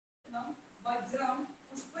വജ്രം,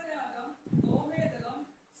 പുഷ്പരാഗം, ഗോമേതകം,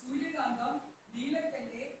 സൂര്യകാന്തം,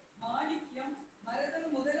 നീലക്കല്ല്, മാണിക്യം,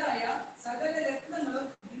 മരതകം മുതലായ സകല രത്നങ്ങളും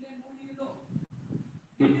നിന്നെ മൂടിയിരുന്നു.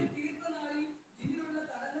 നിന്റെ തീർത്ഥനാളിൽ ഇതിലുള്ള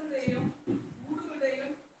തടങ്ങളുടെയും കൂടുകളുടെയും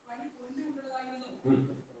പണി പൊന്നുകൊണ്ടതായിരുന്നു.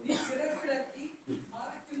 നീ ചിറകിളക്കി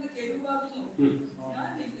മറയ്ക്കുന്ന കെരുവാകുന്നു. ഞാൻ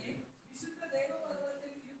നിന്നെ വിശുദ്ധ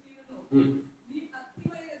ദേവപർവ്വതത്തിൽ ഇരുത്തിയിരുന്നു. നീ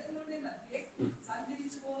അഗ്നിമയ രഥങ്ങളുടെ മധ്യേ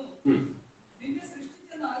സഞ്ചരിച്ചു പോന്നു. നിന്നെ സൃഷ്ടിച്ച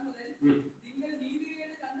നാൾ മുതൽ നിങ്ങൾ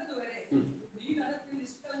നീതികേട് കണ്ടതുവരെ നീ നടത്തി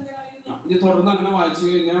നിഷ്കളങ്കനായിരുന്നു. തുടർന്ന് അങ്ങനെ വായിച്ചു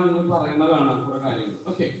കഴിഞ്ഞാൽ നിങ്ങൾ പറയുന്നതാണ് കുറെ കാര്യങ്ങൾ.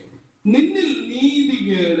 ഓക്കെ, നിന്നിൽ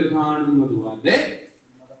നീതികേട് കാണുന്നത് വരെ.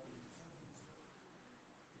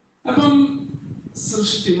 അപ്പം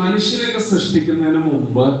മനുഷ്യരെയൊക്കെ സൃഷ്ടിക്കുന്നതിന്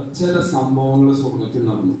മുമ്പ് ചില സംഭവങ്ങൾ സ്വർഗത്തിൽ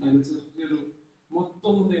നടന്നു. അതിന് ചെറിയൊരു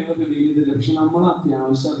മൊത്തം ദൈവത്തെ രീതിയില്ല, പക്ഷെ നമ്മൾ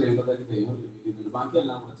അത്യാവശ്യം ദൈവത്തെ ദൈവം രീതിയിലുണ്ട്.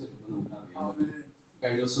 ബാക്കിയെല്ലാം കൂടെ ചെറുപ്പം നമുക്കറിയാം.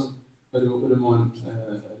 കഴിഞ്ഞ ദിവസം ഒരു മോൻ,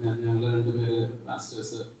 ഞങ്ങൾ രണ്ടുപേര്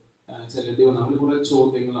മാസ്റ്റേഴ്സ് ചെല്ലേണ്ടി വന്നു. അവര് കുറെ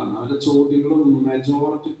ചോദ്യങ്ങളാണ്. അവരുടെ ചോദ്യങ്ങളും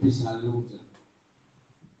മെജോറിറ്റി പിശാചിനെ കുറിച്ചാണ്.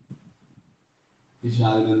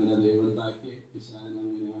 പിശാചിനെ എന്തിനാ ദൈവം ഉണ്ടാക്കി, പിശാചിനെ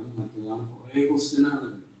എങ്ങനെയാണ് മറ്റേതാണ്, കുറെ ക്വസ്റ്റ്യനാണ്.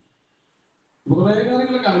 കുറെ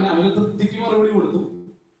കാര്യങ്ങളൊക്കെ അവര് തൃപ്തിക്ക് മറുപടി കൊടുത്തു.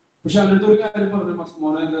 പക്ഷെ അവരുടെ ഒരു കാര്യം പറഞ്ഞു,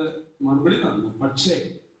 മോനെ മറുപടി തന്നു. പക്ഷേ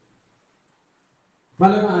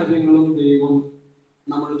പല കാര്യങ്ങളും ദൈവം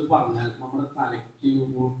നമ്മളത് പറഞ്ഞാൽ നമ്മുടെ തലയ്ക്ക്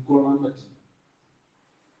ഉൾക്കൊള്ളാൻ പറ്റും.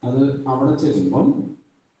 അത് അവിടെ ചെല്ലുമ്പം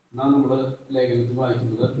നമ്മള് ലേഖനത്തിൽ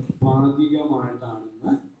വായിക്കുന്നത്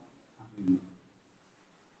ഭാഗികമായിട്ടാണെന്ന് അറിയുന്നത്.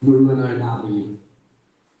 മുഴുവനായിട്ട് അറിയും,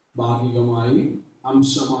 ഭാഗികമായി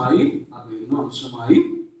അംശമായി അറിയുന്നു, അംശമായി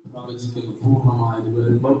പ്രവചിക്കുന്നു. പൂർണ്ണമായത്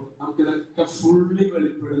വരുമ്പോൾ നമുക്കിതൊക്കെ ഫുള്ളി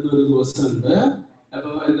വെളിപ്പെടുന്ന ഒരു ദിവസമുണ്ട്. അപ്പൊ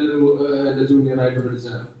എന്റെ ജൂനിയറായിട്ട് പഠിച്ച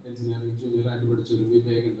എഞ്ചിനീയറിംഗ് ജൂനിയറായിട്ട് പഠിച്ച ഒരു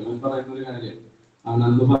വിവേകുണ്ട്. അവൻ പറയുന്ന ഒരു കാര്യം, അവൻ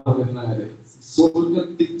അന്ന് പറയുന്ന കാര്യം,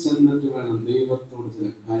 സ്വർഗത്തിൽ ചെന്നിട്ട് വേണം ദൈവത്തോട് ചില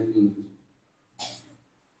കാര്യങ്ങൾ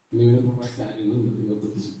കുറെ കാര്യങ്ങളുണ്ട്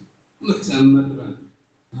ദൈവത്തോട് ചെന്നിട്ട് വേണം.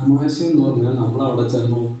 തമാശ എന്ന് പറഞ്ഞാൽ നമ്മൾ അവിടെ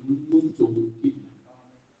ചെന്ന ഒന്നും ചോദിക്കില്ല.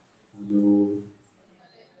 അയ്യോ,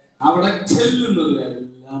 അവിടെ ചെല്ലുന്നത്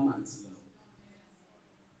എല്ലാം മനസ്സിലാവും,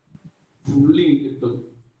 പുള്ളി കിട്ടും.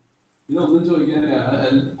 ഇതൊന്നും ചോദിക്കാൻ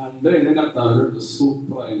എന്റെ കർത്താവിനുണ്ട്.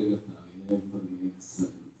 സൂപ്പറായിട്ട് കർത്താവ്,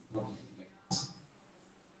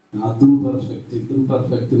 അതും പെർഫെക്റ്റ്, ഇതും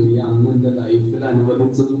പെർഫെക്റ്റ്. നീ അന്ന് എന്റെ ലൈഫിൽ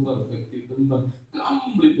അനുവദിച്ചതും പെർഫെക്റ്റ്, ഇതും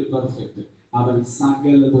കംപ്ലീറ്റ് പെർഫെക്റ്റ്. അവൻ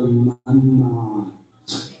സകലതും നന്നായി.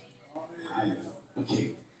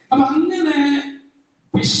 അപ്പൊ അങ്ങനെ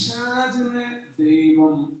പിശാചിനെ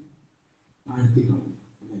ദൈവം താഴ്ത്തിക്കളഞ്ഞു.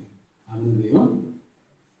 അവന് ദൈവം,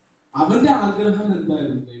 അവന്റെ ആഗ്രഹം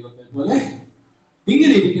എന്തായിരുന്നു? ദൈവത്തെ പോലെ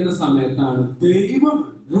ഇങ്ങനെ ഇരിക്കുന്ന സമയത്താണ് ദൈവം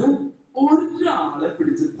ഒരാളെ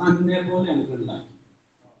പിടിച്ച് തന്നെ പോലെ എനിക്ക് ഉണ്ടാക്കി.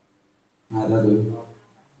 ആരത്?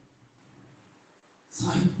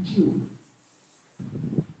 സഹിക്കൂ.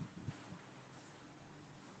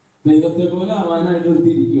 ദൈവത്തെ പോലെ ആവാനായിട്ട്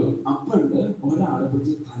എടുത്തിരിക്കുക. അപ്പണ്ട് ഒരാളെ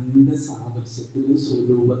പിടിച്ച് തന്റെ സാദൃശ്യത്തിലും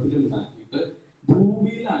സ്വരൂപത്തിലും ഉണ്ടാക്കിയിട്ട്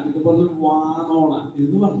ഭൂമിയിലാക്കിയിട്ട് പറഞ്ഞു വാണോളാൻ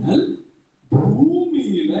എന്ന് പറഞ്ഞാൽ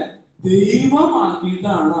ഭൂമിയിലെ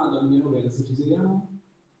ദൈവമാക്കിയിട്ടാണ് അതങ്ങനെ വികസിച്ച്. ശരിയാണോ?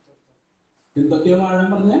 എന്തൊക്കെയാ വാഴാൻ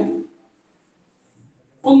പറഞ്ഞേ?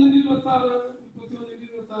 1:26,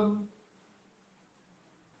 21:26.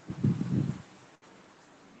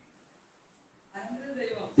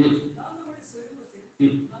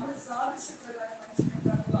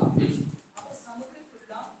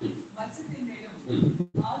 മത്സ്യത്തിന്മേലും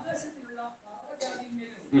ആകാശത്തിലുള്ള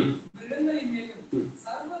പാറജാതിന്മേലും മൃഗങ്ങളിന്മേലും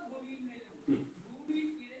സർവ്വഭൂമിയിന്മേലും ഭൂമിയിൽ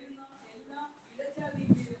കിടക്കുന്ന എല്ലാ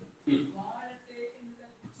ഇടജാതിന്മേലും വാഴട്ടെ എന്ന്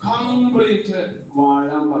കംപ്ലീറ്റ്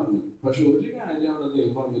വാഴാൻ പറഞ്ഞു. പക്ഷെ ഒരു കാര്യം അവിടെ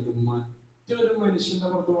ദൈവം പറഞ്ഞിട്ട് മറ്റൊരു മനുഷ്യന്റെ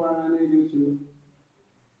പുറത്ത് വാഴാനേ ചോദിച്ചു.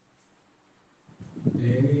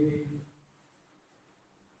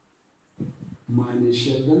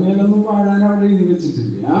 മനുഷ്യന്റെ മേലൊന്നും വാഴാൻ അവിടെ എഴുതി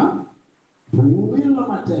വെച്ചിട്ടില്ല. ഭൂമിയുള്ള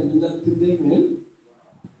മറ്റെല്ലാത്തിന്റെ മേൽ.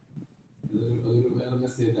 ഒരു വേറെ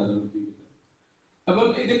മെസ്സേജ് ആണ്. അപ്പം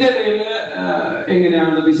ഇതിന്റെ ഇടയിൽ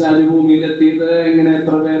എങ്ങനെയാണ് പിശാച് ഭൂമിയിലെത്തിയത്, എങ്ങനെ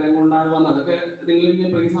എത്ര പേരെ കൊണ്ടാണ് വന്നത്, അതൊക്കെ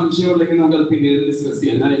നിങ്ങൾ സംശയമുണ്ടെങ്കിൽ നമുക്ക് പിന്നീട് ഡിസ്കസ്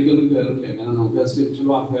ചെയ്യാം. ഞാൻ എനിക്കൊന്നും കയറില്ല, കാരണം നമുക്ക് സ്പിരിച്വൽ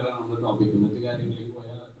വാർത്തകളാണ് നമ്മുടെ ടോപ്പിക്. മറ്റു കാര്യങ്ങളിലേക്ക് പോയ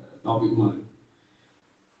ടോപ്പിക് മാറി.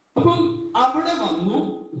 അപ്പം അവിടെ വന്നു,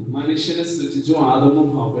 മനുഷ്യനെ സൃഷ്ടിച്ചു, ആദമും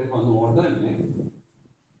ഹവ്വയും വന്നു. ഉടനെ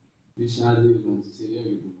പിശാച്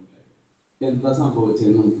ശരിയായി എന്താ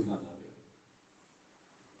സംഭവിച്ചതെന്ന് നമുക്ക് കഥ അറിയാം.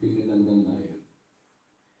 പിന്നീട് എന്തുണ്ടായിരുന്നു?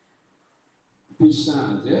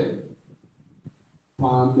 പിശാച്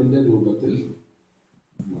പാമ്പിന്റെ രൂപത്തിൽ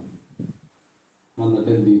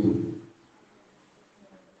വന്നിട്ട് എന്ത് ചെയ്തു?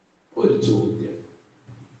 ഒരു ചോദ്യം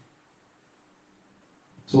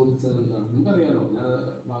ചോദിച്ചത് എന്താണ്? നമുക്കറിയാലോ, ഞാൻ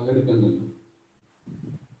ഭാഗമെടുക്കണ്ടല്ലോ.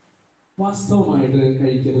 വാസ്തവമായിട്ട്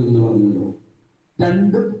കഴിക്കരുതെന്ന് പറഞ്ഞല്ലോ.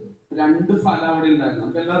 രണ്ട് രണ്ട് ഫലം അവിടെ ഉണ്ടായിരുന്നു,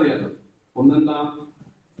 നമുക്ക് എല്ലാം അറിയാലോ. ഒന്നെന്താ?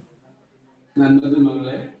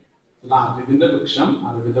 നന്മതിന്മകളെ അറിവിന്റെ വൃക്ഷം,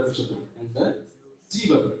 അറിവിന്റെ വൃക്ഷത്തിൽ. രണ്ട്,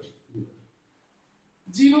 ജീവവൃക്ഷം.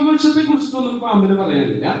 ജീവവൃക്ഷത്തെ കുറിച്ചിട്ടൊന്നും പാമ്പിന്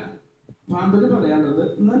പറയാനില്ല. പാമ്പിന് പറയാനുള്ളത്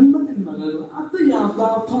നന്മതിന്മകൾ അത്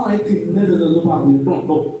യാഥാർത്ഥമായി തിന്നരുതെന്ന്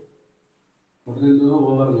പറഞ്ഞിട്ടുണ്ടോ? ഉടനെ എന്തോ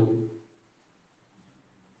പറഞ്ഞു,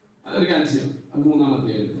 അതൊരു കാര്യം. 3-ാം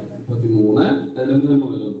അധ്യായം 33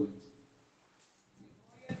 മുതൽ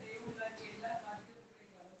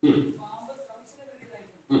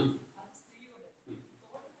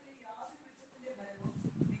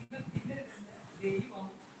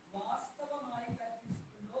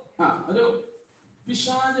ഒരു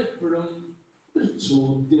പിശാച് എപ്പോഴും ഒരു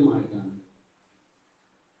ചോദ്യമായിട്ടാണ്.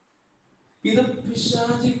 ഇത്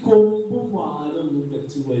പിശാചി കൊമ്പും വാലൊന്നും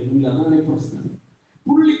വെച്ച് വരില്ല, അതാണ് ഈ പ്രശ്നം.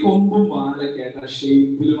 പുള്ളി കൊമ്പും വാലൊക്കെ ആയിട്ട്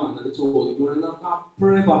ഷേപ്പിൽ വന്നിട്ട് ചോദിക്കുമ്പോൾ നമുക്ക്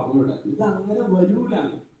അപ്പോഴേ പറഞ്ഞുവിടാം, ഇത് അങ്ങനെ വരൂല.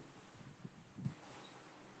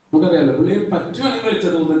 നമുക്കറിയാലോ, പുള്ളിയെ പറ്റുവാണെങ്കിൽ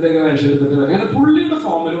വെച്ചത് ഒന്നിന്റെ വേഷം എടുത്തിട്ട് അങ്ങനെ പുള്ളിയുടെ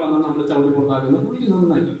ഫോമിൽ വന്നാൽ നമ്മൾ ചവിട്ടി പുറത്താക്കുന്നത് പുള്ളിക്ക്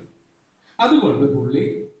നന്നായിട്ട്. അതുകൊണ്ട് പുള്ളി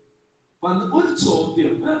വന്ന് ഒരു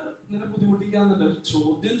ചോദ്യം, ഇങ്ങനെ ബുദ്ധിമുട്ടിക്കാന്നുണ്ട്, ഒരു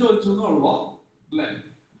ചോദ്യം ചോദിച്ചെന്നുള്ളോ അല്ലെ?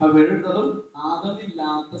 അവരുടേതും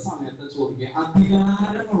ആദമില്ലാത്ത സമയത്ത് ചോദിക്കുക,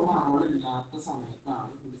 അധികാരമുള്ള ആളില്ലാത്ത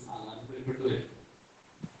സമയത്താണ് പുള്ളി സാധാരണ പിടിപ്പെട്ടു വരുന്നത്.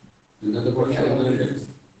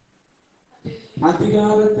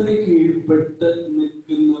 അധികാരത്തിന് കീഴ്പ്പെട്ട്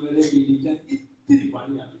നിൽക്കുന്നവരെ ഇരിക്കാൻ ഇത്തിരി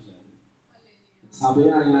പണിയാണ്.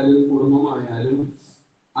 സഭയായാലും കുടുംബമായാലും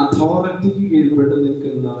അതോറിറ്റിക്ക് കീഴ്പ്പെട്ട്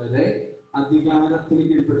നിൽക്കുന്നവരെ, അധികാരത്തിന്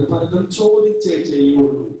കീഴ്പ്പെട്ട് പലതും ചോദിച്ചേ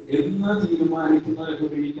ചെയ്യുള്ളൂ എന്ന് തീരുമാനിക്കുന്നവരൊക്കെ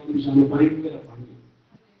ഉപയോഗിക്കാൻ ഭയങ്കര പണി.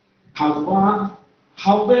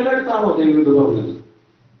 ഹവ്വയുടെ അടുത്താണോ ദൈവം പറഞ്ഞത്?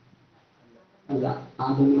 അല്ല,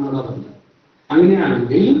 ആദമിനോടാ പറഞ്ഞത്.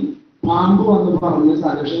 അങ്ങനെയാണെങ്കിൽ പാമ്പ് വന്ന് പറഞ്ഞ്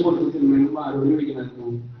സജഷൻ കൊടുത്ത് തിന്മയും ആരോട് വിളിക്കണമായിരുന്നു?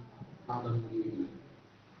 ആദമിനെ വിളിക്കണം.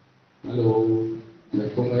 ഹലോ,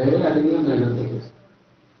 കുറെ കാര്യങ്ങളുണ്ടായിരുന്നു.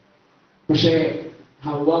 പക്ഷെ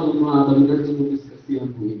ഹവ്വ അതൊന്നും ആദമിന്റെ അടുത്ത് ഡിസ്കസ് ചെയ്യാൻ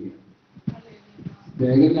പോയില്ല.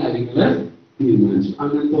 വേഗം കാര്യങ്ങള് തീരുമാനിച്ചു.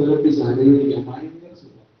 അങ്ങനത്തെ ഓരോ പിശാചിനെ വിളിക്കാൻ ഭയങ്കര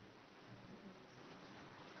സുഖം.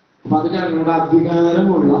 അപ്പൊ അത് കാരണം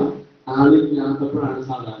അധികാരമുള്ള ആളില്ലാത്തപ്പോഴാണ്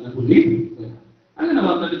സാധാരണ പുള്ളി അങ്ങനെ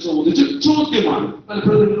വന്നിട്ട് ചോദിച്ചു. ചോദ്യമാണ്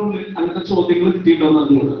പലപ്പോഴും നിങ്ങളുടെ ഉള്ളിൽ അങ്ങനത്തെ ചോദ്യങ്ങൾ കിട്ടിയിട്ടുണ്ടോ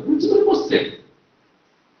എന്നോട് ഒരു ക്വസ്റ്റ്യൻ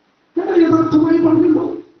യഥാർത്ഥമായി പറഞ്ഞല്ലോ.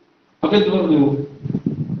 അപ്പൊ എന്ത് പറഞ്ഞു?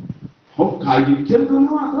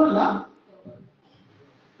 കഴിക്കരുതെന്ന് മാത്രമല്ല,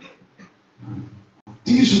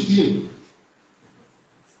 ശുദ്ധിയും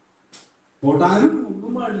ഓടാനും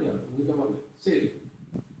ഒന്നും പാടില്ല എന്നൊക്കെ പറഞ്ഞു. ശരി,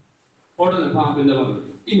 ഉടനെ പാമ്പിന്റെ പറഞ്ഞു.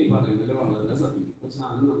 ഇനി പറയുന്നതിൽ വളരെ ശ്രദ്ധിക്കും.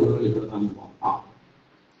 സാധനം നമ്മൾ വെളിപ്പെടുത്താൻ പോവാം.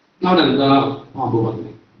 അവിടെ എന്താ പാമ്പ് പറഞ്ഞു?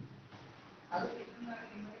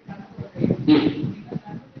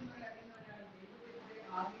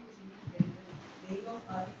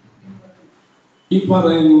 ഈ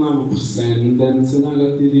പറയുന്ന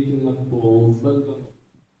സെന്റൻസിനകത്തിരിക്കുന്ന ബോംബെന്തോ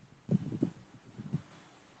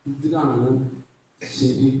ഇതിലാണ്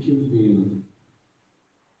ശരിക്കും വീണത്.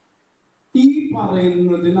 ഈ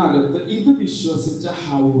പറയുന്നതിനകത്ത് ഇത് വിശ്വസിച്ച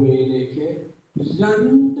ഹവ്വയിലേക്ക്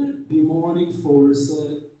 2 ഡിമോണിക് ഫോഴ്സ്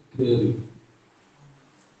കയറി.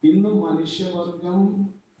 ഇന്ന് മനുഷ്യവർഗം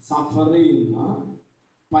സഫർ ചെയ്യുന്ന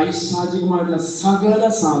പൈശാചികമായിട്ടുള്ള സകല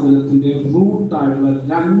സാധനത്തിന്റെ റൂട്ടായിട്ടുള്ള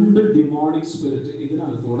 2 ഡിമോണിക് സ്പിരിറ്റ്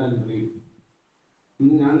ഇതിനകത്തൂടെ എൻ്റർ ചെയ്യും.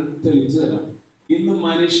 ഇന്ന് ഞാൻ തെളിയിച്ചു തരാം. ഇന്ന്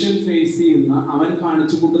മനുഷ്യൻ ഫേസ് ചെയ്യുന്ന, അവൻ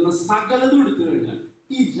കാണിച്ചു കൂട്ടുന്ന സകലതും എടുത്തു കഴിഞ്ഞാൽ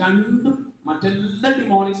ഈ 2 മറ്റെല്ലാ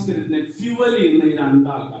ഡിമോണിക് സ്പിരിറ്റിനെ ഫ്യൂവൽ ചെയ്യുന്ന ഈ 2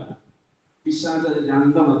 ആൾക്കാരാണ്. പിശാച്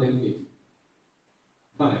 2 അദ്ദേഹം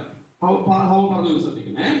പറയാം. പറഞ്ഞു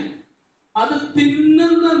ശ്രദ്ധിക്കണേ. അത്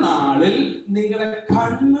തിന്നുന്ന നാളിൽ നിങ്ങളുടെ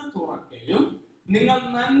കണ്ണ് തുറക്കുകയും നിങ്ങൾ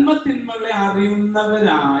നന്മ തിന്മകളെ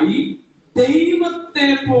അറിയുന്നവരായി ദൈവത്തെ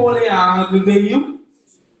പോലെ ആകുകയും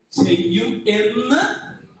ചെയ്യും എന്ന്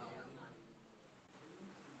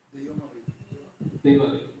ദൈവം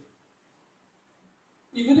അറിയും.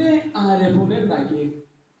 ഇവരെ ആരെ പോലെ ഉണ്ടാക്കി?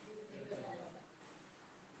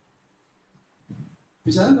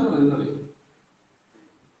 പിശാച് എന്താ പറയുന്നത്?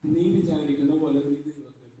 നീ വിചാരിക്കുന്ന പോലെ നീ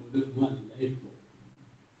ദൈവത്തെ പോലെ അല്ല. ഇപ്പോ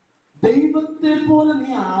ദൈവത്തെ പോലെ നീ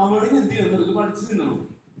ആവണമെങ്കിൽ എന്ത് ചെയ്യുന്നത്? പഠിച്ചു നിന്നോ?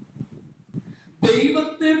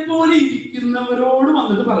 ദൈവത്തെ പോലെ ഇരിക്കുന്നവരോട്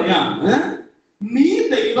വന്നിട്ട് പറയാണ്, നീ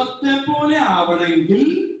ദൈവത്തെ പോലെ ആവണമെങ്കിൽ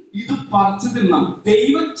ഇത് പറിച്ചു തിന്നാം.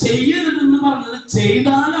 ദൈവം ചെയ്യരുതെന്ന് പറഞ്ഞത്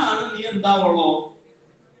ചെയ്താലാണ് നീ എന്താവുള്ളോ?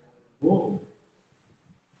 ഓ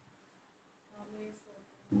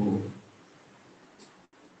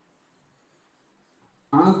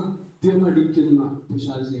ആദ്യം അടിക്കുന്ന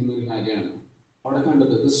പിശാച് ചെയ്യുന്ന ഒരു കാര്യമാണ് അവിടെ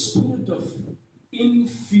കണ്ടത്. The spirit of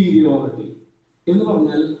inferiority. എന്ന്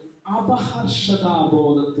പറഞ്ഞാൽ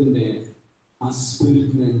അപഹർഷതാബോധത്തിന്റെ ആ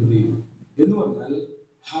സ്പിരിറ്റിനെ എന്ന് പറഞ്ഞാൽ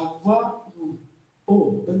ഹവ ഓ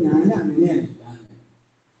ഇപ്പൊ ഞാൻ അങ്ങനെയല്ല,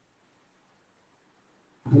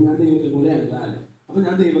 അപ്പൊ ഞാൻ ദൈവത്തെ പോലെ അല്ല, അപ്പൊ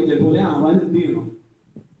ഞാൻ ദൈവത്തെ പോലെ ആവാൻ എന്ത് ചെയ്യണം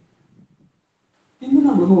എന്ന്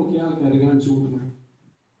നമ്മൾ നോക്കിയ ആൾക്കാരെ കാണിച്ചു കൊടുക്കണം.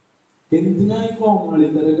 എന്തിനാ ഈ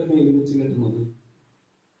കോമാളിത്തരൊക്കെ മേലിൽ വെച്ച് കെട്ടുന്നത്?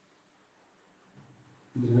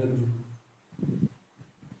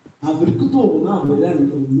 അവർക്ക് തോന്നുന്ന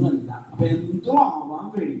അവരൊന്നും അല്ല, അപ്പൊ എന്തോ ആവാൻ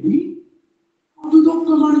വേണ്ടി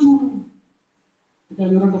അതൊക്കെ കാണിച്ചു കൊടുക്കും.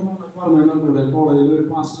 പറഞ്ഞ കോളേജിൽ ഒരു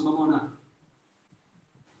പാസ്റ്ററുടെ മോനാ,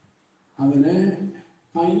 അവനെ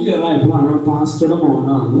ഫൈനൽ ഇയർ ആയപ്പോഴാണ് പാസ്റ്ററുടെ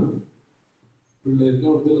മോനാണെന്ന് പിള്ളേർക്ക്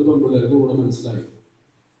അവിടുത്തെ പെൺപിള്ളേർക്ക് കൂടെ മനസ്സിലായി.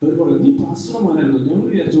 അവർ പറയും നീ പാസ്റ്ററുടെ മോനായിരുന്നു, ഞങ്ങൾ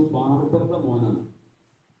വിചാരിച്ചു ബാർബറുടെ മോനാണ്.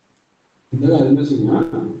 എന്താ കാര്യം എന്ന് വെച്ച് കഴിഞ്ഞാൽ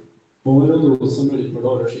ഓരോ ദിവസം വെളിപ്പെടെ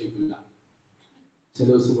ഓരോ ഷേപ്പില്ല. ചില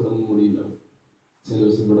ദിവസം ഇവിടെ മുടിയുണ്ടാവും, ചില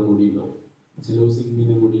ദിവസം ഇവിടെ മുടിയുണ്ടാവും, ചില ദിവസം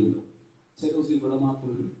ഇങ്ങനെ മുടിയുണ്ടാവും, ചില ദിവസം ഇവിടെ മാത്രം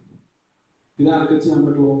വരും. ഇതാർക്ക് ചെയ്യാൻ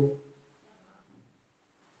പറ്റുമോ?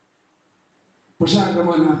 പക്ഷെ ആരുടെ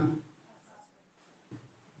മോനാ?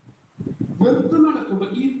 വെറുതെ നടക്കുമ്പോ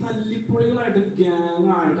ഈ തല്ലിപ്പൊളികളായിട്ട്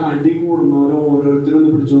ഗ്യാങ്ങായിട്ട് അടി കൂടുന്നവരെ ഓരോരുത്തരും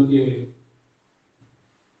പിടിച്ചു നോക്കിയേ.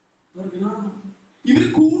 ഇവര്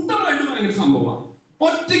കൂട്ടമായിട്ട് ഭയങ്കര സംഭവമാണ്.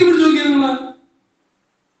 ഒറ്റയ്ക്ക് പിടിച്ചു നോക്കിയാൽ നിങ്ങള്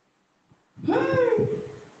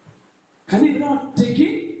കാരണം ഇവര് ഒറ്റയ്ക്ക്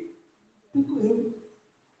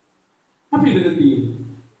അപ്പൊ ഇവരെന്ത് ചെയ്യും?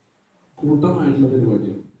 കൂട്ടമായിട്ടുള്ള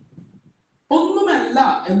പരിപാടിയാണ്. ഒന്നുമല്ല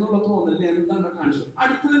എന്നുള്ള തോന്നല് എന്താണ് കാണിച്ചത്?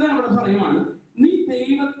 അടുത്തതിനെ അവിടെ പറയുവാണ്, നീ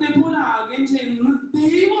ദൈവത്തെ പോലെ ആകുകയും ചെയ്യുന്നത്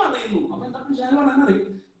ദൈവം അറിയുന്നു. അപ്പൊ എന്താ വിചാരം പറയാനറിയും?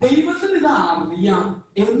 ദൈവത്തിന് ഇത് അറിയാം,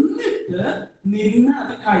 എന്നിട്ട് നിന്നെ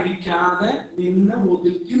അത് കഴിക്കാതെ നിന്നെ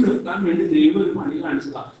ഒതുക്കി നിർത്താൻ വേണ്ടി ദൈവം ഒരു പണി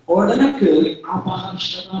കാണിച്ചതാ. ഉടനെ കയറി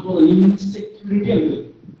അപഹർഷത ഇൻസെക്യൂരിറ്റി ആയിട്ട്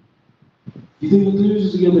ഇത് ദൈവത്തിന്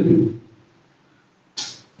വിശ്വസിക്കാൻ പറ്റും.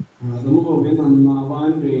 നമുക്ക്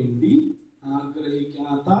നന്നാവാൻ വേണ്ടി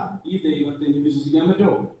ആഗ്രഹിക്കാത്ത ഈ ദൈവത്തെ വിശ്വസിക്കാൻ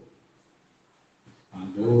പറ്റുമോ?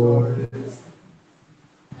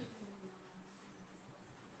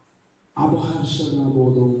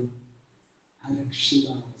 അപഹർഷതാബോധവും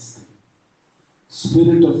അരക്ഷിതാവസ്ഥ,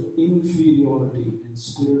 spirit of inferiority and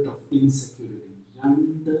spirit of insecurity,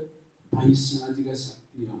 രണ്ട് പൈശാചിക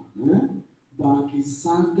ശക്തിയാണ് ബാക്കി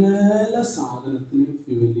സകല സാധനത്തിനും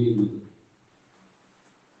ഫ്യൂൽ ചെയ്യുന്നത്.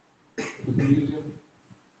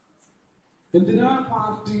 എന്തിനാ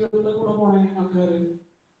പാർട്ടികളുടെ കൂടെ പോണ ആൾക്കാര്?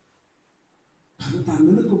 അത്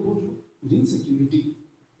തന്നെ നിൽക്കുമ്പോൾ ഒരു ഇൻസെക്യൂരിറ്റി,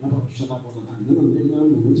 പക്ഷതാബോധം തന്നെ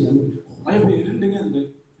ഒന്നും ചെയ്യാൻ പറ്റും. കുറെ പേരുണ്ടെങ്കിൽ എന്ത്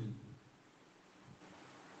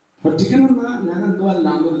ഒറ്റയ്ക്ക് നിന്നാ ഞാൻ എന്തോ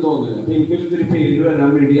അല്ലാന്നൊരു തോന്നില്ല. അപ്പൊ എനിക്കൊരു പേര് വരാൻ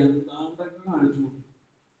വേണ്ടി എന്താണ്ടൊക്കെ കാണിച്ചു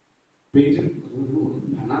പേര്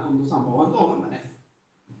ഞാൻ ഒന്നും സംഭവം തോന്നണ്ടേ.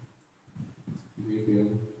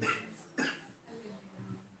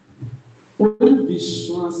 ഒരു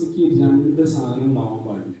വിശ്വാസിക്ക് രണ്ട് സാധനം ഉണ്ടാവാൻ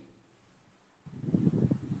പാടില്ല.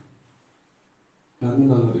 കാരണം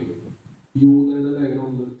എന്താണെന്നറിയോ? യൂതയുടെ ലേഖനം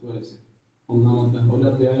ഒന്ന് എടുത്ത് വായിച്ച്, ഒന്നാമത്തെ ഒരു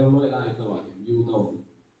അധ്യായമുള്ള ആദ്യത്തെ വാക്യം, യൂത 1.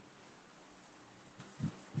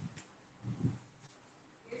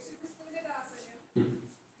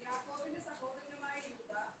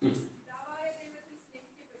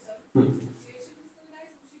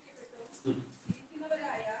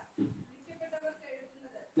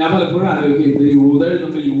 ഞാൻ പലപ്പോഴും ആലോചിക്കും, ഇത് യൂത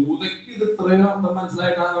എഴുതുമ്പോ യൂതയ്ക്ക് ഇത് ഇത്രയും അർത്ഥം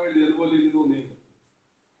മനസ്സിലായിട്ടാണ് എഴുതിയത് പോലെ എനിക്ക് തോന്നിയത്.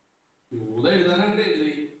 യൂത എഴുതാനായിട്ട്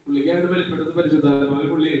എഴുതി, പുള്ളിക്കായിട്ട് ബലപ്പെട്ടത് പരിശുദ്ധാത്മാവിൽ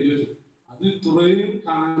പുള്ളി എഴുതി വെച്ചു. അത് ഇത്രയും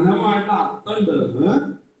കാരണമായിട്ട് അർത്ഥം ഉണ്ടെന്ന്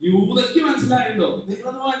യൂതയ്ക്ക് മനസ്സിലായിട്ടോ?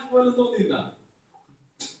 നിങ്ങളത് വായിച്ച പോലെ തോന്നിയില്ല.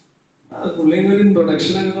 പുള്ളിയുടെ ഒരു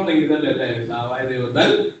ഇൻട്രൊഡക്ഷൻ അങ്ങ് തുടങ്ങിയതല്ലേ അല്ലേ? പിതാവായ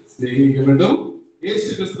ദൈവത്താൽ സ്നേഹിക്കപ്പെട്ടു, യേശു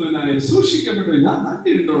ക്രിസ്തുവിനായി സൂക്ഷിക്കപ്പെട്ടു. ഇല്ല, നല്ല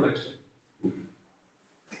ഇൻട്രൊഡക്ഷൻ.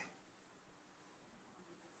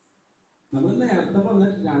 നമ്മൾ നേരത്തെ പറഞ്ഞ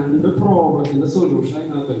രണ്ട് പ്രോബ്ലത്തിന്റെ സൊല്യൂഷൻ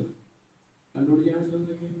അതിനകത്ത് കണ്ടുപിടിക്കാൻ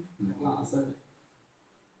പറ്റുന്ന ക്ലാസ് അല്ലേ?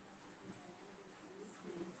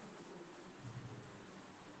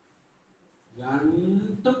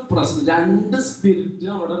 രണ്ട് സ്പിരിറ്റ്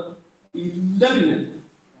അവിടെ ഇല്ല. പിന്നെ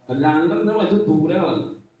രണ്ടെണ്ണം വലിയ ദൂരെ കളഞ്ഞു.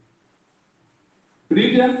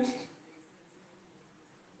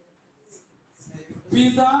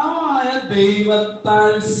 പിതാവായ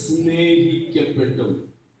ദൈവത്താൽ സ്നേഹിക്കപ്പെട്ടു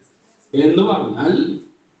എന്ന് പറഞ്ഞാൽ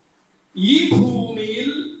ഈ ഭൂമിയിൽ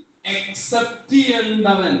അക്സെപ്റ്റ്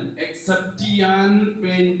ചെയ്യേണ്ടവൻ, അക്സെപ്റ്റ് ചെയ്യാൻ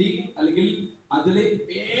വേണ്ടി അല്ലെങ്കിൽ അതിലെ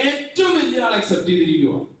ഏറ്റവും വലിയ ആൾ അക്സെപ്റ്റ്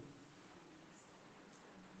ചെയ്തിരിക്കുക.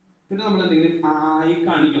 പിന്നെ നമ്മൾ എന്തെങ്കിലും ആയി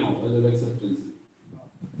കാണിക്കണോ അതിലൊരു അക്സെപ്റ്റൻസ്?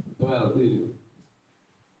 വേറെ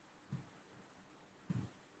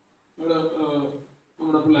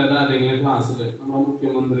നമ്മുടെ പിള്ളേരുടെ ആരെങ്കിലും ക്ലാസ്സിൽ നമ്മുടെ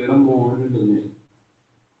മുഖ്യമന്ത്രിയുടെ മോനുണ്ടെന്ന്,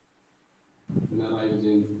 പിണറായി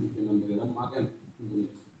വിജയൻ മുഖ്യമന്ത്രിയുടെ മകൻ,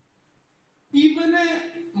 ഇവനെ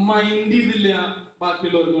മൈൻഡ് ചെയ്തില്ല,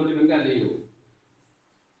 ബാക്കിയുള്ളവർക്ക് ഇവൻ കരയോ?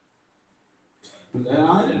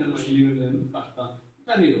 ആരെന്നെ മൈൻഡ് ചെയ്തില്ല, കഷ്ടം,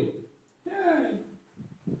 കരയോ?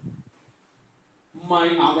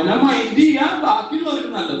 അവനെ മൈൻഡ് ചെയ്യാ ബാക്കിയുള്ളവർക്ക്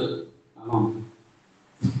നല്ലത് ആണോ?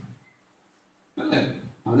 അല്ലേ?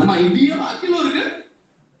 അവനെ മൈൻഡ് ചെയ്യാ ബാക്കിയുള്ളവർക്ക്.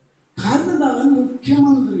 കാരണം അവൻ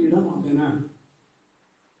മുഖ്യമന്ത്രിയുടെ മകനാണ്.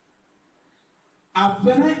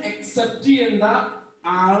 അവനെ അക്സെപ്റ്റ് ചെയ്യേണ്ട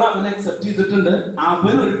ആള് അവനെ അക്സെപ്റ്റ് ചെയ്തിട്ടുണ്ട്.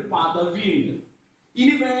 അവനൊരു പദവിയുണ്ട്.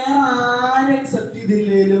 ഇനി വേറെ ആരെ അക്സെപ്റ്റ്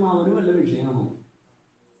ചെയ്തില്ലേലും അവന് വല്ല വിഷയമാണോ?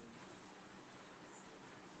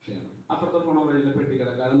 അപ്പുറത്തെ പോണ വഴിയിലെ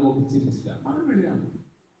പെട്ടിക്കിടക്കാരൻ നോക്കി ചിരിച്ചില്ല, അവന് വിളിയാണ്.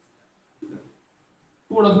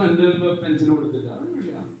 കൂടെ ഫ്രണ്ട് പെൻസിൽ കൊടുത്തില്ല, അവന്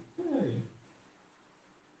വിളിയാണ്.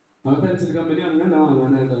 അവൻ പെൻസിൽ കമ്പനി അങ്ങനെ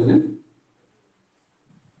വാങ്ങാനായിട്ട് അവന്.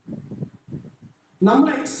 നമ്മൾ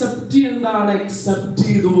അക്സെപ്റ്റ് ചെയ്യേണ്ട ആളെ അക്സെപ്റ്റ്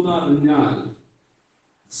ചെയ്തു എന്ന് അറിഞ്ഞാൽ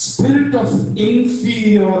സ്പിരിറ്റ് ഓഫ്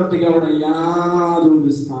ഇൻഫീരിയോറിറ്റിക്ക് അവിടെ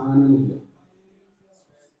യാതൊരു സ്ഥാനമില്ല.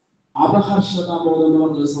 അപഹർഷതാബോധം എന്ന്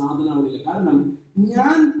പറഞ്ഞ സാധനം അവിടെ ഇല്ല. കാരണം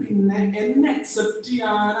ഞാൻ പിന്നെ എന്നെ അക്സെപ്റ്റ്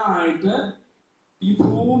ചെയ്യാനായിട്ട് ഈ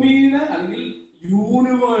ഭൂമിയിലെ അല്ലെങ്കിൽ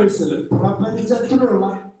യൂണിവേഴ്സില് പ്രപഞ്ചത്തിലുള്ള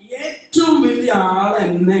ഏറ്റവും വലിയ ആൾ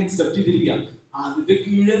എന്നെ അക്സെപ്റ്റ് ചെയ്തിരിക്കുക. അതിന്റെ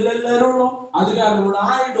കീഴിലെല്ലാവരും ഉള്ളോ? അത് കാരണം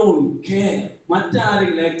ഐ ഡോണ്ട് കെയർ.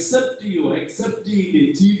 മറ്റാരെങ്കിലും അക്സെപ്റ്റ് ചെയ്യോ അക്സെപ്റ്റ് ചെയ്യില്ലേ,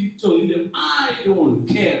 ചിരിച്ചോ ഇല്ല, ഐ ഡോണ്ട്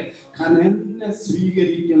കെയർ. കാരണം എന്നെ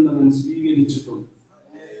സ്വീകരിക്കുന്നവൻ സ്വീകരിച്ചിട്ടുണ്ട്.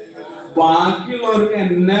 ബാക്കിയുള്ളവർക്ക്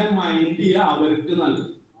എന്നെ മൈൻഡ് ചെയ്യാ അവർക്ക്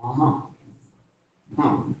നല്ലത്. ആഹാ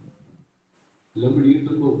എല്ലാം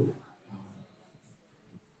പിടികിട്ടുമ്പോ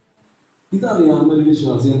ഇതറിയാവുന്ന ഒരു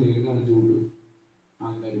വിശ്വാസി എന്തെങ്കിലും കാണിച്ചുകൊണ്ട്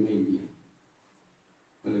ആൾക്കാർ മൈൻഡ് ചെയ്യാം,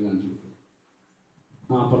 എല്ലാം കാണിച്ചു.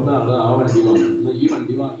 അപ്പുറത്തെ ആള് ആ വണ്ടി വാങ്ങുന്നു, ഈ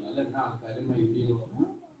വണ്ടി വാങ്ങിയാൽ എന്നെ ആൾക്കാരും മൈൻഡ് ചെയ്യുന്നു.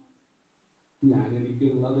 ഞാൻ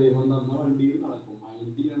എനിക്കുള്ള ദൈവം തന്ന വണ്ടിയിൽ നടക്കും.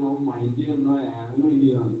 മൈൻഡ് ചെയ്യണോ മൈൻഡ് ചെയ്യണോ ഞാൻ മൈൻഡ്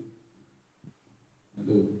ചെയ്താണ്.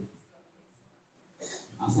 അത്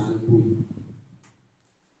അവസാനം പോയി.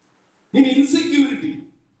 ഇനി ഇൻസെക്യൂരിറ്റി.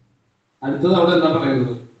 അടുത്തത് അവിടെ എന്താ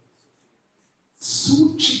പറയുന്നത്?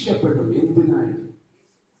 സൂക്ഷിക്കപ്പെടും. എന്തിനായിട്ട്?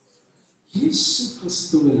 യേശു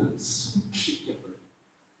ക്രിസ്തുവിനാൽ സൂക്ഷിക്കപ്പെടും.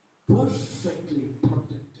 Perfectly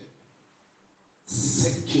protected,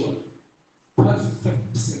 secure,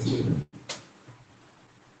 perfect security.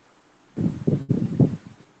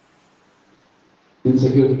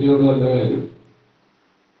 ഇൻസെക്യൂരിറ്റിയോട് വല്ല കാര്യം?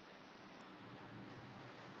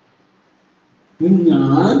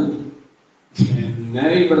 ഞാൻ എന്നെ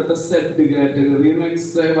ഇവിടുത്തെ സെറ്റ് കാറ്റഗറിയും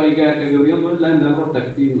എക്സ് വൈ കാറ്റഗറിയും ഒന്നുമില്ല എന്നെ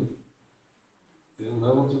പ്രൊട്ടക്ട് ചെയ്യുന്നു. നിങ്ങളെ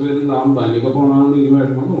കുറച്ച് പേര് അമ്പാനിയൊക്കെ പോകണമെന്ന് നീ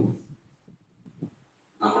വേണം തോന്നും.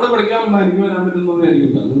 നമ്മുടെ ഇവിടേക്ക് അമ്പാനിക്ക് വരാൻ പറ്റുന്നൊന്നും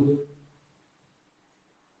ആയിരിക്കില്ല.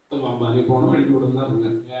 അമ്പാനി പോണ വഴിക്ക് ഇവിടെ നിന്ന്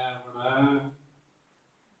ഇറങ്ങാൻ എവിടെ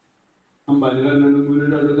അമ്പാനി വരുന്നതിന്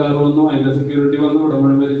മുന്നേ ഒരു കാർ വന്നു, അതിന്റെ സെക്യൂരിറ്റി വന്നു,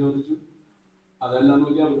 ഉടമ പേര് ചോദിച്ചു, അതെല്ലാം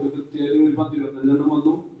നോക്കി അവർക്ക് കൃത്യമായി ഒരു 10-25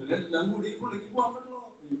 വന്നു. ഇവരെല്ലാം കൂടി പുള്ളിക്ക് പോകാൻ പറ്റുള്ളൂ.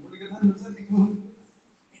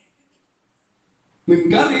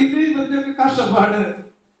 നിങ്ങറിയില്ല ഇവരുടെയൊക്കെ കഷ്ടപ്പാട്.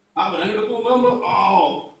 അവരങ്ങോട്ട് പോകുമ്പോ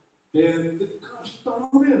എന്ത്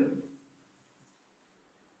കഷ്ടമാണ്.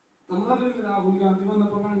 നമ്മളറിയില്ല, രാഹുൽ ഗാന്ധി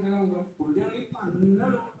വന്നപ്പോ ഭയങ്കര പുള്ളിയാണെങ്കിൽ തന്നെ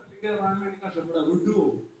ലോട്ടറിൽ കയറാൻ വേണ്ടി കഷ്ടപ്പെടാം.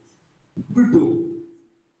 വിട്ടു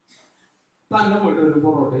തന്നെ പോയിട്ട് ഒരു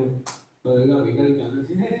പൊറോട്ടയും കറി കഴിക്കാൻ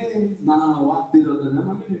തന്നെ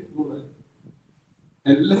മണ്ണിൽ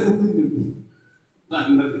എല്ലാവരും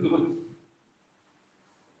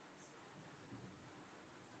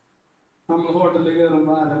നമ്മൾ ഹോട്ടലിൽ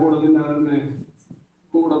കയറുമ്പോ ആരെ കൂടെ തിന്നാറന്നെ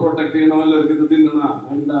കൂടെ പ്രൊട്ടക്ട് ചെയ്യണ വല്ലവർക്ക് ഇത് തിന്നണ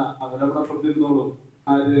എന്താ അവരവിടെ അപ്പുറത്ത് ഇരുന്നോളും.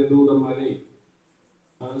 ആര് ദൂതന്മാരെ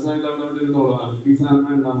അവരുടെ സൈഡിൽ അവിടെ ഇരുന്നോളും. അവർക്ക് ഈ സാധനം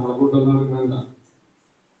വേണ്ട, നമ്മളെ കൂട്ടൊന്നും അവർക്ക് വേണ്ട.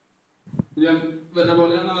 വല്ല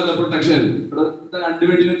പോലെയാണ് അവരുടെ പ്രൊട്ടക്ഷൻ. ഇവിടെ 2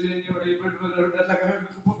 വെടി വെച്ച് കഴിഞ്ഞാൽ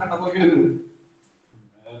കണ്ടപ്പോക്കെയാണ്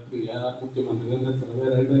മുഖ്യമന്ത്രി എത്ര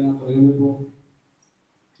പേരായിട്ട് യാത്ര ചെയ്യുമ്പോ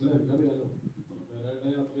എനിക്കറിയാലോ, എത്ര പേരായിട്ട്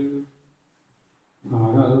യാത്ര ചെയ്തു.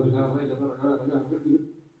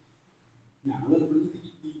 ഞാൻ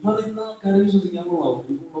ഈ പറയുന്ന ആൾക്കാരെ വിശ്വസിക്കാൻ പോവാം.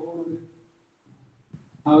 കൂടെ പോണത്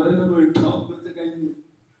അവരെന്നെ വീട്ടോ കഴിഞ്ഞു.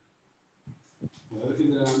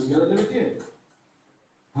 അതല്ലേ പറ്റിയേ?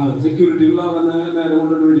 സെക്യൂരിറ്റി ഉള്ള അവനെ നേരെ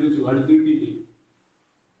കൊണ്ടിട്ട് വെടി വെച്ചു. അടുത്ത് കിട്ടിയില്ലേ?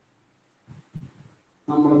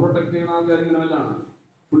 നമ്മളെ പ്രൊട്ടക്ട് ചെയ്യുന്ന ആൾക്കാർ ഇങ്ങനെ വല്ലാണ്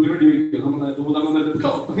പുള്ളി വെടി വെക്കുക. നമ്മളെ ദൂതം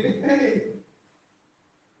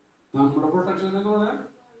നമ്മുടെ പ്രൊട്ടക്ഷൻ എന്നൊക്കെ പറയാൻ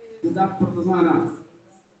ഇതിന്റെ അപ്പുറത്തെ സാധനമാണ്.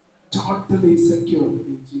 Totally secure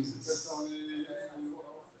in Jesus.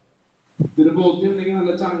 ഇതിന് ബോധ്യം ഉണ്ടെങ്കിൽ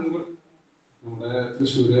നല്ല ചങ്ക്. നമ്മുടെ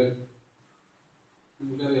തൃശ്ശൂര്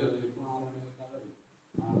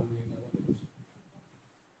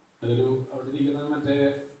അതൊരു അവിടെ ഇരിക്കുന്ന മറ്റേ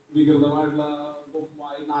വികൃതമായിട്ടുള്ള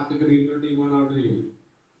നാട്ടുകറിയുള്ള ടീമാണ് അവിടെ ഇരിക്കുന്നത്.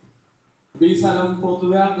 അപ്പൊ ഈ സ്ഥലം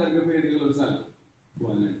പൊതുവെ ആൾക്കാർക്ക് പേടിയുള്ള ഒരു സ്ഥലം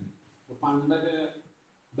പോകാനായിട്ട്. അപ്പൊ പണ്ടൊക്കെ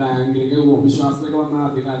ബാങ്കിലേക്ക് വിശ്വാസത്തിലൊക്കെ വന്ന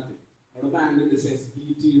ആദ്യകാലത്ത് അവിടെ ബാങ്കിന്റെ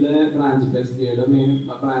SBTയുടെ ബ്രാഞ്ച്, SBIയുടെ മെയിൻ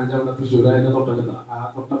ബ്രാഞ്ച് അവിടെ തൃശ്ശൂരായിട്ട് തൊട്ടടുത്ത ആ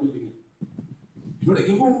തൊട്ട ബിൽഡിംഗ്.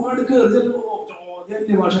 ഇവിടേക്ക് പോകുമ്പോൾ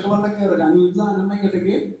കയറി ഭാഷയൊക്കെ പറഞ്ഞ കയറില്ല. അഞ്ച് സാധനം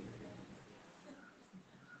ഭയങ്കരത്തേക്ക്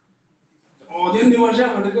ഭാഷ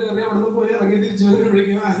അവിടെ കയറി അവിടെ പോയി ഇറങ്ങി തിരിച്ചു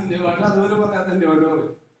വരുമ്പോഴേക്കും ഭാഷ അതുപോലെ പറയാത്ത ഭാഷ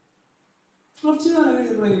പറയും. കുറച്ച് കാലം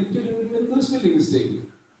എനിക്കൊരു സ്പെല്ലിംഗ് മിസ്റ്റേക്ക്.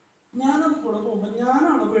 ഞാനത് കൂടെ പോകുമ്പോ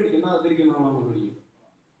ഞാനാണോ പേടിക്കുന്നത് അതിരിക്കുന്നതാണോ പേടിക്കുന്നത്?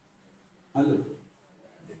 അല്ല,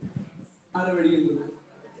 ആരാ പേടിക്കുന്നത്?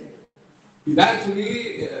 ഇത് ആക്ച്വലി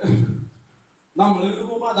നമ്മൾ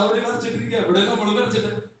പോകുമ്പോ അതവിടെ കളിച്ചിട്ടിരിക്കുക. എവിടെ നമ്മൾ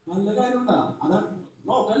കളിച്ചിട്ട് നല്ല കാര്യം ഉണ്ടാ അതാ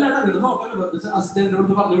നോക്കല്ലേ നോക്കല്ലേ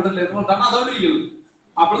അസിസ്റ്റന്റിനോട് പറഞ്ഞു വിടല്ലേ നോക്കാണ് അതവിടെ ഇരിക്കുന്നത്.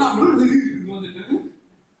 അപ്പൊ നമ്മൾ വന്നിട്ട്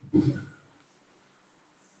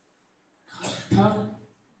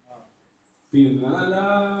പിന്നെ നല്ല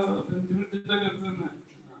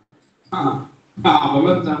അപ്പം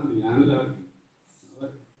വെച്ചാൽ മതി. ഞാനില്ല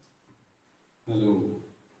ഹലോ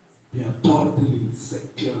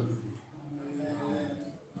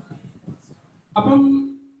അപ്പം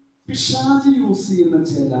പിശാച് യൂസ് ചെയ്യുന്ന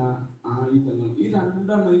ചില ആയുധങ്ങൾ ഈ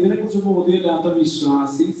രണ്ടെണ്ണം. ഇതിനെ കുറിച്ച് ബോധ്യമില്ലാത്ത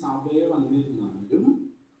വിശ്വാസി സഭയെ വന്നിരുന്നാലും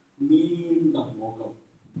നീണ്ട മുഖം.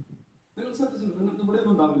 നിങ്ങൾ ശ്രദ്ധിച്ചിട്ടുണ്ട്? നിങ്ങൾക്ക് ഇവിടെ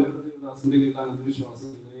ഒന്നും ഉണ്ടാവില്ല. ദേവദാസിന്റെ കീഴിലാണ് വിശ്വാസം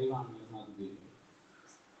സാധ്യതയില്ല.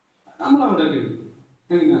 നമ്മളവിടെ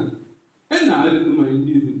എങ്ങനെയാണ് എല്ലാവരും മൈൻഡ്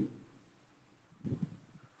ചെയ്തില്ല.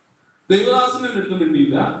 ദൈവദാസനെ എടുത്ത്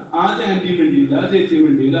വേണ്ടിയില്ല, ആ ആന്റിയും വേണ്ടിയില്ല, ആ ചേച്ചിയും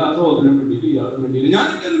വേണ്ടിയില്ല, ആ സഹോദരനും വേണ്ടിയില്ല, ഇയാളും വേണ്ടിയില്ല.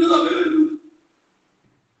 ഞാനൊക്കെ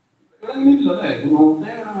ഇവിടെ അങ്ങനെയില്ല അല്ലേ?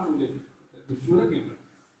 കാണില്ലേ തൃശ്ശൂരൊക്കെ ഉണ്ട്.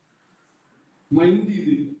 മൈൻഡ്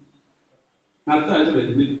ചെയ്തില്ല. അടുത്ത ആഴ്ച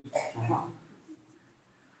വരുന്നില്ല.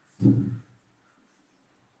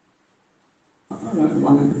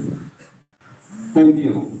 മൈൻഡ്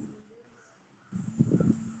ചെയ്യണം.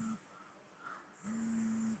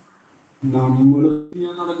 നമ്മള്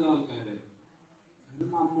ഞാൻ നടക്കുന്ന ആൾക്കാരെ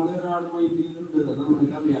നമ്മളെ ഒരാൾ മൈൻഡ് ചെയ്യുന്നുണ്ട്. അത്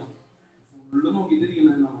നമുക്കറിയാം. ഫുള്ള്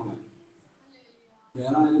നോക്കിയിട്ടിരിക്കുന്ന നമ്മളെ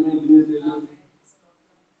വേറെ ആരും മൈൻഡ് ചെയ്തില്ല.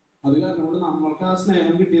 അത് കാരണം കൊണ്ട് നമ്മൾക്ക് ആ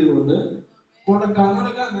സ്നേഹം കിട്ടിയത് കൊണ്ട് കൊടുക്കാൻ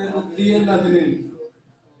എല്ലാത്തിനും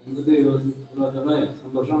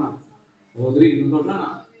സന്തോഷമാണ്. സന്തോഷമാണ്.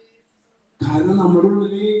 കാരണം നമ്മുടെ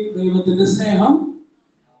ഉള്ളിൽ ദൈവത്തിന്റെ സ്നേഹം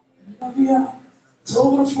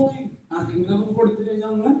ആർക്കെങ്കിലും കൊടുത്തു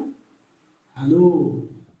കഴിഞ്ഞാൽ ഹലോ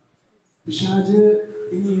പിശാച്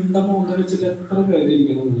ഈ നീണ്ട മോന്ത വെച്ചിട്ട് എത്ര പേരെ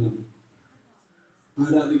ഇരിക്കണം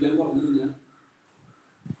ആരാധിക്കാൻ പറഞ്ഞില്ല.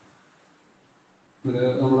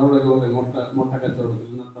 നമ്മളവിടെ മുട്ട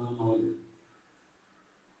കച്ചവടത്തിൽ നടത്തണം.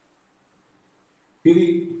 ഇനി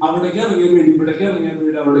അവിടേക്ക് ഇറങ്ങിയ വീട്, ഇവിടേക്ക് ഇറങ്ങിയ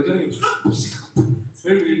വീട്, അവിടേക്ക് ഇറങ്ങി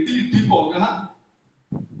വീട്ടിൽ പോകണം.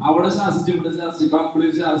 അവിടെ ശാസിച്ചു, ഇവിടെ ശാസിച്ചു,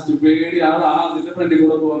 കംപ്ലീറ്റ് ശാസിച്ചു. പേടി അതിന്റെ ഫ്രണ്ടിൽ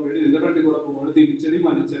കൂടെ പോകാൻ പേടി, ഇതിന്റെ ഫ്രണ്ടിൽ കൂടെ പോകാൻ തിരിച്ചടി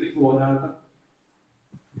മരിച്ചടി പോരാട്ടം.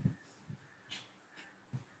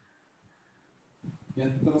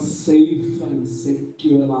 എത്ര സേഫ് ആൻഡ്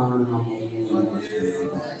സെക്യൂർ ആണ് നമ്മൾ.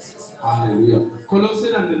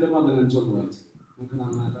 കൊലോസ്യർ 2:15 വായിച്ചു. നമുക്ക്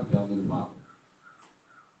നന്നായിട്ട് അറിയാവുന്ന ഒരു ഭാഗം.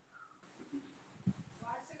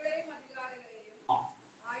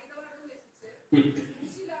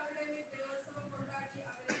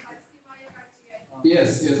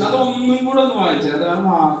 അതൊന്നും കൂടെ ഒന്ന് വായിച്ചത്. അത് ആ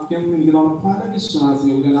വാക്യം എനിക്ക് പല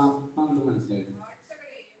വിശ്വാസികൾക്ക് അർത്ഥം മനസ്സിലായിരുന്നു.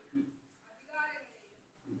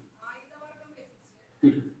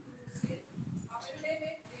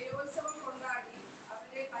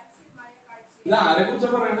 ഇത് ആരെ കുറിച്ചാ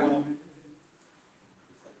പറയണേ?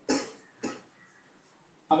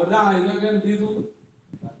 അവരുടെ ആയുധമൊക്കെ എന്ത് ചെയ്തു?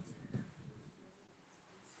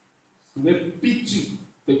 വെപ്പിച്ചു.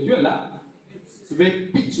 വെക്കുമല്ല,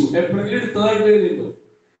 വെപ്പിച്ചു. എപ്പോഴെങ്കിലും എടുത്തതായിട്ട് എഴുതിയിട്ടുണ്ടോ?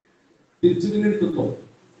 തിരിച്ചു പിന്നെ എടുത്തിട്ടോ?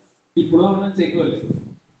 ഇപ്പോഴും അവനെ ചേക്കുമല്ലേ?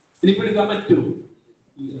 ഇനിയിപ്പോ എടുക്കാൻ പറ്റുമോ?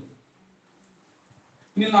 ഇല്ല.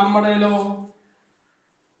 ഇനി നമ്മുടെയിലോ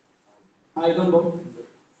ആയുധമുണ്ടോ?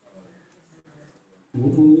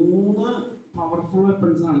 3 പവർഫുൾ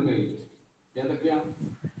വെപ്പൺസ് ആണ് കയ്യിൽ. ഏതൊക്കെയാണ്?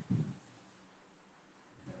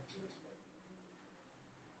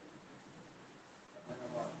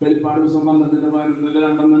 വെളിപ്പാട് ദിവസം 12:11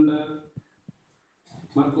 രണ്ടെണ്ണുണ്ട്.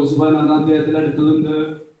 മർക്കോസ് 16 അടുത്തതുണ്ട്.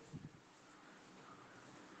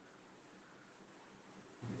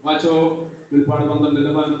 വാച്ചോ വെളിപ്പാട്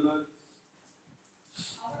 12:11.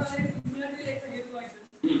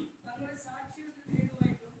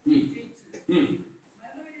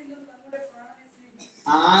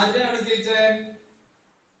 ആരാണ് ജയിച്ചേ?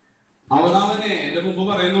 അവനവനെ അതിന്റെ മുമ്പ്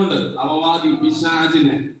പറയുന്നുണ്ട് അപവാദി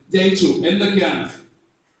പിശാചിനെ ജയിച്ചു. എന്തൊക്കെയാണ്?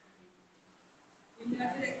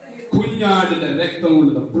 കുഞ്ഞാടിന്റെ രക്തം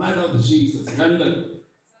കൊണ്ട്, ബ്ലഡ് ഓഫ് ജീസസ്. രണ്ട്,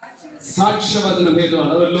 സാക്ഷ്യവചന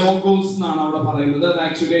ഭേദമാണ്. അത് ലോഗോസ് എന്നാണ് അവിടെ പറയുന്നത്. അത്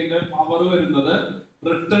ആക്ച്വലി അതിന്റെ പവർ വരുന്നത്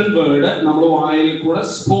റിട്ടൺ വേർഡ് നമ്മൾ വായിൽ കൂടെ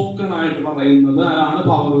സ്പോക്കൺ ആയിട്ട് പറയുന്നത് ആണ്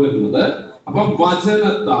പവർ വരുന്നത്. അപ്പൊ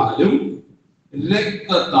വചനത്താലും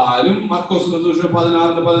രക്തത്താലും മർക്കോസ്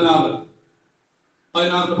 16:17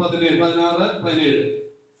 16:17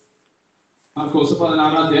 മർക്കോസ്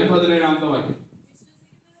 16:17 വാക്യം.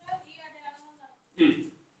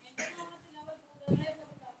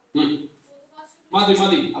 മതി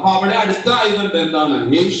മതി. അപ്പൊ അവിടെ അടുത്ത ആയുധം എന്താണ്?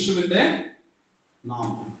 യേശുവിന്റെ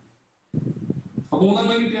നാമം. അപ്പൊ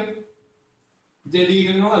മൂന്നെണ്ണം കിട്ടിയ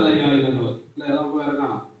ജഡീകങ്ങളല്ല ഈ ആയുധങ്ങൾ അല്ലെ? നമുക്ക് വേറെ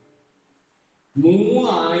കാണാം. 3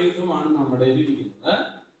 ആയുധമാണ് നമ്മുടെ ഇരിക്കുന്നത്.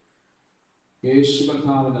 യേശു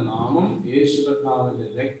കർത്താവിന്റെ നാമം, യേശു കർത്താവിന്റെ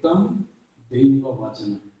രക്തം,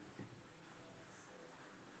 ദൈവവചനം.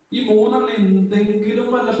 ഈ 3 എന്തെങ്കിലും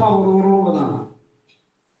വല്ല പവറുള്ളതാണ്.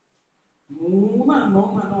 3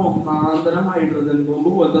 നല്ല ഒന്നാന്തരം ഹൈഡ്രജൻ ബോംബ്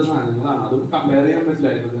പോലത്തെ സാധനങ്ങളാണ്. അത് കമ്പയർ ചെയ്യാൻ പറ്റില്ല.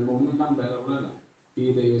 ഹൈഡ്രജൻ ബോംബ് കമ്പയറബിൾ അല്ല ഈ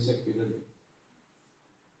ദൈവശക്തിയുടെ.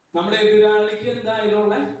 നമ്മുടെ എതിരാളിക്ക്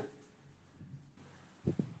എന്തായാലുള്ള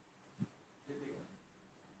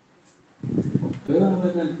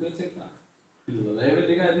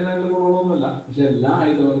വലിയ കാര്യങ്ങൾ കുറവൊന്നുമല്ല. പക്ഷെ എല്ലാ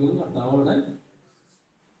ആയുധങ്ങളും കർത്താവോടെ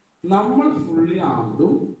നമ്മൾ ഫുള്ളി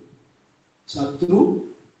ആണ്ടും ശത്രു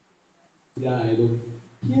ആയുധം.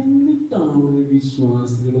 എന്നിട്ടാണ്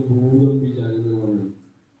വിശ്വാസികള് ഭൂതം വിചാരിക്കുന്നത്.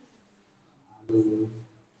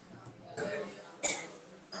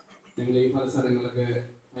 ഞങ്ങൾ ഈ പല സ്ഥലങ്ങളൊക്കെ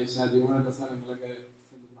വൈശാഖ്യമായിട്ടുള്ള സ്ഥലങ്ങളൊക്കെ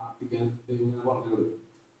പ്രാർത്ഥിക്കാൻ ദൈവം പറഞ്ഞു കൊടുക്കും.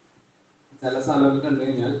 ചില സ്ഥലങ്ങൾ കണ്ടു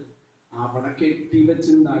കഴിഞ്ഞാൽ അവിടെ കെട്ടി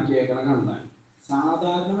വെച്ചുണ്ടാക്കിയേക്കണ കണ്ടാൽ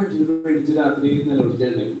സാധാരണ മനുഷ്യർക്ക് മേടിച്ച് രാത്രി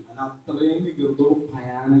നിലവിളിച്ചിട്ടുണ്ടെങ്കിൽ അതിന് അത്രയും വികൃതവും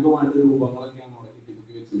ഭയാനകമായിട്ട് രൂപങ്ങളൊക്കെയാണ് അവിടെ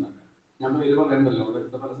കെട്ടിപ്പൊക്കി വെച്ചുണ്ടാക്കുക. ഞാൻ പേര് പറയണ്ടല്ലോ, അവിടെ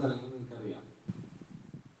എടുത്ത പല സ്ഥലങ്ങളും നിങ്ങൾക്കറിയാം.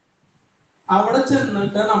 അവിടെ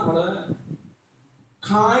ചെന്നിട്ട് നമ്മള്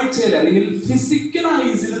കാഴ്ചയിൽ അല്ലെങ്കിൽ ഫിസിക്കൽ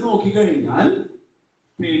ഐസിൽ നോക്കിക്കഴിഞ്ഞാൽ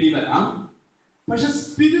പേടി വരാം. പക്ഷെ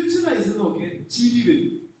സ്പിരിച്വൽ ഐസിൽ നോക്കിയാൽ ചിരി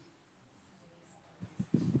വരും.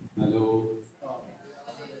 ഹലോ,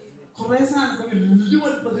 കുറെ സാധനങ്ങൾ വലിയ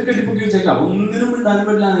വലുപ്പത്തിൽ കെട്ടിപ്പൊക്കി വെച്ചേക്കാം. ഒന്നിനും ഇടാനും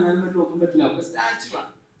പറ്റില്ല, അങ്ങാനും പറ്റില്ല, ഒന്നും പറ്റില്ല. ഒക്കെ സ്റ്റാച്ചു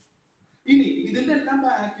ആണ്. ഇനി ഇതിന്റെ എല്ലാം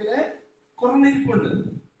ബാക്കില് കുറെ നെരിപ്പുണ്ട്.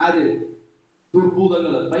 ആര്?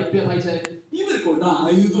 ദുർഭൂതങ്ങള്, ഇവർക്കൊണ്ട്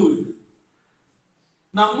ആയുധവും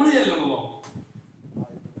നമ്മൾ ചെല്ലണമോ?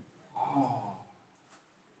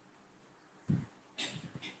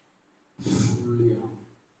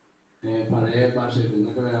 പഴയ ഭാഷയിൽ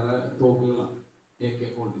ഇന്നൊക്കെ വേറെ തോക്കുകളാണ്.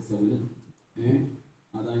 AK-47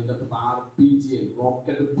 അതതിന്റെ RPG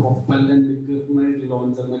rocket propellant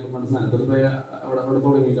launcher എന്നൊക്കെ മനസ്സിലാക്കി അവിടെ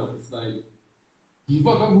തുടങ്ങിയില്ല. ഇസ്രായേൽ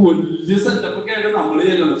ഇപ്പൊക്കെ വലിയ സെറ്റപ്പ് ഒക്കെ ആയിട്ട് നമ്മൾ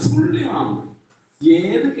ചെല്ലണം. ഫുള്ളി ആണ്.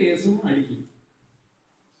 ഏത് കേസും അടിക്കും.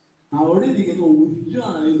 അവിടെ ഇരിക്കുന്ന ഒരു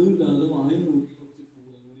ആയുധവും ഇല്ലാതെ വായി നോക്കി കുറച്ച്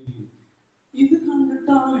പൂരങ്ങളിരിക്കും. ഇത്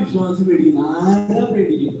കണ്ടിട്ടാണ് വിശ്വാസം പേടിക്കുന്നത്. ആരാ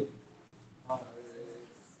പേടിക്കുന്നത്?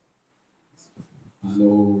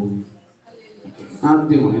 ഹലോ,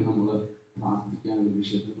 ആദ്യമായി നമ്മള് പ്രാർത്ഥിക്കാൻ ഒരു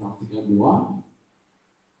വിഷയത്തിൽ പ്രാർത്ഥിക്കാൻ പോവാ.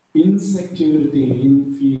 ഇൻസെക്യൂരിറ്റിയും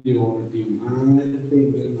ഇൻഫീരിയോറിറ്റിയും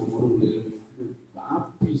ആരുടെയെങ്കിലും നമ്മുടെ ഉള്ളിൽ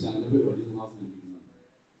പ്രാർത്ഥിച്ചാൽ പരിപാടി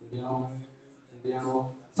ശരിയാണോ?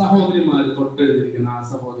 സഹോദരിമാര് തൊട്ടെഴുതിയിരിക്കുന്ന ആ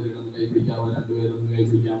സഹോദരികളൊന്ന് കൈപിടിക്കാമോ? രണ്ടുപേരൊന്ന്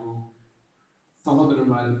കൈപിടിക്കാമോ?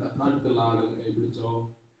 സഹോദരന്മാര് അടുത്തുള്ള ആളുകൾ കൈപിടിച്ചോ?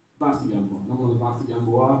 പ്രാർത്ഥിക്കാൻ പോവാം. നമ്മളത് പ്രാർത്ഥിക്കാൻ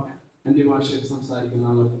പോവാ. അന്യഭാഷയിൽ സംസാരിക്കുന്ന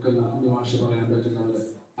ആളൊക്കെ അന്യഭാഷ പറയാൻ പറ്റുന്നവർ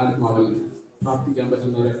ആത്മാവിൽ പ്രാർത്ഥിക്കാൻ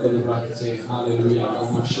പറ്റുന്നവരൊക്കെ ഒന്ന് പ്രാർത്ഥിച്ചേ.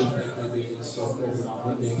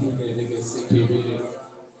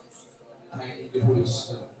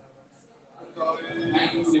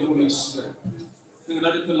 നിങ്ങളുടെ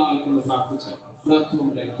അടുത്തുള്ള ആൾക്കൊണ്ട് പ്രാർത്ഥിച്ചോ.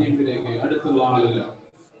 അടുത്തുള്ള ആളുകൾ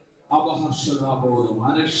അപഹർഷതാബോധം,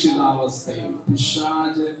 അരക്ഷിതാവസ്ഥയും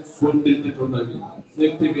പിശാച് കൊണ്ടിട്ടുണ്ടെങ്കിൽ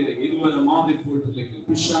വ്യക്തിപരക്ക് ഇതുപോലെ മാറിപ്പോയിട്ടില്ലെങ്കിൽ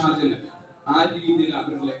പിശാചിന് ആ രീതിയിൽ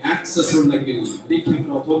അവരുടെ ആക്സസ് ഉണ്ടെങ്കിൽ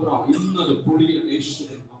ഇന്നത് പൊടിയ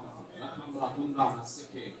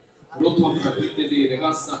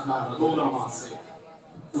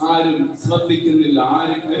ആരും ശ്രദ്ധിക്കുന്നില്ല,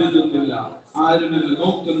 ആരും കരുതുന്നില്ല, ആരും എന്നെ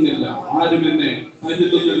നോക്കുന്നില്ല, ആരും എന്നെ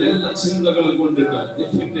കരുതുന്നില്ല. എല്ലാ ചിന്തകളും കൊണ്ടിട്ട്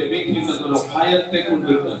ഭയത്തെ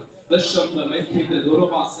കൊണ്ടിട്ട്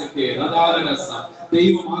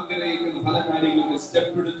ദൈവം ആഗ്രഹിക്കുന്ന പല കാര്യങ്ങൾക്ക്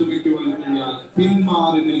സ്റ്റെപ്പ് എടുത്തു വെക്കുവാൻ കഴിഞ്ഞാൽ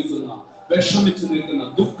പിന്മാറി നിൽക്കുന്ന, വിഷമിച്ചു നിൽക്കുന്ന,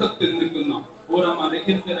 ദുഃഖത്തിൽ നിൽക്കുന്ന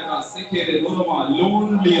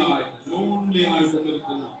ലോൺലി ആയിട്ട്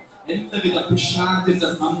നിൽക്കുന്ന എല്ലാവിധ പിശാചിന്റെ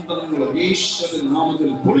തന്ത്രങ്ങളും യേശുവിൻ നാമത്തിൽ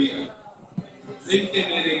പൊളിയായി.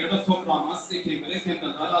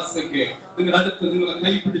 നിങ്ങൾ അടുത്ത് നിങ്ങളെ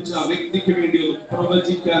കൈപിടിച്ച ആ വ്യക്തിക്ക് വേണ്ടി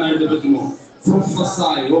പ്രവചിക്കാനായിട്ട് പറ്റുമോ?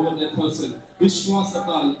 Prophesy over that person.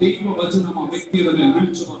 വിശ്വാസത്താൽ ദൈവവചനം ആ വ്യക്തിയുടെ മേൽ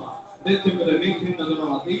വിളിച്ചു പറ.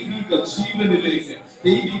 ദൈവിക ജീവനിലേക്ക്,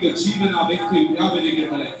 ദൈവിക ജീവൻ ആ വ്യക്തിയിൽ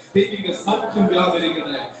വ്യാപരിക്കട്ടെ, ദൈവിക സൗഖ്യം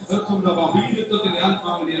വ്യാപരിക്കട്ടെ. വീരത്വത്തിന്റെ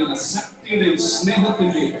ആത്മാവിനെയല്ല, ശക്തിയുടെയും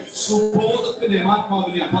സ്നേഹത്തിന്റെയും സുബോധത്തിന്റെയും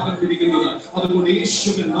ആത്മാവിനെ പകർന്നിരിക്കുന്നത്. അതുകൊണ്ട്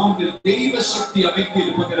യേശുവിൻ നാമത്തിൽ ദൈവശക്തി ആ വ്യക്തിയിൽ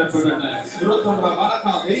പകരപ്പെടട്ടെ.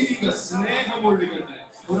 ദൈവിക സ്നേഹം ഒഴുകട്ടെ.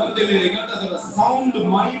 സൗണ്ട്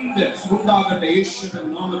മൈൻഡ് ഉണ്ടാകട്ടെ. യേശുവിൻ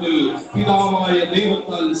നാമത്തിൽ പിതാവായ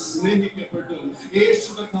ദൈവത്താൽ സ്നേഹിക്കപ്പെട്ടു,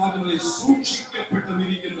 യേശുവിൻ നാമത്തിൽ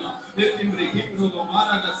സൂക്ഷിക്കപ്പെട്ടിരിക്കുന്ന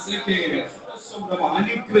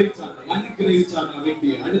അനുഗ്രഹിച്ചാണ്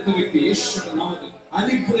വ്യക്തിയെ, അടുത്ത വ്യക്തി യേശുവിൻ നാമത്തിൽ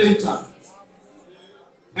അനുഗ്രഹിച്ചാണ്.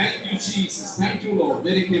 Thank you, Jesus. Thank you, Lord.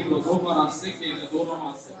 Very capable. Thank you, Lord.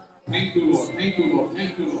 Thank you, Lord. Thank you, Lord.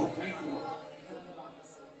 Thank you, Lord.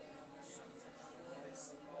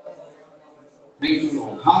 Thank you,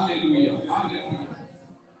 Lord. Hallelujah. Hallelujah.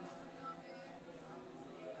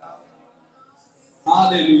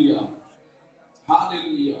 Hallelujah.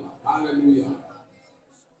 Hallelujah. Hallelujah.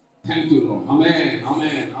 Thank you, Lord. Amen.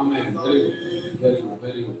 Amen. Amen. Very good. Very good.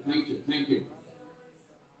 Very good. Thank you. Thank you.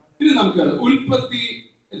 ഇനി നമുക്ക് ഉൽപ്പത്തി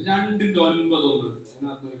 2:9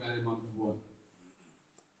 അതിനകത്തൊരു കാര്യം നമുക്ക് പോവാം.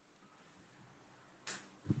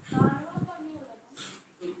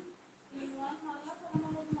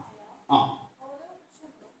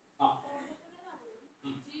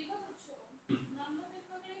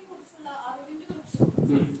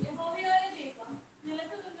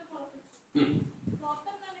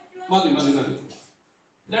 മതി മതി മതി.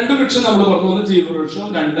 2 വൃക്ഷം നമ്മൾ പറഞ്ഞു. ജീവവൃക്ഷം,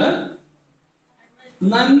 2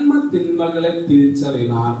 നന്മ തിന്മകളെ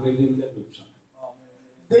തിരിച്ചറിയുന്ന അറിവിന്റെ വൃക്ഷം.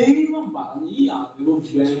 ദൈവം പറഞ്ഞ് ഈ അറിവ്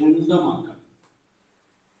വേണ്ടമാക്കണം.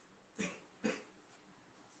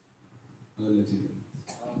 അതല്ലേ ചെയ്യുന്നത്?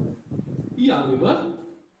 ഈ അറിവ് വേണം.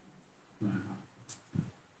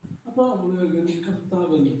 അപ്പൊ നമ്മള്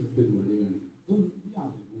കർത്താവ് പരിപാടി വേണം. ഈ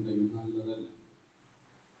അറിവുണ്ടെങ്കിൽ നല്ലതല്ല.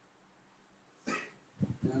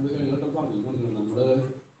 ഞാൻ പറഞ്ഞു, നമ്മള്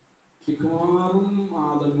മിക്കവാറും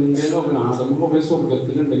ആദമൊക്കെ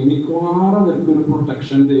സ്വർഗത്തിലുണ്ടെങ്കിൽ മിക്കവാറും അവർക്ക് ഒരു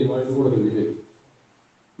പ്രൊട്ടക്ഷൻ ദൈവമായിട്ട് കൊടുക്കേണ്ടി വരും.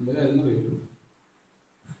 എന്റെ കാര്യം അറിയുള്ളൂ.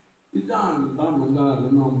 ഇതാണ് കാരണം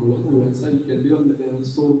നമ്മള് മുഴുവൻ സഹിക്കേണ്ടി വന്നിട്ട്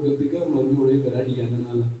സ്വർഗത്തിൽ കയറുന്നത് മുഴുവൻ ഇവരെ അടിക്കാൻ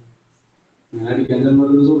തന്നല്ല. ഞാൻ അടിക്കാൻ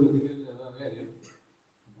ചെന്നത് സ്വർഗത്തിൽ കയറിയ കാര്യം.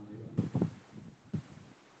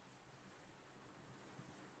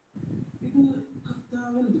 ഇത്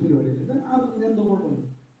കർത്താവ് എന്ത് പരിപാടി? ഇത് അറിഞ്ഞെന്ത് കുഴപ്പമില്ല.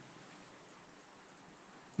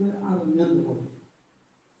 അറിഞ്ഞെന്ത് കുഴപ്പം?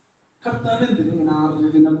 കർത്താവ് എന്തിനും ഇങ്ങനെ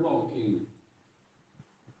അറിഞ്ഞതിനെ ബ്ലോക്ക് ചെയ്യുന്നു?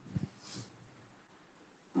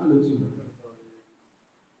 ആലോചിക്കുന്നുണ്ട്.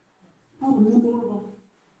 അറിഞ്ഞെന്ത് കുഴപ്പം?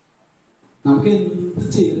 നമുക്ക് എന്ത്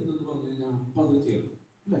ചെയ്യരുതെന്ന് പറഞ്ഞു കഴിഞ്ഞാൽ അപ്പൊ അത് ചെയ്യണം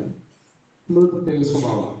അല്ലേ? നമ്മൾ പ്രത്യേക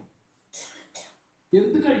സ്വഭാവമാണ്.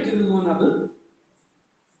 എന്ത് കഴിക്കരുതെന്ന് പറഞ്ഞാൽ അത്,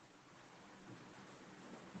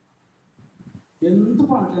 എന്ത്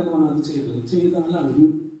പാടില്ലെന്ന് പറഞ്ഞാൽ അത് ചെയ്താലാണ് ഒരു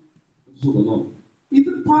സുഖം തോന്നും.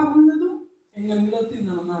 ഇത് പറഞ്ഞതും എങ്ങനെങ്കിലും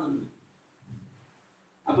തിന്നണം എന്നാണെങ്കിൽ.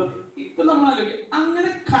 അപ്പൊ ഇപ്പൊ നമ്മൾ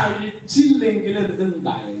അങ്ങനെ കഴിച്ചില്ലെങ്കിൽ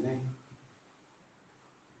എന്തുണ്ടായേനെ?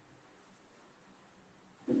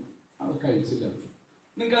 അത് കഴിച്ചില്ല.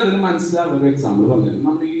 നിങ്ങൾക്ക് അതിന് മനസ്സിലാവുന്ന ഒരു എക്സാമ്പിൾ പറഞ്ഞു.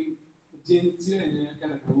 നമ്മൾ ഈ ജനിച്ചു കഴിഞ്ഞ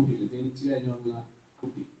കിടക്കുന്ന കുട്ടിയില്ല, ജനിച്ചു കഴിഞ്ഞുള്ള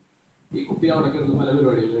കുട്ടി, ഈ കുട്ടി അവിടെ കിടന്ന് പല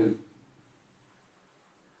പരിപാടികളാണ്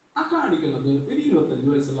ആ കാണിക്കുന്നത്. ഒരു 25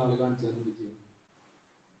 വയസ്സുള്ള ആള് കാണിച്ചാൽ ചെയ്യും.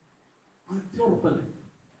 അത് ഉറപ്പല്ലേ?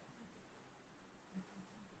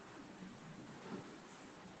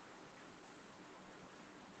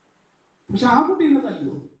 പക്ഷെ ആ കുട്ടീനെ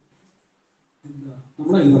തല്ലോ എന്താ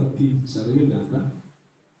നമ്മളതിനെ തിരിച്ചറിവില്ലാത്ത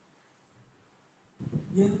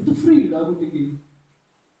എന്ത് ഫ്രീഡ ആ കുട്ടിക്ക്.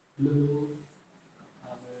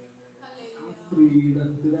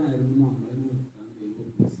 ഫ്രീഡത്തിലായിരുന്നു നമ്മളെ നിർത്താൻ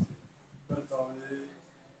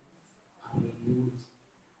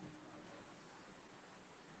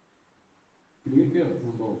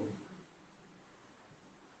സംഭവം.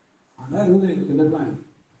 അതായിരുന്നു ദൈവത്തിന്റെ പ്ലാൻ.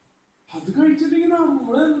 അത് കഴിച്ചിട്ടുണ്ടെങ്കിൽ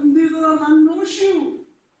നമ്മൾ എന്ത് ചെയ്തതാണ്?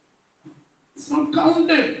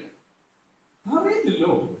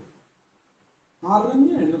 അറിയില്ലല്ലോ.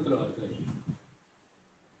 അറിഞ്ഞു കഴിഞ്ഞ ഉത്തരവാദിത്തമായി.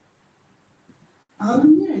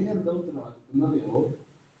 അറിഞ്ഞു കഴിഞ്ഞാൽ എന്താ ഉത്തരവാദിത്തം എന്നറിയോ?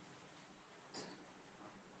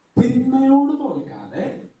 തിന്മയോട് തോൽക്കാതെ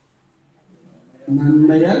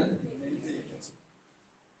നന്മയാൽ,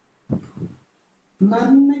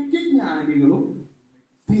 നന്മയ്ക്ക് ജ്ഞാനികളും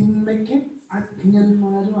തിന്മയ്ക്ക്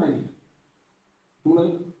അജ്ഞന്മാരുമായി. നമ്മള്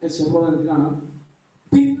യശോപ്രധാനത്തിൽ കാണാം.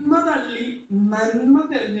 തിന്മ തിന്മ തള്ളി നന്മ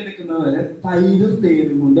തിരഞ്ഞെടുക്കുന്നവരെ തൈരും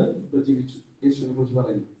തേനും കൊണ്ട് ഉപജീവിച്ചു. യേശുവിനെ കുറിച്ച്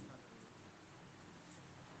പറയുന്നു.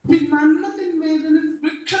 നന്മ തിന്മേതിന്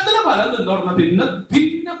വൃക്ഷത്തിന് ഫലം തിന്നോർന്ന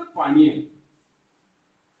പിന്നെ പണിയാണ്.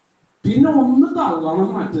 പിന്നെ ഒന്ന് തള്ളണം,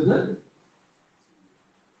 മറ്റത്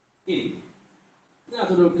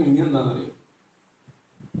അതൊരു എങ്ങനെ എന്താണെന്നറിയോ?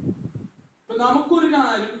 നമുക്കൊരു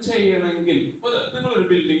കാര്യം ചെയ്യണമെങ്കിൽ നിങ്ങളൊരു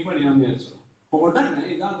ബിൽഡിംഗ് പണിയാന്ന് വിചാരിച്ചോ, ഉടനെ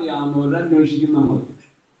ഇതറിയാവുന്നവരെ അന്വേഷിക്കും. നമ്മൾ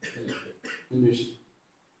അന്വേഷിക്കും.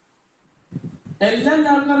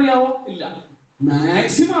 എല്ലാവർക്കും അറിയാവോ? ഇല്ല.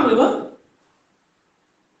 മാക്സിമം അറിവ്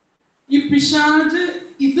ഈ പിശാച്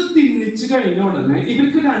ഇത് തിന്നിച്ചു കഴിഞ്ഞ ഉടനെ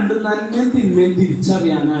ഇവർക്ക് രണ്ട് നന്മയും തിന്മയും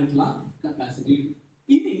തിരിച്ചറിയാനായിട്ടുള്ള കപ്പാസിറ്റി.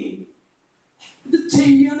 ഇനി ഇത്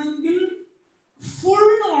ചെയ്യണമെങ്കിൽ ഫുൾ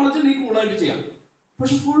നോളജ് ഉണ്ടെങ്കിൽ കൂളായിട്ട് ചെയ്യാം.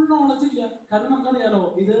 പക്ഷെ ഫുൾ നോളജ് ഇല്ല. കാരണം നമുക്കറിയാലോ,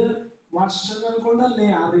 ഇത് വർഷങ്ങൾ കൊണ്ടല്ലേ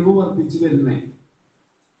അറിവ് വർദ്ധിച്ചു വരുന്നേ.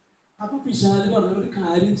 അപ്പൊ പിശാച് പറഞ്ഞ ഒരു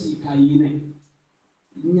കാര്യം ചെയ്യും, കയ്യിനെ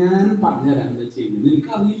ഞാൻ പറഞ്ഞുതരാം എന്താ ചെയ്യുന്നത്,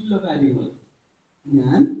 എനിക്കറിയില്ല കാര്യങ്ങൾ,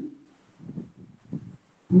 ഞാൻ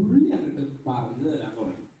പുള്ളി അങ്ങോട്ട് പറഞ്ഞു തരാൻ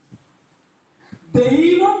തുടങ്ങി.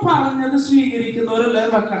 ദൈവം പറഞ്ഞത് സ്വീകരിക്കുന്നവരെല്ലാം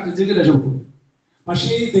കട്ടിച്ച് രക്ഷപ്പെടും. പക്ഷേ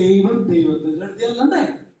ഈ ദൈവത്തിന്റെ അടുത്തല്ലേ,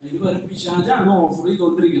 അതിന് പകരം പിശാചാണ് ഓഫർ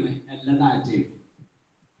ചെയ്തോണ്ടിരിക്കുന്നത് എല്ലാ ഡാറ്റയും.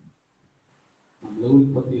 നമ്മള്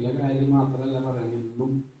ഉൽപ്പത്തിയിലെ കാര്യം മാത്രമല്ല പറയുന്നത്,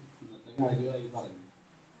 ഇന്നും ഇന്നത്തെ കാര്യമായി പറയുന്നത്.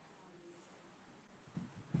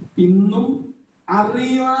 ഇന്നും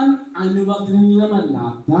അറിയാൻ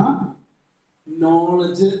അനുവദനീയമല്ലാത്ത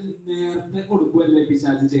നോളജ് നേരത്തെ കൊടുക്കുമല്ലേ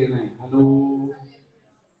പിശാച് ചെയ്യണേ. ഹലോ,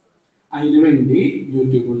 അതിനു വേണ്ടി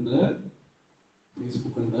യൂട്യൂബ് ഉണ്ട്,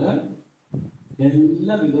 ഫേസ്ബുക്ക് ഉണ്ട്,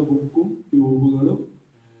 എല്ലാവിധ ബുക്കും ട്യൂബുകളും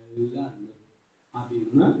എല്ലാം ഉണ്ട്.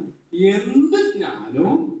 അതിന്ന് എന്ത്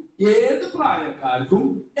ജ്ഞാനവും ഏത് പ്രായക്കാർക്കും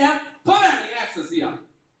എപ്പോ വേണമെങ്കിൽ ആക്സസ് ചെയ്യാം.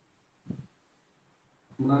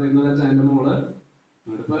 നമ്മളറിയുന്ന എന്റെ മോള്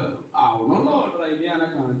ഇപ്പൊ ആവണല്ലോ ഡ്രൈവ്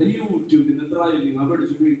ചെയ്യാനൊക്കെ കണ്ട് യൂട്യൂബിന് ഡ്രൈവിംഗ്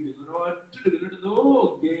പഠിച്ചു. വീട്ടിൽ ഒറ്റ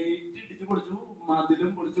ഗേറ്റ് ഇടിച്ച് പൊളിച്ചു,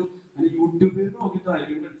 മതിലും പൊളിച്ചു. അങ്ങനെ യൂട്യൂബിൽ നോക്കി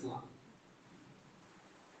ഡ്രൈവിംഗ് പഠിച്ചതാണ്.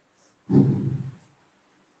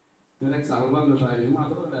 എക്സാമ്പിൾ പറഞ്ഞു, ഡ്രൈവിംഗ്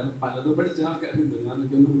മാത്രമല്ല പലതും പഠിച്ച ആൾക്കാരുണ്ട്. ഞാൻ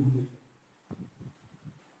നിൽക്കുന്നു.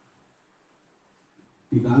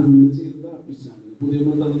 ഇതാണ് ചെയ്തത്. പുതിയ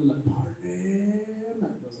മെത്തേഡൊന്നുമില്ല, പഴയ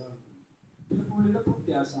മെത്തേഡാണ്. പിന്നെ പുള്ളിയുടെ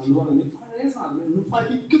പ്രത്യാശ എന്ന് പറഞ്ഞ് പഴയ സാധനം ഇന്ന്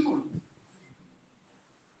പഠിക്കുന്നുണ്ട്.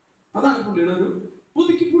 അതാണ് പുള്ളിയുടെ ഒരു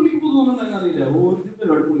പുതുക്കി. പുള്ളിക്ക് പുതുമൊന്നും തന്നെ അറിയില്ല. ഒരു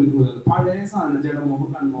പരിപാടി പുള്ളിക്ക് പുതിയത് പഴയ സാധനം, ജഡമോഹം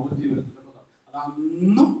കൺമോഹം ജീവിതത്തിന്റെ അത്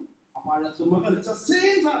അന്നും ആ പഴത്തുമ്പോ കളിച്ച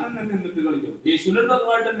സെയിം സാധനം തന്നെ എന്നിട്ട് കളിക്കും. യേശുവിന്റെ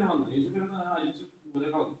അതുമായിട്ട് തന്നെ വന്നു. യേശുവിനെ അഴിച്ചു ദൂരെ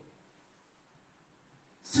കളഞ്ഞു.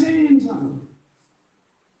 സെയിം സാധനം.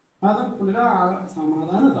 അത് പുള്ളിയുടെ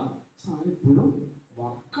സമാധാനം ഇതാണ്. സാധനം ഇപ്പോഴും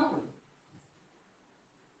വർക്കാവും.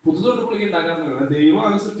 പുതുതൊട്ട് പുള്ളിക്ക് ഉണ്ടാക്കാറില്ല.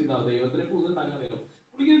 ദൈവമാണ് സൃഷ്ടിതാവ്. ദൈവത്തിനെ പുതു ഉണ്ടാക്കാറില്ല.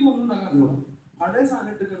 പുള്ളിക്ക് ഒന്നും ഉണ്ടാക്കാറില്ല. പഴയ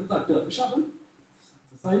സാധനം ഇട്ട് കിടന്ന് തട്ടുക. പക്ഷെ അത്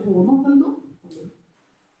സക്സസ് ആയി പോകുന്നുണ്ടല്ലോ.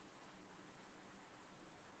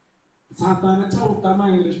 സാത്താനെ ചവിട്ടാൻ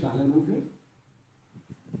ഭയങ്കര ഇഷ്ടമല്ലേ നമുക്ക്?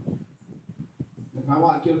 ആ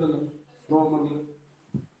വാക്യമുണ്ടല്ലോ റോമറിൽ,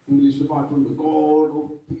 ഇംഗ്ലീഷിൽ പാട്ടുണ്ട്, God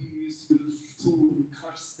of peace will soon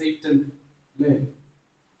crush Satan. അല്ലേ?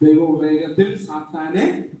 ദൈവം വേഗത്തിൽ സാത്താനെ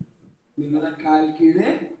നിങ്ങളുടെ കാൽ കീഴെ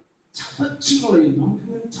ചതച്ചു കളയും.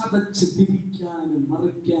 നമുക്ക് ചതച്ച് തിരിക്കാനും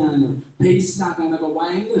മറിക്കാനും പേസ്റ്റ് ആക്കാനൊക്കെ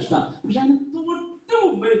ഭയങ്കര ഇഷ്ടമാണ്. പക്ഷെ അതിന് തൊട്ട്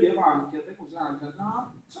മുമ്പ് എഴുതിയ വാക്യത്തെ കുറിച്ച് ആൾക്കാർക്ക്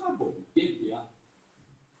അത്ര ബോധ്യമില്ല.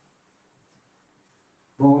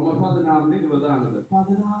 റോമർ 16:20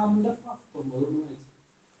 16:19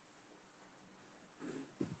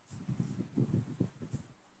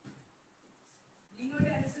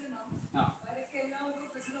 നിങ്ങളുടെ അനുസരണം വരയ്ക്ക് എല്ലാവർക്കും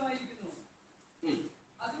പ്രസിദ്ധമായിരിക്കുന്നു.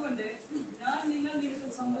 അതുകൊണ്ട് ഞാൻ നിങ്ങൾ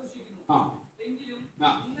നിമിത്തം സന്തോഷിക്കുന്നു. എങ്കിലും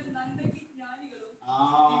നിങ്ങൾ നന്മയ്ക്ക് ജ്ഞാനികളും,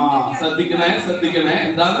 ശ്രദ്ധിക്കണേ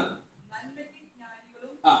എന്താണ് നന്മയ്ക്ക്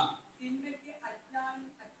ജ്ഞാനികളും തിന്മയ്ക്ക്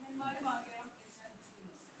അജ്ഞന്മാരുമാകണം.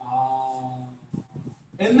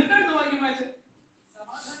 എന്നിട്ടാണ് വാക്യം വായിച്ചത്.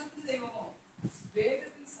 സമാധാനത്തിന്റെ ദൈവമോ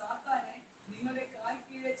വേഗത്തിൽ സാത്താനെ നിങ്ങളുടെ കാൽ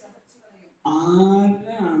കീഴെ ചതച്ചു കളയും.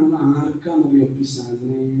 ആർക്കാണെന്നറിയോ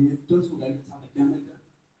പിശാചിനെ ഏറ്റവും സുഖമായിട്ട് ചതയ്ക്കാൻ പറ്റുക?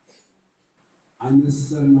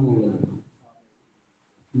 അനുസരണമുള്ളവരും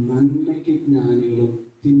നന്മയ്ക്ക് ജ്ഞാനികളും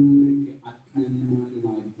തിന്മയ്ക്ക്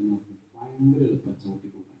അജ്ഞന്മാരുമായിരിക്കുന്നവർക്ക് ഭയങ്കര എളുപ്പം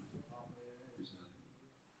ചവിട്ടിക്കൂട്ടാൻ.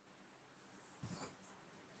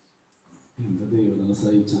 എന്റെ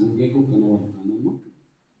ദൈവദാസായി ചങ്കെ കുത്തനെ വർത്താനൊന്നും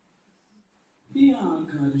ഈ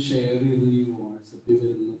ആൾക്കാർ ഷെയർ ചെയ്ത് ഈ വാട്സപ്പിൽ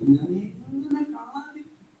വരുന്നത് ഞാൻ എങ്ങനെ കാണാതെ,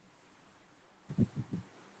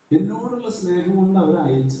 എന്നോടുള്ള സ്നേഹം കൊണ്ട് അവർ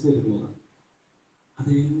അയച്ചു തരുന്നതാണ്.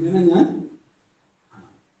 അതെങ്ങനെ ഞാൻ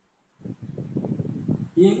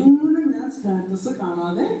സ്റ്റാറ്റസ്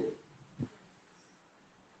കാണാതെ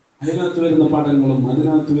അതിനകത്ത് വരുന്ന പടങ്ങളും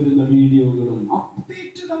അതിനകത്ത് വരുന്ന വീഡിയോകളും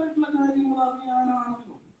അപ്ഡേറ്റഡ് ആയിട്ടുള്ള കാര്യങ്ങൾ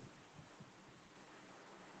അറിയാനാണല്ലോ.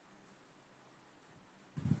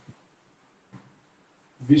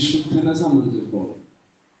 വിശുദ്ധനെ സംബന്ധിച്ചിടത്തോളം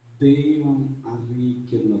ദൈവം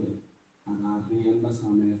അറിയിക്കുന്നത് അത് അറിയേണ്ട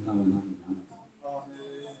സമയത്ത് അവൻ അറിയണം.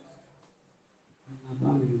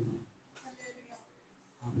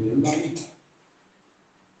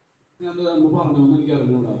 ഞാൻ പറഞ്ഞോന്ന് എനിക്ക്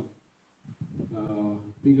അറിഞ്ഞൂടാ.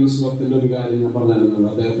 പീഗൽസ്വർത്തിന്റെ ഒരു കാര്യം ഞാൻ പറഞ്ഞിരുന്നത്,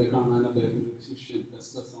 അദ്ദേഹത്തെ കാണാൻ അദ്ദേഹത്തിന്റെ ശിഷ്യൻ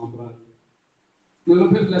ലെസ്റ്റർ സാമ്പ്രാൻ.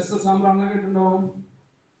 നിങ്ങൾക്ക് ലെസ്റ്റർ സാമ്പ്രാനെ കേട്ടിട്ടുണ്ടാവും.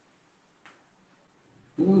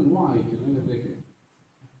 വായിക്കണം ഇതൊക്കെ.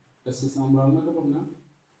 ലെസ്റ്റർ സാമ്പ്രാൻ എന്നൊക്കെ പറഞ്ഞാൽ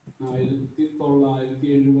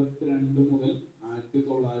 1972 മുതൽ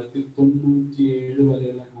 1997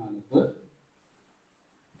 വരെയുള്ള കാലത്ത്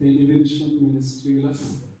television മിനിസ്ട്രിയിലെ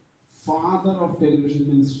father of television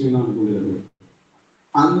ministry എന്നാണ് പുള്ളിയത്.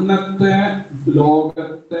 അന്നത്തെ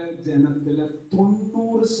ലോകത്തെ ജനത്തിലെ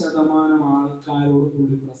 90% ആൾക്കാരോട്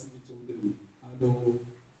പുള്ളി പ്രസംഗിച്ചുകൊണ്ടിരുന്നു. അതോ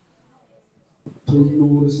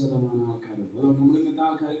 90% ആൾക്കാരോട്. അതോ നമ്മൾ ഇങ്ങനത്തെ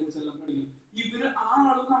ആൾക്കാരെ കുറിച്ചെല്ലാം പഠിക്കും. ഇവര് ആ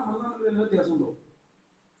ആളും നമ്മൾ തമ്മിൽ വലിയ വ്യത്യാസമുണ്ടോ?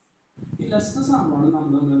 ഈ ലെസ്റ്റർ സാമ്പാണ്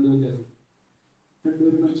നമ്മൾ തമ്മിൽ എന്ത് വ്യത്യാസം?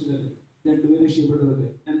 രണ്ടുപേരും മനുഷ്യരല്ലേ, രണ്ടുപേരും രക്ഷപ്പെടുന്നത്,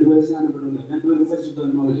 രണ്ടുപേരും സ്നാനപ്പെടുന്നത്, രണ്ടുപേരും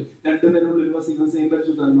പരിശുദ്ധാത്മാവല്ലേ, രണ്ടുപേരും ഉള്ളിൽ വസിക്കുന്ന സെയിം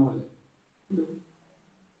പരിശുദ്ധാത്മാവല്ലേ.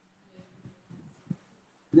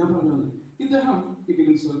 ഞാൻ പറഞ്ഞു ഇദ്ദേഹം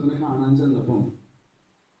പീഗൽസ്വർത്തിനെ കാണാൻ ചെന്നപ്പോ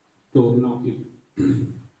ഡോർ നോക്കിയത്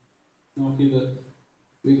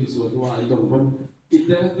പീഗൽസ്വർത്ത് വായി തുറന്നപ്പോൾ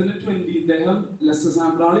ഇദ്ദേഹത്തിന് ഇദ്ദേഹം ലെസ്റ്റർ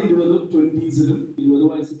സാമ്പ്രാൾ 20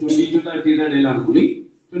 വയസ്സ് 20 to 30 ഇടയിലാണ്. പുള്ളി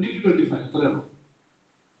 20 to 25 അത്രയാണോ.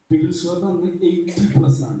 പീഗൽസ്വർത്ത് അന്ന്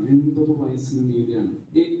 80+ ആണ്, 80 വയസ്സിന് മീതിയാണ്.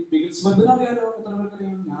 പീഗൽസ്വർത്തിന് അറിയാലോ, എത്ര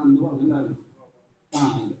പേർക്കറിയാം? ഞാൻ അന്ന് പറഞ്ഞില്ലായിരുന്നു.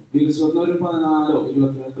 പീഗൽസ്വർത്തിന് ഒരു 14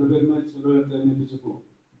 20 എത്ര പേര് മരിച്ചോ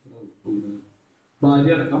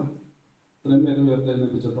ഭാര്യ അടക്കം ഇത്രയും പേര്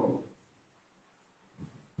ഉയർത്തെഴുന്നേൽപ്പിച്ചിട്ടുള്ളൂ.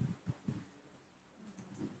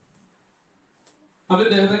 അപ്പൊ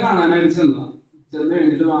ഇദ്ദേഹത്തെ കാണാനായിട്ട് ചെന്ന്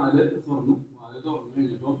കഴിഞ്ഞിട്ട് വാല് തുറന്നു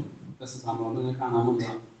കഴിഞ്ഞപ്പോ സംഭവം കാണാൻ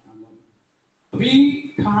വന്നതാണ്. അപ്പൊ ഈ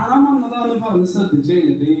കാണാൻ വന്നതാന്ന് പറഞ്ഞ് ശ്രദ്ധിച്ചു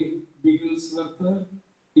കഴിഞ്ഞിട്ട് ഈ പീഗൽസ്വർത്ത്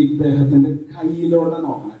ഇദ്ദേഹത്തിന്റെ കയ്യിലൂടെ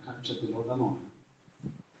നോക്കണം, കക്ഷത്തിലൂടെ നോക്കണം.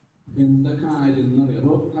 എന്താ കാര്യം എന്ന് അറിയാം.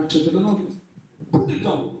 അപ്പൊ കക്ഷത്തില് നോക്കി അപ്പോ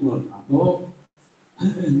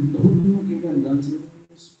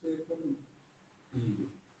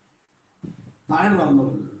താഴെ വളർന്നു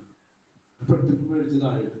പെട്ടെന്ന് മേടിച്ച്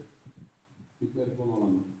താഴെ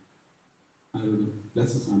ആരോട്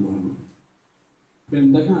ലെസ്റ്റർ സാമ്പ്രാൻ.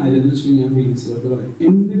 എന്താ കാര്യം എന്ന് വെച്ച് കഴിഞ്ഞാൽ പീഗൽസ്വർത്ത് പറയും,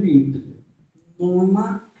 എന്റെ വീട്ടിൽ നോണ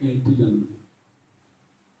കേട്ടില്ലെന്ന്.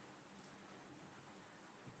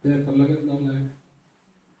 പേപ്പറിലൊക്കെ എന്താ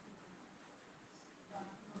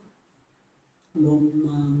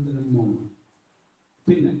ഒന്നാന്തരം നോണ.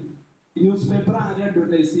 പിന്നെ ന്യൂസ് പേപ്പർ ആര്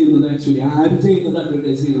അഡ്വർടൈസ് ചെയ്യുന്നത്? ആക്ച്വലി ആര് ചെയ്യുന്നത്?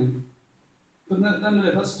 അഡ്വർടൈസ് ചെയ്യുന്നത്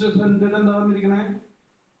ഫസ്റ്റ് ഫ്രണ്ടിൽ എന്താ പറഞ്ഞിരിക്കണേ?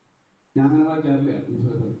 ഞാൻ അങ്ങനെ വായിക്കാറില്ല ന്യൂസ്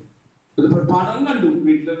പേപ്പർ. പടം കണ്ടു,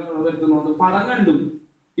 വീട്ടിലൊക്കെ വരുത്തുന്നോണ്ട് പടം കണ്ടു,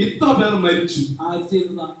 ഇത്ര പേർ മരിച്ചു. ആര്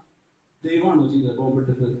ചെയ്തതാ? ദൈവമാണോ ചെയ്തത്?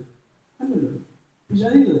 ബോംബിട്ടിട്ട് അല്ലല്ലോ,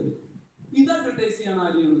 ചെയ്തത്. ഇത് അഡ്വർടൈസ് ചെയ്യാൻ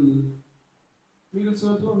ആര് ചെയ്യുന്നത്?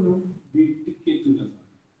 പീഗൽസ്വർത്ത് പറഞ്ഞു വീട്ടിൽ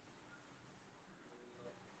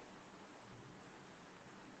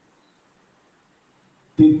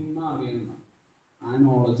തിന്മ അറിയണം, ആ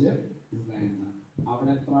നോളജ് വേണ്ട.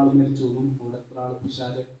 അവിടെ എത്ര ആള് മരിച്ചു, അവിടെ എത്ര ആള്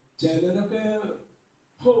പിശാച്. ചിലരൊക്കെ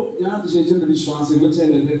ഞാൻ അതിശയിച്ചിട്ടുണ്ട്, വിശ്വാസികൾ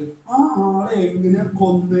ചിലര് ആ ആളെ എങ്ങനെ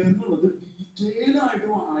കൊന്നെന്നുള്ളത് ഡീറ്റെയിൽ ആയിട്ട്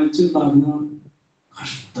വായിച്ചുണ്ടാകുന്ന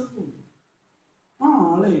കഷ്ടം തോന്നും. ആ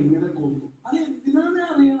ആളെ എങ്ങനെ കൊന്നു, അത് എന്തിനാണ്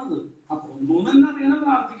അറിയണത്? ആ കൊന്നു തന്നെ അറിയണം.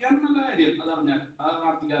 പ്രാർത്ഥിക്കാൻ നല്ല കാര്യം, അതറിഞ്ഞാൽ അത്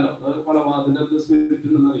പ്രാർത്ഥിക്കാലോ. അത് കൊലപാതകത്തിന്റെ സ്പിരിറ്റ്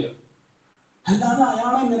ഉണ്ടെന്ന് അറിയാം. അല്ലാതെ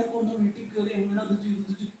അയാളെ എങ്ങനെ കൊന്നു, വീട്ടിൽ കയറി എങ്ങനെ അത്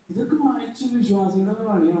ചെയ്തു, ഇതൊക്കെ വായിച്ചു വിശ്വാസികളുടെ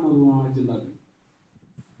പണിയാണോ അത് വായിച്ചുണ്ടാക്കി?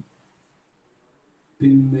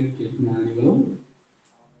 തിന്മയ്ക്ക് ജ്ഞാനികളും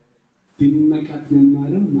തിന്മയ്ക്ക്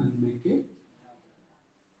അജ്ഞന്മാരും നന്മയ്ക്ക്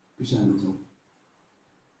പിശാചും.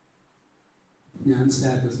 ഞാൻ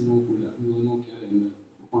സ്റ്റാറ്റസ് നോക്കൂല, നിങ്ങൾ നോക്കിയാൽ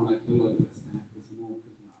കോണ്ടാക്ട് സ്റ്റാറ്റസ്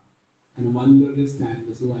നോക്കില്ല. അങ്ങനെ വല്ലവരുടെ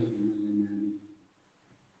സ്റ്റാറ്റസ് വായിക്കുന്നില്ല. ഞാൻ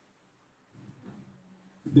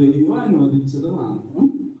ദൈവം അനുവദിച്ചത് മാത്രം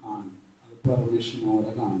കാണും, അത്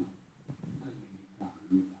പെർമിഷനോടെ കാണും, അല്ലെങ്കിൽ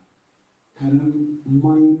കാണുന്നില്ല. കാരണം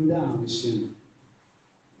മൈൻഡ് ആവശ്യമില്ല.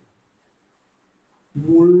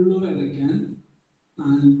 മുള്ളു വിതയ്ക്കാൻ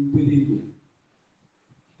താല്പര്യമില്ല.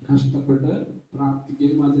 കഷ്ടപ്പെട്ട്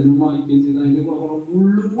പ്രാർത്ഥിക്കുകയും വചനം വായിക്കുകയും ചെയ്ത് അതിന്റെ കൂടെ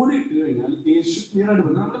മുള്ളും കൂടി ഇട്ട് കഴിഞ്ഞാൽ യേശു നേരിടും.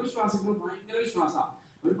 നമ്മുടെ വിശ്വാസികൾ ഭയങ്കര വിശ്വാസമാണ്.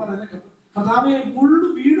 അവർ പറയുന്ന കഥാവെ മുള്ളു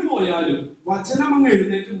വീണ് പോയാലും വചനം അങ്ങ്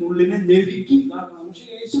എഴുന്നേറ്റ് മുള്ളിനെ ഞെരുക്കി. പക്ഷെ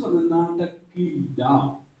യേശു പറഞ്ഞു നടക്കില്ല.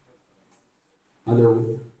 ഹലോ,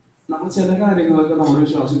 നമ്മൾ ചില കാര്യങ്ങളൊക്കെ നമ്മുടെ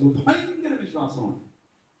വിശ്വാസികൾ ഭയങ്കര വിശ്വാസമാണ്.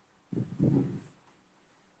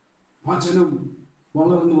 വചനം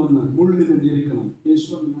വളർന്നു വന്ന് മുള്ളിൽ ജനിക്കണം. യേശു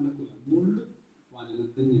നടക്കില്ല, മുള്ള്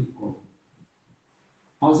വചനത്തിൽ നിൽക്കണം.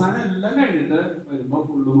 അവസാനം എല്ലാം കഴിഞ്ഞിട്ട് വരുമ്പോ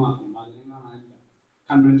ഫുള്ള് മാറും. അതിനെ കാണാനില്ല.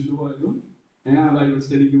 കൺവെൻഷന് പോയതും ബൈബിൾ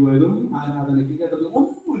സ്റ്റഡിക്ക് പോയതും ആരാധനയ്ക്ക് കേട്ടതും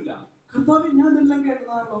ഒന്നുമില്ല. കർത്താവ് ഞാൻ ഇതെല്ലാം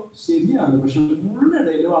കേട്ടതാണല്ലോ, ശരിയാണ്. പക്ഷെ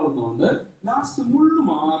മുള്ളിടയിൽ വളർന്നുകൊണ്ട് ലാസ്റ്റ് മുള്ളു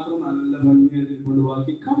മാത്രം നല്ല ഭംഗിയായിട്ട്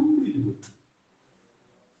കൊണ്ടുപോക്കി കംപ്ലീറ്റ് പോയി.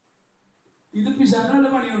 ഇത് പിശാചിനുള്ള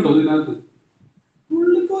പണിയുണ്ടോ ഇതിനകത്ത്?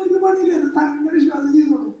 പുള്ളിക്ക് ഒരു പണിയില്ല, തന്നെ വിശ്വാസം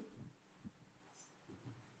ചെയ്തോളൂ.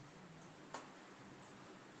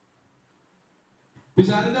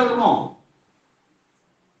 പിശാചിന്റെ അവിടണോ?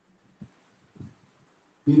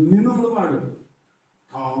 ഇന്നും നമ്മൾ പാടും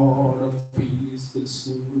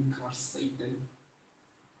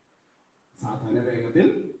സാധാരണ വേഗത്തിൽ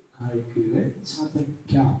കായ്ക്കീഴെ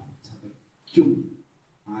ചതയ്ക്കും.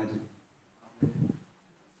 ആര്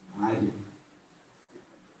ആര്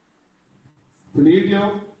പിടിയോ?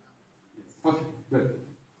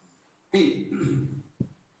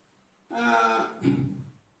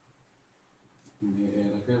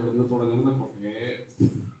 നേരൊക്കെ എവിടുന്ന് തുടങ്ങുന്ന കുറേ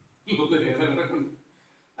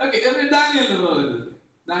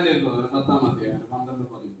ദാനിയേൽ പറയുന്നത് 10-ാം അധ്യായം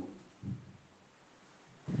 12-13.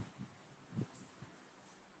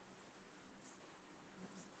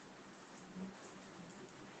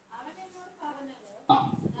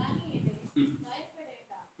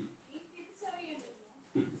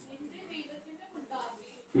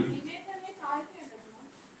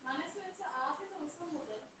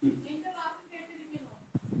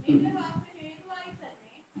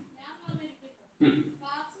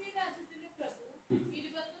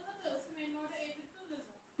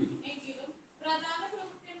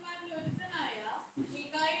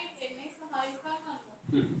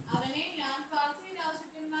 അവനെ ഞാൻ പാർസി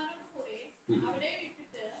രാജാക്കന്മാരോട് കൂടെ അവിടെ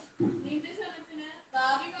വിട്ടിട്ട് നിന്റെ ജനത്തിന്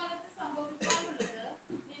ഭാവികാലത്ത് സംഭവിക്കാനുള്ളത്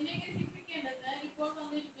നിന്നെ ഗ്രഹിപ്പിക്കേണ്ടത് ഇപ്പോൾ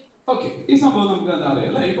വന്നിരിക്കുന്നു. ഓക്കെ, ഈ സംഭവം നമുക്ക് എന്താ അറിയാം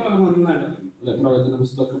അല്ലെ? ഈ ഭാഗം നന്നായിട്ട് അല്ലെ? പ്രവചന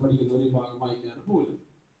പുസ്തകമൊക്കെ പഠിക്കുന്നവർ ഈ ഭാഗം വായിക്കാറ് പോലും.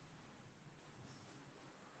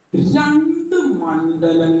 2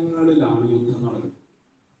 മണ്ഡലങ്ങളിലാണ് യുദ്ധം നടക്കുന്നത്.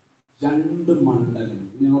 2 മണ്ഡലങ്ങൾ.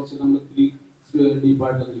 ഇനി കുറച്ച് നമ്മൾ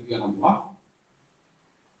ഡീപ്പായിട്ട് കയറാൻ പോവാം.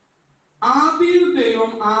 ആദ്യം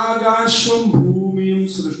ദൈവം ആകാശവും ഭൂമിയും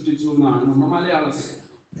സൃഷ്ടിച്ചു എന്നാണ് നമ്മൾ മലയാളത്തിൽ.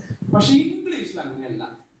 പക്ഷെ ഇംഗ്ലീഷിൽ അങ്ങനെയല്ല.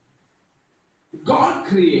 God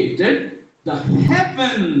created the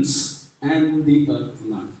heavens and the earth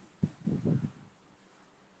എന്നാണ്.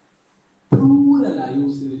 പ്ലൂറലാ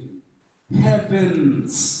യൂസ് ചെയ്തിരിക്കുന്നത്.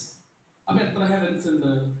 Heavens. അപ്പൊ എത്ര ഹെവൻസ്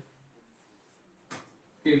ഉണ്ട്?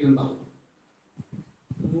 കേട്ടിട്ടുണ്ടാവും.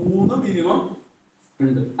 3 മിനിമം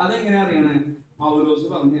ഉണ്ട്. അതെങ്ങനെയാ അറിയണേ? പൗലോസ്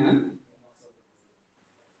പറഞ്ഞാൽ.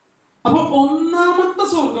 അപ്പൊ ഒന്നാമത്തെ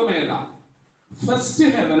സ്വർഗം ഏതാ? ഫസ്റ്റ്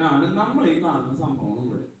ഹെവൻ ആണ് നമ്മൾ ഈ കാണുന്ന സംഭവം.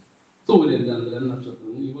 ഇവിടെ സൂര്യൻ, ചന്ദ്രൻ,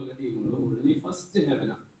 നക്ഷത്രം, ഈ വക ദൈവങ്ങളും മുഴുവൻ ഈ ഫസ്റ്റ്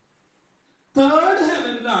ഹെവനാണ്. 3rd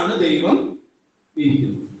ഹെവനിലാണ് ദൈവം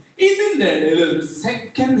ഇരിക്കുന്നത്. ഇതിന്റെ ഇടയിൽ ഒരു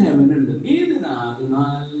സെക്കൻഡ് ഹെവൻ ഉണ്ട്. ഇതിനകത്ത്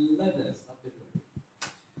നല്ല രസത്തിൽ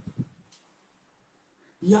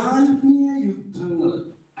ആത്മീയ യുദ്ധങ്ങൾ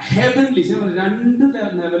ഹെവൻലി 2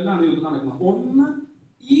 ലെവലിലാണ് യുദ്ധം നടക്കുന്നത്. ഒന്ന്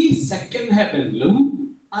ഈ സെക്കൻഡ് ഹെവനിലും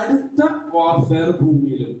അടുത്ത വാർഫെയർ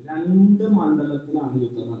ഭൂമിയിലും. 2 മണ്ഡലത്തിലാണ്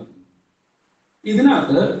യുദ്ധം നടക്കുന്നത്.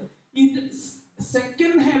 ഇതിനകത്ത്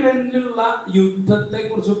സെക്കൻഡ് ഹെവനിലുള്ള യുദ്ധത്തെ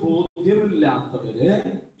കുറിച്ച് ബോധ്യമില്ലാത്തവര്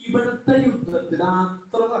ഇവിടുത്തെ യുദ്ധത്തിന്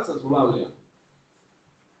അത്ര സക്സസ്ഫുൾ ആവില്ല.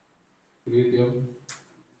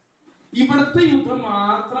 ഇവിടുത്തെ യുദ്ധം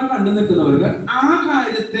മാത്രം കണ്ടു നിൽക്കുന്നവർക്ക് ആ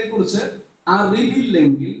കാര്യത്തെ കുറിച്ച്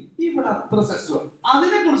അറിവില്ലെങ്കിൽ ഇവിടെ അത്ര സക്സസ്ഫുൾ.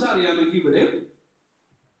 അതിനെ കുറിച്ച് അറിയാമെങ്കിൽ ഇവിടെ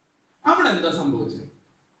അവിടെ എന്താ സംഭവിച്ചത്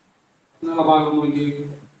എന്നുള്ള ഭാഗം നോക്കി.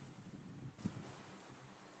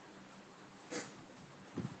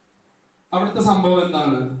 അവിടുത്തെ സംഭവം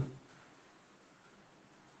എന്താണ്?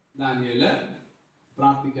 ദാനിയേല്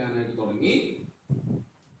പ്രാർത്ഥിക്കാനായിട്ട് തുടങ്ങി.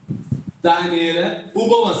 ദാനിയേല്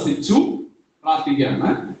ഉപവസിച്ചു പ്രാർത്ഥിക്കാണ്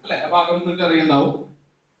അല്ലെ? ഭാഗം നിങ്ങൾക്ക് അറിയണ്ടാവും.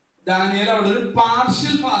 ദാനിയേൽ അവിടെ ഒരു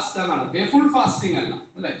പാർഷ്യൽ ഫാസ്റ്റ് നടത്തിയ, ഫുൾ ഫാസ്റ്റിംഗ് അല്ല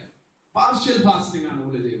അല്ലെ? പാർഷ്യൽ ഫാസ്റ്റിംഗ് ആണ്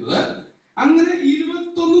ഇവിടെ ചെയ്തത്. അങ്ങനെ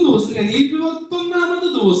 21 ദിവസം കഴിഞ്ഞ് 21ാമത്തെ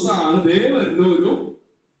ദിവസമാണ് ദേവന്റെ ഒരു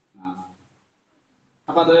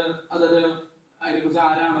അപ്പൊ അതൊരു അതിനെ കുറിച്ച്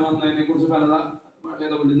ആരാണ് വന്നതിനെ കുറിച്ച് പല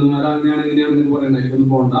വേദപണ്ഡിതന്മാർ അങ്ങനെയാണ് ഇങ്ങനെയാണെന്ന് പറയുന്നതിലേക്കൊന്നും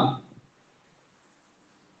പോണ്ട.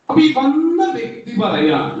 അപ്പൊ ഈ വന്ന വ്യക്തി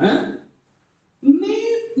പറയാണ്, നീ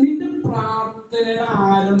നിന്റെ പ്രാർത്ഥനയുടെ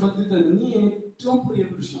ആരംഭത്തിൽ തന്നെ നീ ഏറ്റവും പ്രിയ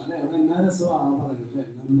പുരുഷൻ അല്ലെ? എന്നാ രസമാണ് പറയുന്നത്.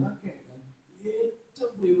 എന്താ കേൾക്കാൻ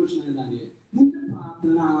ഏറ്റവും പ്രിയ പുരുഷനാണ്. നിന്റെ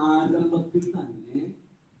പ്രാർത്ഥന ആരംഭത്തിൽ തന്നെ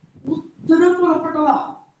ഉത്തരം പുറപ്പെട്ടതാ.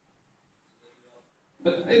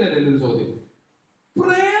 ഒരു ചോദ്യം,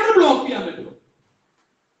 പ്രേയർ ബ്ലോക്ക് ചെയ്യാൻ പറ്റുമോ?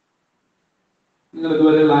 നിങ്ങൾ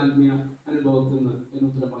ഇതുവരെയുള്ള ആത്മീയ അനുഭവത്തിൽ നിന്ന് എന്ന്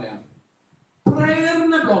ഉത്തരം പറയാം.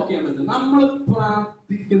 പ്രേയറിനെ ബ്ലോക്ക് ചെയ്യാൻ പറ്റും. നമ്മൾ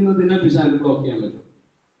പ്രാർത്ഥിക്കുന്നതിനെ പിശാചിനെ ബ്ലോക്ക് ചെയ്യാൻ പറ്റും.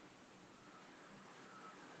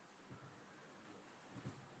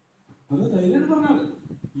 അത് ധൈര്യം പറഞ്ഞാൽ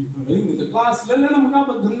ഇന്നത്തെ ക്ലാസ്സിലല്ലേ നമുക്ക്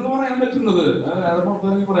അബദ്ധങ്ങൾ പറയാൻ പറ്റുന്നത്. വേറെ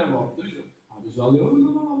പുറത്തിറങ്ങി പറയാൻ പോകില്ല.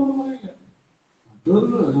 അവിശ്വാസികളൊന്നും അതൊന്നും പറയില്ല.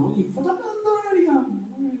 ഇവിടെ എന്താ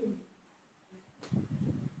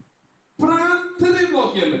പ്രാർത്ഥനയെ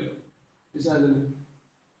ബ്ലോക്ക് ചെയ്യാൻ പറ്റും പിശാചിന്?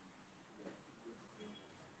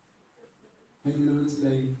 എങ്ങനെ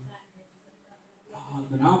മനസ്സിലായി?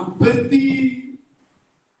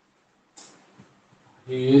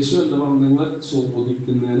 യേശു എന്താ പറഞ്ഞു? നിങ്ങൾ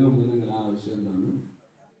ചോദിക്കുന്നതിന് മുമ്പ് നിങ്ങളുടെ ആവശ്യം എന്താണ്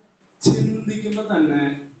ചിന്തിക്കുമ്പോ തന്നെ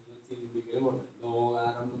ചിന്തിക്കൽ പോലെ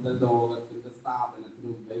ലോകാരംഭത്തെ ലോകത്തിന്റെ സ്ഥാപനത്തിന്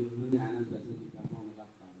മുമ്പ് ഇന്ന് ഞാൻ എന്താ ചിന്തിക്കാൻ പോകുന്ന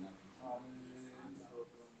കർത്താവില്ല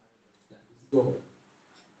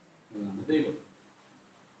ദൈവം.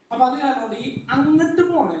 അപ്പൊ അത് കാരണം ഈ അങ്ങോട്ട്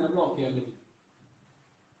പോണേനെ ബ്ലോക്ക് ചെയ്യാൻ പറ്റും.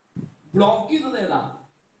 ബ്ലോക്ക് ചെയ്തത് ഏതാ?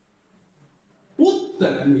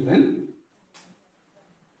 ഉത്തരം. ഇവൻ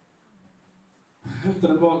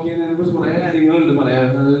ഉത്തരം ബ്ലോക്ക് ചെയ്യുന്നതിനെ കുറിച്ച് കുറെ കാര്യങ്ങളുണ്ട് പറയാൻ.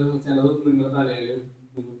 ചിലത് നിങ്ങളുടെ തലയിൽ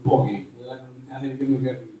നിങ്ങൾ പോകുകയും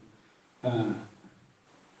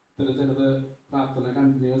ചിലത് പ്രാർത്ഥന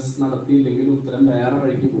കണ്ടിന്യൂസ് നടത്തിയില്ലെങ്കിൽ ഉത്തരം വേറെ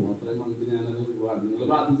വഴിക്ക് പോകും. അത്രയും നമുക്ക് ഞാനത് ഒരുപാട് നിങ്ങൾ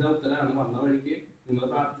പ്രാർത്ഥിച്ച ഉത്തരമാണ് വന്ന വഴിക്ക് നിങ്ങൾ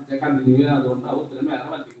പ്രാർത്ഥിച്ച കണ്ടിന്യൂ ചെയ്യാതുകൊണ്ട് ആ ഉത്തരം വേറെ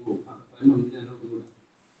വഴിക്ക് പോകും. അത്രയും നമുക്ക് ഞാൻ ഒന്നുകൂടെ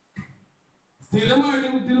സ്ഥിരമായിട്ട്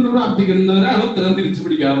കുത്തിരുന്ന് പ്രാർത്ഥിക്കുന്നവരാണ് ഉത്തരം തിരിച്ചു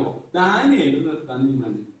പിടിക്കാറുള്ളൂ. ദാനിയേൽ നിർത്താൻ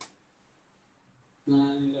തീരുമാനിച്ചു.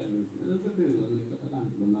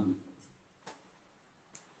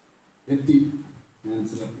 എത്തി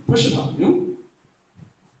പക്ഷെ പറഞ്ഞു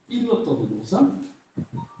 21 ദിവസം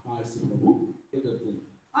പ്രഭു എതിർത്തു.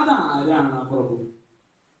 അതാരാണ് ആ പ്രഭു?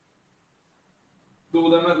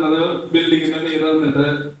 ദൂതൻ വരുന്നത് ബിൽഡിങ്ങിന്റെ പേര് വന്നിട്ട്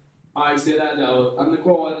ആഴ്ച രാജാവ്. അന്ന്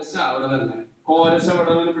കോരശ അവിടെ തന്നെ. കോരശ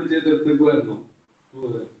അവിടെ പിടിച്ച് എതിർത്തേക്കുമായിരുന്നു.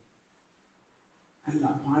 അല്ല,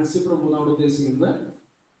 ആഴ്ച പ്രഭു അവിടെ ഉദ്ദേശിക്കുന്നത്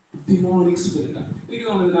ഡിമോണിക് സ്പിരിറ്റ്. എനിക്ക്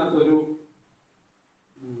തോന്നുന്നു ഇതിനകത്തൊരു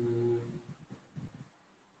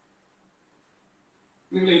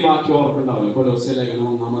നിങ്ങൾ ഈ വാക്യം ഓർക്കുണ്ടാവില്ല. കൊലോസ്യ ലേഖനം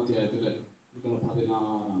 1-ാം അധ്യായത്തില് 16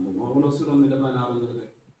 കൊലോസ്യർ 1:16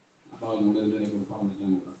 അപ്പൊ അതുകൊണ്ട്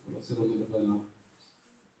പറഞ്ഞിട്ടാണ്. കൊലോസ്യർ 1:16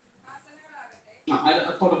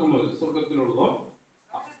 തുടക്കം പോലെ സ്വർഗത്തിലുള്ളതോ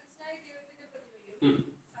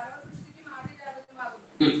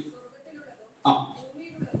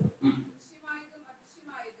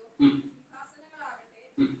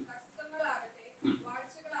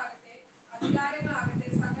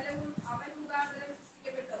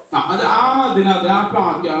അത് അതിനകത്ത്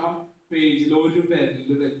ആ പേജിൽ ഒരു പേരിൽ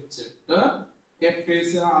വെച്ചിട്ട്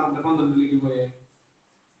എഫേസ്യർ 6:12 പോയേ.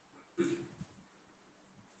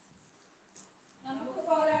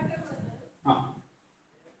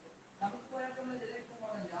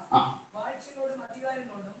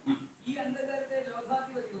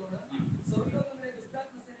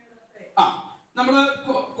 നമ്മള്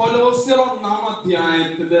കൊലോസ്യർ 1-ാം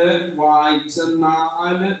അധ്യായത്തില് വായിച്ച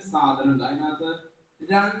 4 സാധനമുണ്ട്. അതിനകത്ത്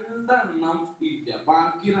 2 ഇല്ല,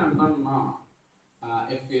 ബാക്കി 2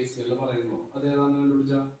 എഫേസ്യറിൽ പറയുന്നു. അതേതാന്ന്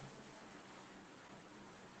കണ്ടുപിടിച്ച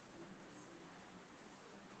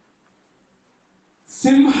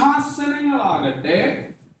സിംഹാസനങ്ങളാകട്ടെ,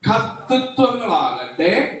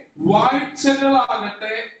 കർത്തൃത്വങ്ങളാകട്ടെ,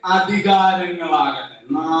 വാഴ്ചകളാകട്ടെ, അധികാരങ്ങളാകട്ടെ,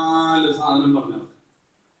 4 സാധനം പറഞ്ഞു.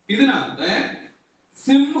 ഇതിനകത്ത്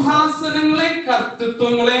സിംഹാസനങ്ങളെയും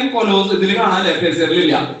കർത്തൃത്വങ്ങളെയും കൊലോസ് ഇതിൽ കാണാൻ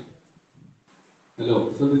എഫേസ്യറിലില്ല. ഹലോ,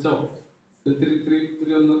 ശ്രദ്ധിച്ചോ?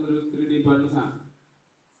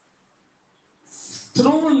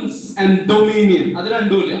 ത്രോൺസ് ആൻഡ് ഡൊമീനിയൻ അത്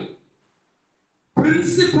രണ്ടുമില്ല.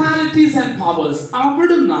 പ്രിൻസിപ്പാലിറ്റീസ് ആൻഡ് പവേഴ്സ്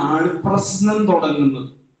അവിടുന്നാണ് പ്രശ്നം തുടങ്ങുന്നത്.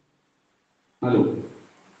 ഹലോ,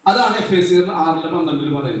 അതാണ് എഫേസ്യർ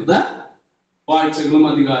 6:12 പറയുന്നത്. വാഴ്ചകളും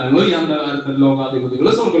അധികാരങ്ങളും ഈ അന്ധകാരത്തിൽ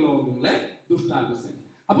ലോകാധിപതികള് സ്വർഗ്ഗലോകങ്ങളെ ദുഷ്ടാത്മസേന.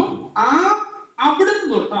 അപ്പം അവിടെ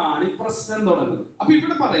തൊട്ടാണ് ഈ പ്രശ്നം തുടങ്ങുന്നത്. അപ്പൊ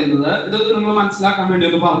ഇവിടെ പറയുന്നത് ഇത് നിങ്ങൾ മനസ്സിലാക്കാൻ വേണ്ടി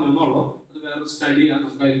ഒന്ന് പറഞ്ഞു എന്നുള്ളൂ. അത് വേറെ സ്റ്റഡി ആണ്,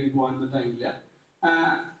 നമുക്ക് അതിലേക്ക് പോകാൻ ടൈമില്ല.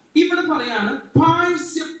 ഇവിടെ പറയാണ്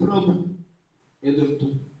പാഴ്സ്യ പ്രഭു എതിർത്തു.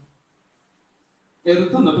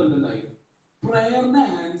 എതിർത്തുന്നപ്പോ എന്തായി? പ്രയറിന്റെ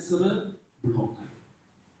ആൻസർ ബ്ലോക്കായി.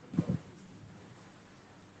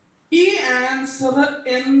 ഈ ആൻസർ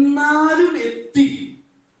എന്നാലും എത്തി.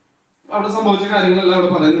 അവിടെ സംഭവിച്ച കാര്യങ്ങളെല്ലാം അവിടെ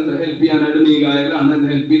പറയുന്നുണ്ട്. ഹെൽപ്പ് ചെയ്യാനായിട്ട് നീകായലാണ് എന്നെ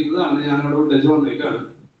ഹെൽപ്പ് ചെയ്തതാണ്. ഞാൻ അവിടെ ഉദ്ദേശിച്ച് വന്നേക്കാണ്.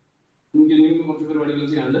 എനിക്ക് ഇനിയും കുറച്ച് പരിപാടികൾ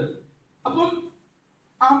ചെയ്യാണ്ട്. അപ്പം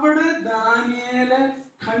അവിടെ ദാനിയേല്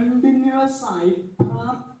കണ്ടിന്യൂസ് ആയി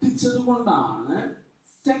പ്രാർത്ഥിച്ചത് കൊണ്ടാണ്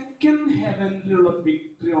സെക്കൻഡ് ഹെവനിലുള്ള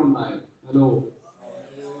വിക്ടറി ഉണ്ടായത്. ഹലോ,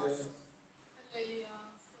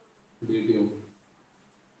 വീഡിയോ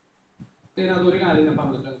അതൊരു കാര്യം ഞാൻ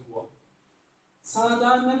പറഞ്ഞിട്ട് പോവാം.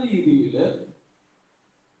 സാധാരണ രീതിയില്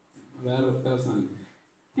വേറെ സാധനം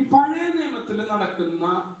ഈ പഴയ നിയമത്തിൽ നടക്കുന്ന,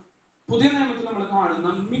 പുതിയ നിയമത്തിൽ നമ്മൾ കാണുന്ന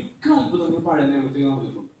മിക്ക അത്ഭുതങ്ങളും പഴയ നിയമത്തിൽ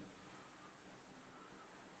നടന്നിട്ടുണ്ട്.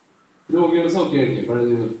 രോഗിയുടെ സൗഖ്യമായിരിക്കും പഴയ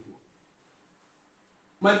നിയമത്തിൽ.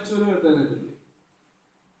 മരിച്ചൊരു വേദനയില്ലേ?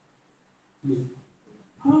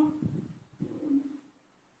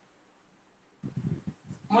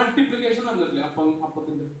 മൾട്ടിപ്ലിക്കേഷൻ നടന്നിട്ടില്ല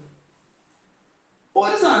അപ്പത്തിന്റെ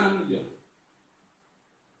ഒരു സാധനം ഇല്ല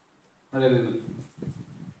പഴയ നിയമത്തിൽ.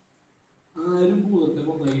 ആരും ഭൂതത്തെ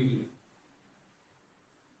പുറത്താക്കിയില്ല.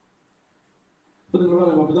 അപ്പൊ നിങ്ങൾ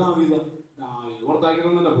പറയാം, അപ്പൊ ദാവീദ്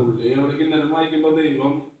പുറത്താക്കിയതൊന്നല്ല. പുള്ളി എവിടേക്ക് ഇന്നലെ വായിക്കുമ്പോ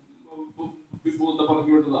ദൈവം ഭൂതത്തെ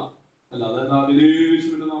പറക്കി വിട്ടതാ. അല്ലാതെ ദാവീദ്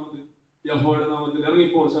യേശുവിന്റെ നാമത്തിൽ, യഹോവയുടെ നാമത്തിൽ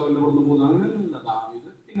ഇറങ്ങിപ്പോ ശവന്റെ പുറത്ത് ഭൂതം, അങ്ങനെയല്ല. ദാവീദ്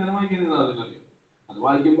ഇന്നലെ വായിക്കുന്നത് അതിനറിയാം. അത്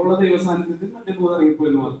വായിക്കുമ്പോൾ ദൈവ സാന്നിധ്യത്തിൽ മറ്റേ ഭൂതം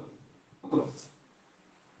ഇറങ്ങിപ്പോയെന്ന് മാത്രം. അത്ര.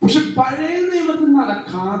 പക്ഷെ പഴയ നിയമത്തിൽ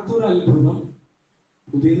നടക്കാത്തൊരു അത്ഭുതം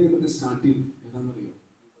പുതിയ നിയമത്തിൽ സ്റ്റാർട്ട് ചെയ്തു. ഏതാണെന്നറിയോ?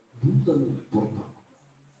 ഭൂതങ്ങളെ പുറത്താക്കും.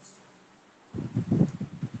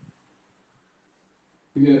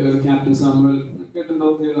 ക്യാപ്റ്റൻ സാമുവൽ കേട്ടിട്ടുണ്ടോ?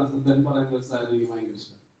 ദേവദാസൻ പറയുന്ന ഒരു സാരി ഭയങ്കര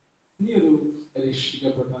ഇഷ്ടം. നീ ഒരു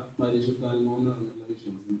രക്ഷിക്കപ്പെട്ട പരിശുദ്ധാത്മാവെന്ന് പറഞ്ഞുള്ള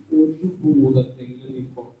വിശ്വാസം, ഒരു ഭൂതത്തെങ്കിലും നീ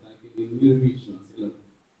പുറത്താക്കി വലിയൊരു വിശ്വാസില്ല.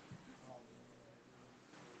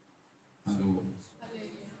 ഹലോ,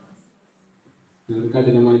 ഞാൻ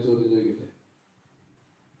കഠിനമായി ചോദ്യം ചോദിക്കട്ടെ,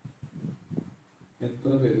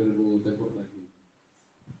 എത്ര പേര് ഒരു ഭൂതത്തെ പുറത്താക്കി?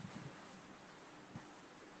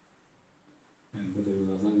 എന്റെ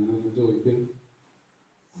ദേവദാസൻ അങ്ങനെ ഒന്ന് ചോദിക്കും.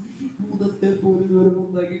 ഭൂതത്തെ പോലും ഇതുവരെ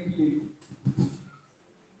പുറത്താക്കിയിട്ടില്ലേ?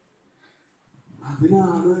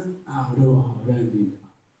 അതിനാണ്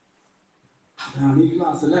അതാണ് ഈ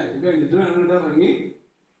ക്ലാസ്സിലെ കഴിഞ്ഞിട്ട് വേണം ഇറങ്ങി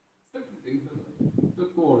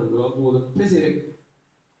കൊണ്ടുപോവാ ഭൂതത്തെ. ശരി,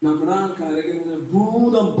 നമ്മുടെ ആൾക്കാരൊക്കെ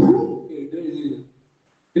ഭൂതം കേട്ട് കഴിഞ്ഞു.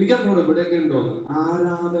 എനിക്കറിഞ്ഞൂടെ ഇവിടെയൊക്കെ ഉണ്ടോന്ന്.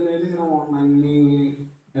 ആരാധനയിൽ ഇങ്ങനെ ഉണങ്ങി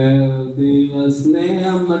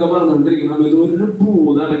ദൈവസ്നേഹം എന്നൊക്കെ പറഞ്ഞോണ്ടിരിക്കണം. ഇതൊരു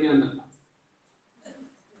ഭൂതം അടങ്ങിയല്ല.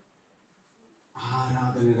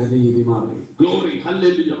 ആരാധനയുടെ രീതി മാറി. ഗ്ലോറി,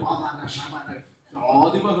 ഹല്ലേലൂയ,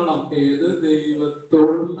 ബഹളം. ഏത്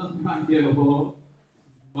ദൈവത്തോടുള്ള ഭയങ്കരമോ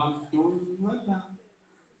ഭക്തിയൊന്നുമല്ല.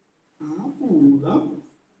 ആ ഭൂതം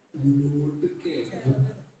മുന്നോട്ട് കേൾക്കും.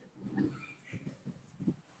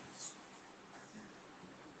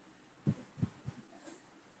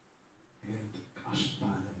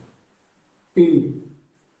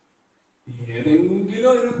 ഏതെങ്കിലും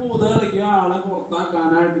ഒരു ഭൂത കളിക്കുക ആളെ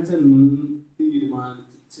പുറത്താക്കാനായിട്ട്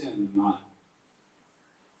തീരുമാനിച്ച് ചെന്നാൽ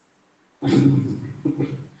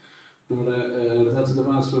നമ്മുടെ ചർച്ചിന്റെ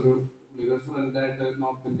മാസ്റ്റർ ഒരു ഫ്രണ്ടായിട്ട്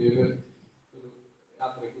നോർത്ത് ഇന്ത്യയില് ഒരു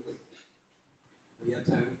യാത്രയ്ക്ക് പോയി.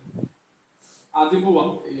 ആദ്യം പോവാം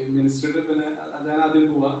ഈ മിനിസ്ട്രി ട്രിപ്പിന്. ഞാൻ ആദ്യം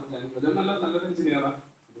പോവാം. ഞാൻ നല്ലൊരു എഞ്ചിനീയറാണ്.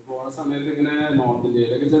 പോണ സമയത്ത് ഇങ്ങനെ നോർത്ത്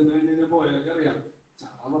ഇന്ത്യയിലൊക്കെ ചെന്ന് കഴിഞ്ഞാൽ പോയൊക്കെ അറിയാം,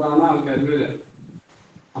 ചാറാണ് ആൾക്കാർ വരിക.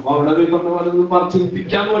 അപ്പൊ അവിടെ ഈ പറഞ്ഞ പോലെ ഒന്നും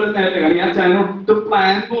വർദ്ധിപ്പിക്കാൻ പോലും നേരത്തെ, കാരണം ഞാൻ ചാനൽ ഒട്ടും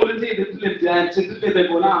പ്ലാൻ പോലും ചെയ്തിട്ടില്ല, വിചാരിച്ചിട്ടില്ല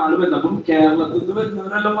ഇതേപോലെ ആള് വരുന്നത്. അപ്പം കേരളത്തിൽ നിന്ന്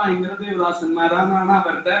വരുന്നവരെല്ലാം ഭയങ്കര ദേവദാസന്മാരാന്നാണ്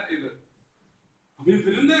അവരുടെ ഇത്. അപ്പൊ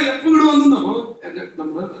ഇവരും നിരപ്പ് ഇവിടെ വന്നു. അപ്പൊ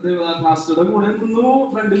നമ്മുടെ ക്ലാസ്സുടെ കൂടെ നിന്നു,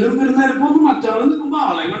 ഫ്രണ്ടിലും ഒരു നിരപ്പ്. മറ്റവള് നിൽക്കുമ്പോ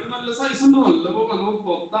ആളെ കണ്ട് നല്ല സൈസ് ഉണ്ട്, നല്ല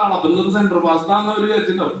പൊത്താളെ സെന്റർ പാസ്റ്റ് ആണെന്ന് അവര്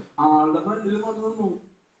വിചാരിച്ചിട്ടുണ്ടാവും. ആളുടെ ഫ്രണ്ടിൽ കൊണ്ട് നിന്നു.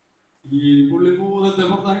 ഈ പുള്ളി ഭൂതത്തെ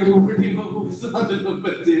പുറത്താക്കി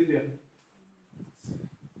പറ്റിയില്ല.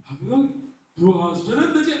 അപ്പൊ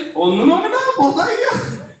ഒന്നും നോക്കണ്ട, പുറത്താക്കിയ.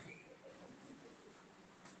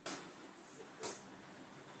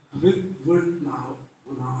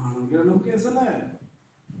 കേസല്ലേ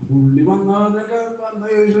പുള്ളി വന്നതൊക്കെ വന്ന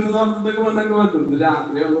യേശുവിന്റെ നാമത്തിലൊക്കെ വന്നൊക്കെ പറ്റും.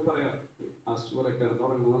 രാത്രി ഒന്ന് പറയാം, അസ്റ്റ് കുറെ കിടന്ന്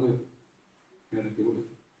ഉറങ്ങുന്ന ഇടയ്ക്ക് കൂടി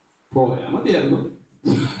പോയാ മതിയായിരുന്നു.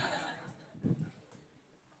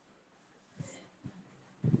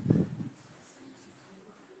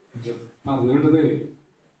 പറഞ്ഞു വിട്ടതേ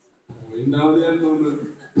ഉണ്ടാവുകയായിരുന്നു.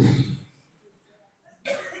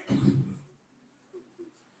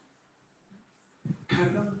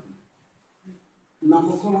 കാരണം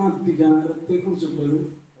നമുക്കുള്ള അധികാരത്തെ കുറിച്ചുള്ളൊരു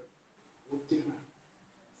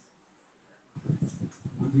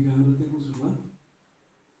അധികാരത്തെ കുറിച്ചുള്ള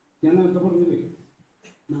ഞാൻ നേരത്തെ പറഞ്ഞില്ലേ,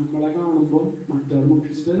 നമ്മളെ കാണുമ്പോ മറ്റവർ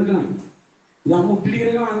മുട്ടിച്ചിട്ട് എടുക്കണം. ഇത് ആ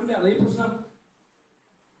മുട്ടിടിങ്ങനെ കാണുന്നില്ല, അതേ പ്രശ്നം.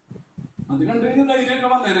 അത് കണ്ടു കഴിഞ്ഞാൽ ധൈര്യമൊക്കെ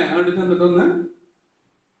വന്നേനെ അവിടെ ചെന്നിട്ടൊന്ന്.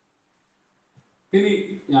 ഇനി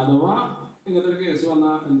അഥവാ ഇങ്ങനത്തെ ഒരു കേസ്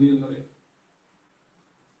വന്നാൽ എന്ത് ചെയ്യുന്ന പറയാം,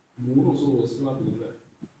 3 ദിവസം ഹോസ്റ്റൽ പറഞ്ഞില്ല.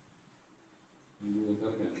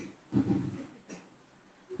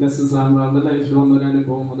 സാറിന്റെ ലൈഫിൽ വന്നൊരു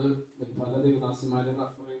അനുഭവം, അത് പല ദേവദാസന്മാരും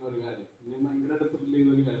റെഫർ ചെയ്യുന്ന ഒരു കാര്യം, ഇനി ഭയങ്കര ത്രില്ല്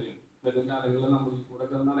ചെയ്യുന്ന ഒരു കാര്യമാണ്. വരും കാലങ്ങളിൽ നമ്മൾ കൂടെ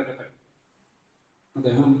നടക്കട്ടെ.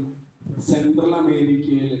 അദ്ദേഹം സെൻട്രൽ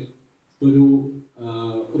അമേരിക്കയിൽ ഒരു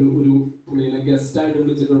ഒരു പുള്ളിനെ ഗസ്റ്റായിട്ട്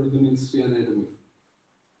വിളിച്ചിട്ട് അവിടുത്തെ മിനിസ്റ്റർ ചെയ്യാനായിട്ട് പോയി.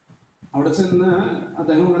 അവിടെ ചെന്ന്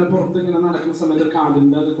അദ്ദേഹം അങ്ങനെ പുറത്ത് ഇങ്ങനെ നടക്കുന്ന സമയത്ത്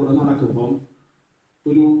കാടിന്റെ അത് കൂടെ നടക്കുമ്പോൾ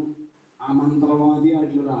ഒരു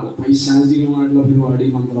മന്ത്രവാദിയായിട്ടുള്ള ഒരാള്, പൈശാചികമായിട്ടുള്ള പരിപാടി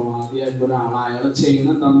മന്ത്രവാദിയായിട്ടുള്ള ഒരാൾ അയാളെ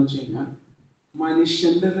ചെയ്യുന്നത് എന്താന്ന് വെച്ച് കഴിഞ്ഞാൽ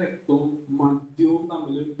മനുഷ്യന്റെ രക്തവും മദ്യവും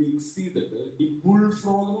തമ്മിൽ മിക്സ് ചെയ്തിട്ട് ഈ ബുൾ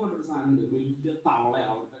ഫ്രോഗ് എന്ന് പറഞ്ഞൊരു സാധനം ഉണ്ട്, വലിയ തവള,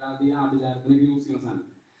 അവിടുത്തെ കാലത്ത് ഈ ആഭിചാരത്തിനൊക്കെ യൂസ് ചെയ്യുന്ന സാധനം.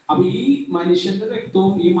 അപ്പൊ ഈ മനുഷ്യന്റെ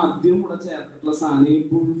രക്തവും ഈ മദ്യവും കൂടെ ചേർത്തിട്ടുള്ള സാധനം ഈ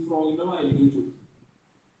ബുൾ ഫ്രോഗിന്റെ വായിലേക്ക് വെച്ചു.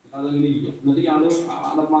 അതങ്ങനെ ഇരിക്കും. എന്നിട്ട് ഇയാള്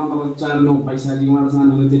മന്ത്രോച്ചാരണവും പൈശാചികമായിട്ടുള്ള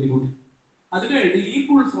സാധനങ്ങൾ തെറ്റിക്കൂട്ടി. അത് കഴിഞ്ഞ് ഈ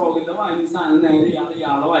ബുൾ ഫ്രോഗിന്റെ വായിൽ സാധനം നേരെ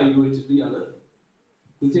ഇയാളെ വായിൽ വെച്ചിട്ട് ഇയാള്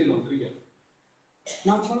ഇത് ചെയ്തോണ്ടിരിക്കുക.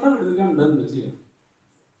 നമ്മളുടെ വീട്ടിൽ കണ്ടെന്താ ചെയ്യാം?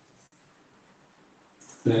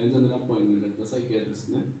 ചെന്നൊരു അപ്പോയിന്റ്മെന്റ് എടുത്ത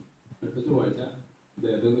സൈക്യാട്രിസ്റ്റിന് അടുത്ത ചൊവ്വാഴ്ച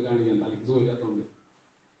അദ്ദേഹത്തെ ഒന്ന് കാണിക്കാൻ, തലയ്ക്ക് ജോലിയാത്തോണ്ട്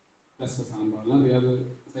സാമ്പാറിന് അറിയാതെ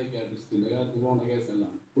സൈക്യാട്രിസ്റ്റിന്റെ കാര്യത്തിൽ പോണ കേസല്ല.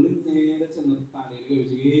 പുള്ളി നേരെ ചെന്ന് തലയിൽ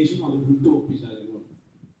കഴിച്ച് യേശു അത് വിട്ടു ഒപ്പിച്ചാലും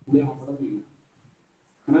പുള്ളി അവിടെ വീണു.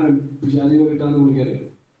 അങ്ങനെ പിശാചി പോയിട്ടാണ് പുള്ളിക്കറിയാം.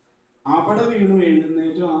 അവിടെ വീണു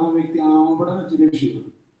എഴുന്നേറ്റ് ആ വ്യക്തി അവിടെ വെച്ച്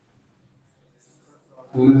രക്ഷിക്കുന്നു.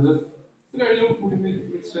 കഴിഞ്ഞു. പുള്ളി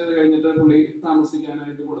കഴിഞ്ഞിട്ട് പുള്ളി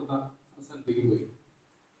താമസിക്കാനായിട്ട് കൊടുത്ത സ്ഥലത്തേക്ക് പോയി.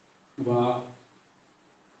 അപ്പൊ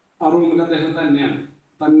ആ റൂമിൽ അദ്ദേഹം തന്നെ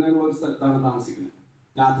ഒരു സ്ഥലത്താണ് താമസിക്കുന്നത്.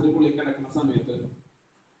 രാത്രി പുള്ളി കിടക്കുന്ന സമയത്ത്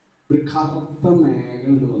ഒരു കറുത്ത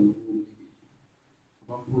മേഘം വന്നു.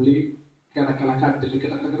 അപ്പൊ പുള്ളി കിടക്കണ കട്ടിൽ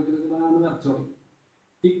കിടക്കാന്ന് വിറച്ചു തുടങ്ങി.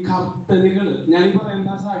 ഈ കർട്ടനുകള് ഞാൻ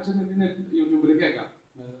പറയുന്ന സാക്ഷ്യം യൂട്യൂബിൽ കേൾക്കാം.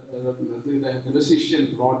 ഇദ്ദേഹത്തിന്റെ ശിഷ്യൻ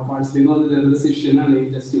റോഡ് പാഴ്സ്ലി എന്ന് പറഞ്ഞ ശിഷ്യനാണ് ഈ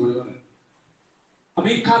ടെസ്റ്റിമോണി പറയുന്നത്. അപ്പൊ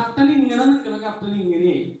ഈ കർട്ടൻ ഇങ്ങനെ നിൽക്കുന്ന കർട്ടൻ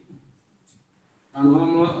ഇങ്ങനെയായി കാണുമ്പോ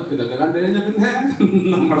നമ്മള് ഇതൊക്കെ കണ്ടു കഴിഞ്ഞാൽ പിന്നെ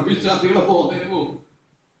നമ്മുടെ വിശ്വാസികളെ പോകേ പോകും.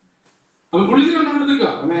 അപ്പൊ കുളിച്ച് കണ്ടോണ്ടിരിക്കുക,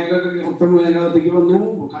 മേഘത്തേക്ക് വന്നു,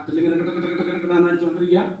 കട്ടിലിങ്ങനെ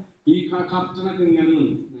അടിച്ചോണ്ടിരിക്കുക. ഈ കർട്ടനൊക്കെ ഇങ്ങനെ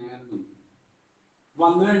നേരെ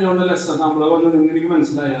വന്നു കഴിഞ്ഞോണ്ട് ലെസ്സ നമ്മള് വന്ന് എനിക്ക്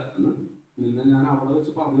മനസ്സിലായെന്ന് നിന്നെ ഞാൻ അവിടെ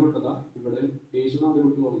വെച്ച് പറഞ്ഞു വിട്ടതാ, ഇവിടെ യേശു നാട്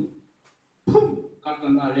വിട്ടു പറഞ്ഞു.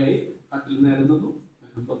 കർട്ടൻ താഴെയായി, കട്ടിൽ നേരെ നിന്നു,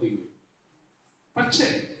 പതിങ്ങി. പക്ഷേ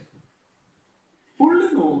പുള്ളി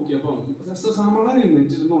നോക്കിയപ്പോ നമ്മളെ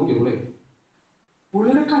നിന്നിച്ചിട്ട് നോക്കിയപ്പോളേ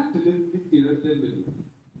പുള്ളിയുടെ കട്ടില് ഭിത്തിയുടെ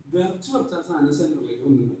വിറച്ചു വെച്ച സാധനം സെന്ററിലേക്ക്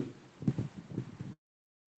വന്നു.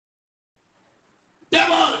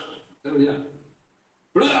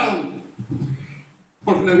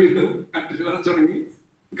 ഉടനെ വീണ്ടും കട്ടില് വിറച്ചു തുടങ്ങി.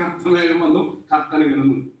 കർട്ടൻ വേഗം വന്നു, കർട്ടൻ ഇങ്ങനെ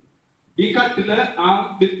നിന്നു. ഈ കട്ടില് ആ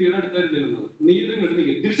ഭിത്തിയുടെ അടുത്തായിരുന്നത്. നീ ഇത് ഇങ്ങോട്ട്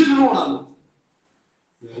നിൽക്കുക, തിരിച്ചിട്ട് ഓടാന്നു.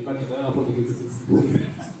 കട്ടില്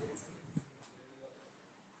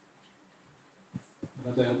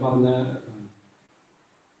അദ്ദേഹം പറഞ്ഞ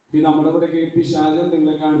ഈ നമ്മുടെ ഇവിടെയൊക്കെ പിശാച്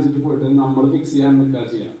എന്തെങ്കിലും കാണിച്ചിട്ട് പോയിട്ട് നമ്മൾ ഫിക്സ് ചെയ്യാൻ നിൽക്കുക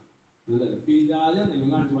ചെയ്യാം. പിശാച്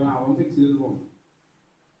എന്തെങ്കിലും കാണിച്ചു പോയാൽ അവൻ ഫിക്സ് ചെയ്ത് പോകണം.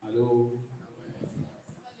 ഹലോ,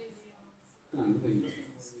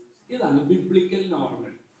 ഇതാണ് ബിബ്ലിക്കൽ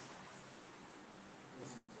നോർമൽ.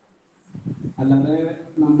 അല്ലാതെ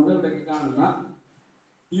നമ്മുടെ ഇവിടെയൊക്കെ കാണുന്ന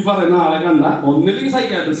ഈ പറയുന്ന ആളെ കണ്ട ഒന്നില്ലെങ്കിൽ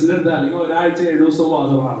സൈക്കാട്രിസ്റ്റിന്റെ അടുത്ത്, അല്ലെങ്കിൽ ഒരാഴ്ച 7 ദിവസം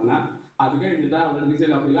വാദം പറഞ്ഞ അത് കഴിഞ്ഞിട്ട് അവിടെ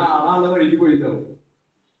ചിലപ്പോൾ ആളാളെ വഴിക്ക് പോയിട്ടാവും.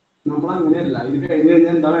 നമ്മൾ അങ്ങനെയല്ല. ഇത് കഴിഞ്ഞ്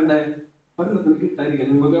കഴിഞ്ഞാൽ എന്താ വേണ്ടേ? ഒരെണ്ണത്തിന് കിട്ടാതിരിക്കാൻ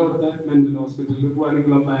നിങ്ങൾക്ക് അവിടുത്തെ മെന്റൽ ഹോസ്പിറ്റലിൽ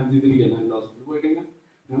പോകാനുള്ള പ്ലാൻ ചെയ്തിരിക്കുക. മെന്റൽ ഹോസ്പിറ്റലിൽ പോയി കഴിഞ്ഞാൽ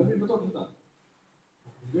ഞങ്ങൾ വീണ്ടും തൊട്ടിട്ടാ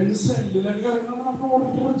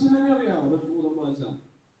അറിയാം. അത് ഭൂതം വായിച്ച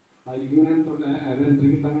അതിലേക്ക് ഇങ്ങനെ എൻട്രി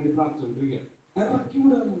കിട്ടാൻ വേണ്ടി പ്രാർത്ഥിച്ചോണ്ടിരിക്കുക. ഇറക്കി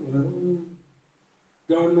വിടാറുണ്ട്.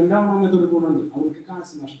 ഗവൺമെന്റ് ആവുമ്പോൾ അങ്ങനത്തെ ഒരു ഗുണമുണ്ട്, അവർക്ക്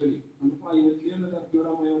കാശ് നഷ്ടമില്ല. നമ്മൾ പ്രൈവറ്റിൽ എന്നിട്ട് ഇറക്കി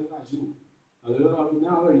വിടാൻ പോയ ഒരു കാശ് പോകും. അത് പിന്നെ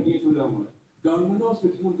ആ വഴിക്ക് കേട്ടില്ല. നമ്മളെ ഗവൺമെന്റ്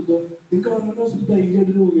ഹോസ്പിറ്റലിൽ കൊടുത്തിട്ട് ഈ ഗവൺമെന്റ് ഹോസ്പിറ്റൽ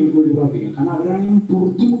ധൈര്യമായിട്ട് രോഗികൾക്ക് വേണ്ടി പ്രാർത്ഥിക്കാം. കാരണം അവരാണെങ്കിൽ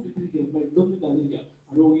പുറത്തു മുട്ടിട്ടിരിക്കുക, ബെഡൊന്നും ഇല്ലാതിരിക്കുക. ആ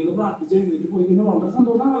രോഗികൾ പ്രാർത്ഥിച്ച് എഴുന്നേറ്റ് പോയി കഴിഞ്ഞാൽ വളരെ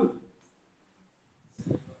സന്തോഷമാണ്.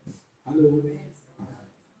 ഹലോ,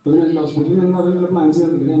 ഹോസ്പിറ്റലിൽ ഞങ്ങൾ അത് പ്ലാൻ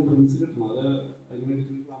ചെയ്തിട്ടുണ്ട്. എൻട്രൻസ് കിട്ടണം, അത് അതിന്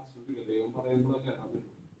വേണ്ടിയിട്ട് ക്ലാസ് ദൈവം പറയുമ്പോഴൊക്കെ കേട്ടാൻ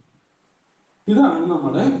പറ്റും. ഇതാണ്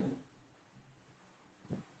നമ്മുടെ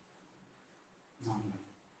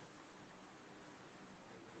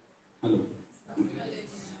ഹലോ.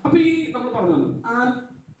 അപ്പൊ ഈ നമ്മൾ പറഞ്ഞത്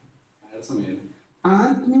സമയം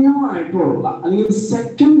ആത്മീയമായിട്ടുള്ള അല്ലെങ്കിൽ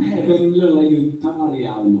സെക്കൻഡ് ഹെവനിലുള്ള യുദ്ധം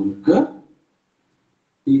അറിയാവുന്നവർക്ക്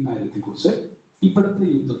ഈ കാര്യത്തെ കുറിച്ച്, ഇപ്പോഴത്തെ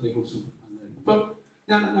യുദ്ധത്തെ കുറിച്ചും ഇപ്പൊ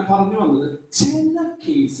ഞാൻ പറഞ്ഞു വന്നത് ചില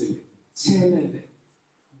കേസിൽ ചിലര്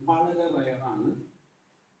വളരെ റയറാണ്,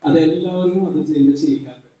 അതെല്ലാവരും അത്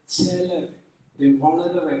ചെയ്യാത്ത ചിലര്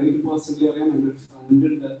വളരെ റയർ. പേഴ്സണലി അറിയാൻ എൻ്റെ ഫ്രണ്ട്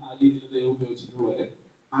ഉണ്ട് ആ രീതിയിൽ ദൈവം ഉപയോഗിച്ചിട്ടുള്ളവര്.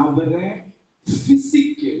 അവരെ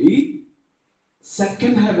ഫിസിക്കലി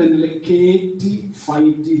സെക്കൻഡ് ഹെവനിൽ കയറ്റി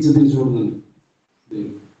ഫൈറ്റ് ചെയ്ത് തിരിച്ചു കൊടുക്കുന്നുണ്ട്.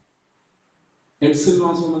 എഡ്സിൽ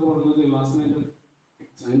വാസം എന്നൊക്കെ പറയുന്നത് ദൈവാസനെ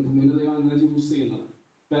ദൈവം അങ്ങനെ യൂസ് ചെയ്യുന്നത്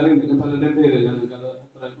വേറെ എന്തെങ്കിലും പലരുടെയും പേരില്ല. നിങ്ങൾക്കത്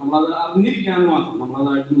നമ്മളത് അറിഞ്ഞിരിക്കാന്ന് മാത്രം,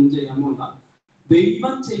 നമ്മളതായിട്ടൊന്നും ചെയ്യാൻ പോണ്ട.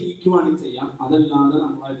 ദൈവം ചെയ്യിക്കുവാണെങ്കിൽ ചെയ്യാം, അതല്ലാതെ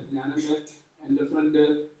നമ്മളായിട്ട് എന്റെ ഫ്രണ്ട്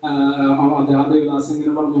ദേവദാസ്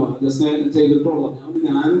ഇങ്ങനെ പറഞ്ഞു ജസ്നെ ചെയ്തിട്ടുള്ളൂ.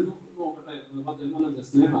 ഞാൻ നോക്കട്ടായിരുന്നു. അദ്ദേഹം പറഞ്ഞു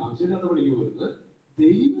ജസ്നെ ആവശ്യമില്ലാത്ത പഠിക്ക് പോയത്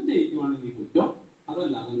ദൈവം ചെയ്യിക്കുവാണെങ്കിൽ കുറ്റം,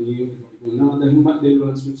 അതല്ലാതെ നീ പഠിക്കും. അദ്ദേഹം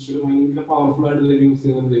ഭയങ്കര പവർഫുൾ ആയിട്ട് യൂസ്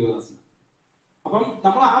ചെയ്യുന്ന ദേവദാസിന്. അപ്പം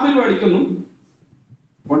നമ്മൾ ആ പരിപാടിക്കൊന്നും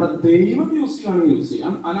അവിടെ ദൈവം യൂസ് ചെയ്യുകയാണെങ്കിൽ യൂസ്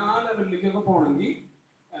ചെയ്യാം. ആ ലെവലിലേക്കൊക്കെ പോകണമെങ്കിൽ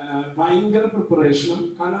ഭയങ്കര പ്രിപ്പറേഷനും,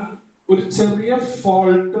 കാരണം ഒരു ചെറിയ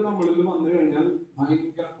ഫോൾട്ട് നമ്മളിൽ വന്നു കഴിഞ്ഞാൽ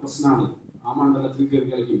ഭയങ്കര പ്രശ്നമാണ് ആ മണ്ഡലത്തിൽ കയറി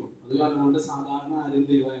കളിക്കുമ്പോൾ. അത് കാരണം കൊണ്ട് സാധാരണ ആരും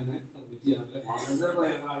ദൈവം എന്നെ ചെയ്യാറില്ല, വളരെ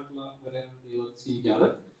റയറായിട്ടുള്ളവരെയാണ് ദൈവം ചെയ്യാറ്.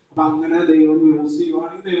 അപ്പൊ അങ്ങനെ ദൈവം യൂസ്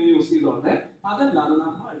ചെയ്യുവാണെങ്കിൽ ദൈവം യൂസ് ചെയ്തോട്ടെ, അതല്ലാതെ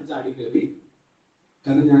നമ്മൾ അടിച്ചാടി കയറി.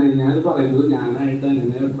 കാരണം ഞാനത് പറയുന്നത് ഞാനായിട്ട്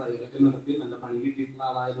അങ്ങനെ പ്രയോഗമൊക്കെ നടത്തി നല്ല പണി കിട്ടിയിട്ടുള്ള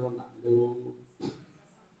ആളായതുകൊണ്ടാണ്,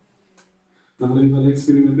 നമ്മൾ പല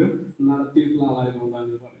എക്സ്പെരിമെന്റ് നടത്തിയിട്ടുള്ള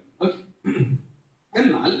ആളായതുകൊണ്ടാണ് പറയുന്നത്.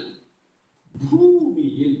 എന്നാൽ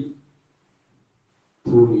ഭൂമിയിൽ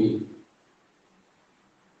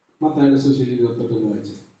മത്തായിയുടെ സുവിശേഷം 28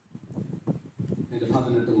 വായിച്ചു, അതിന്റെ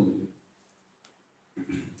 18 മുതൽ.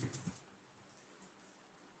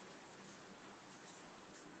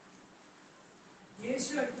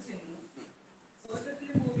 യേശു അടുത്ത് ചെന്നു,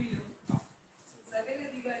 സ്വർഗ്ഗത്തിലും ഭൂമിയിലും സകല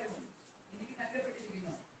അധികാരവും എനിക്ക്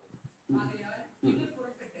നൽകപ്പെട്ടിരിക്കുന്നു. ആകയാൽ നിങ്ങൾ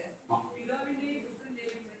പുറപ്പെട്ട് പിതാവിന്റെയും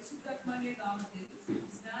പുത്രന്റെയും പരിശുദ്ധാത്മാവിന്റെയും നാമത്തിൽ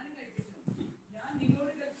സ്നാനം കഴിപ്പിച്ചു. ഞാൻ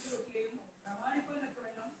നിങ്ങളോട് കൽപ്പിച്ചതൊക്കെയും പ്രമാണിപ്പാനൊക്കെ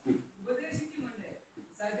ഉപദേശിക്കുന്നുണ്ട്.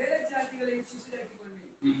 സകല ജാതികളെയും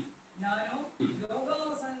ശിഷ്യരാക്കിക്കൊള്ളുകയും ഞാനോ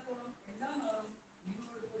ലോകാവസാനത്തോളം എല്ലാ നാളും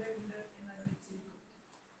നിങ്ങളോട് കൂടെ ഉണ്ട് എന്ന് അറിയിച്ചിരിക്കുന്നു.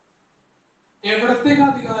 എവിടത്തേക്ക്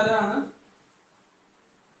അധികാരമാണ്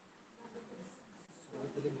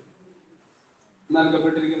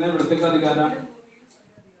നൽകപ്പെട്ടിരിക്കുന്നത്? എവിടത്തേക്ക് അധികാരമാണ്?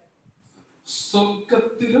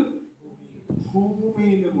 സ്വർഗത്തിലും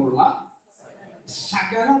ഭൂമിയിലുമുള്ള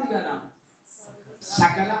സകല അധികാരമാണ്.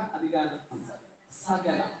 സകല അധികാരം,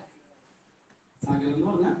 സകല സകലം എന്ന്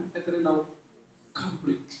പറഞ്ഞാൽ എത്ര ഉണ്ടാവും?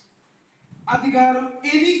 കംപ്ലീറ്റ് അധികാരം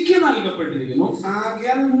എനിക്ക് നൽകപ്പെട്ടിരിക്കുന്നു.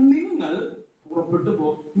 ആകയാൽ നിങ്ങൾ പുറപ്പെട്ടു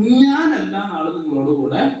പോകും, ഞാൻ എല്ലാ നാളും നിങ്ങളോട്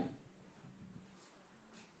കൂടെ.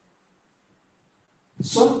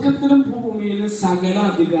 സ്വർഗത്തിലും ഭൂമിയിലും സകല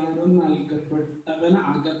അധികാരവും നൽകപ്പെട്ടവൻ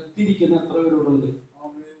അകത്തിരിക്കുന്ന എത്ര പേരോടുണ്ട്?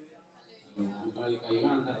 കൈ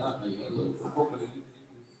കാണണ്ടതാ,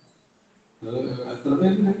 എത്ര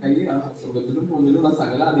പേരുണ്ട്? കൈ. സ്വർഗത്തിലും ഭൂമിയിലുള്ള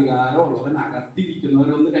സകല അധികാരമുള്ളവൻ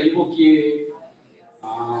അകത്തിരിക്കുന്നവരൊന്ന് കൈ പൊക്കിയേ.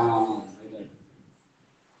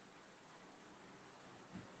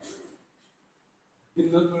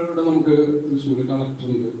 ഇന്നത്തെ ഇവിടെ നമുക്ക് തൃശ്ശൂർ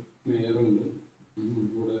കളക്ടറുണ്ട്, മേയറുണ്ട്,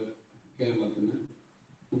 കൂടെ കേരളത്തിന്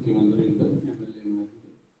മുഖ്യമന്ത്രി ഉണ്ട്, MLA-മാരുണ്ട്,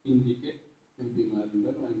 ഇന്ത്യക്ക് MP-മാരുണ്ട്,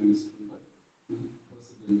 പ്രൈം മിനിസ്റ്റർ ഉണ്ട്,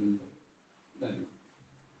 പ്രസിഡന്റ് ഉണ്ട്.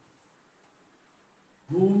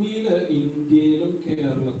 ഭൂമിയില് ഇന്ത്യയിലും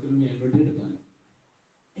കേരളത്തിലും എവിടെ എടുത്താലും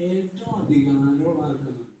ഏറ്റവും അധികാരമുള്ള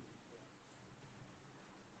ആർക്കാണ്?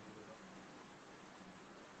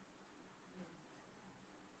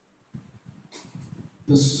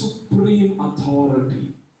 The supreme authority.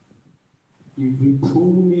 ഈ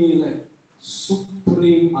ഭൂമിയിലെ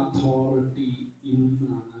സുപ്രീം അതോറിറ്റി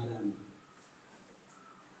ഇന്നാരാണ്?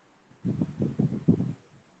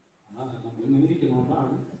 നമ്മളിങ്ങനെ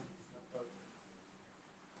ഇരിക്കുന്നോണ്ടാണ്.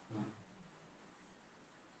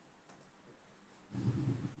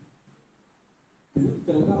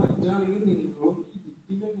 ഇത്തരം കറക്റ്റാണെങ്കിൽ നിങ്ങളും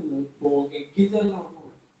ഇതിലേക്ക് പോകയ്ക്ക് ചെല്ലണം.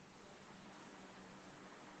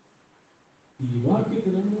 ഈ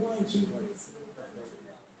വാക്യത്തിലൊന്ന് വായിച്ചു.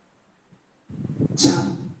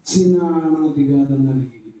 ചർച്ചിനാണ് അധികാരം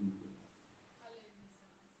നൽകിയിരിക്കുന്നത്.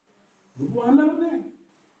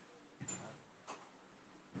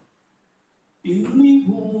 ഇന്ന് ഈ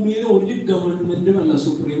ഭൂമിയിൽ ഒരു ഗവൺമെന്റും അല്ല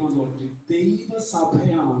സുപ്രീം അതോറിറ്റി,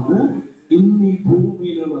 ദൈവസഭയാണ് ഇന്ന് ഈ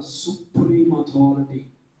ഭൂമിയിലുള്ള സുപ്രീം അതോറിറ്റി.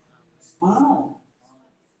 ആണോ?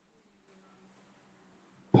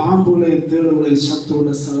 പാമ്പുകളെ, തേളുകളെ,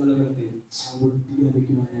 ശത്രുക്കളുടെ സകലത്തെ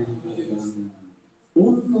ചവിട്ടിയടിക്കുവാനാണ് അധികാരം.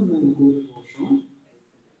 ഒന്നും നിങ്ങൾക്ക് ഒരു ദോഷവും.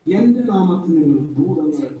 എന്റെ നാമത്തിൽ നിങ്ങൾ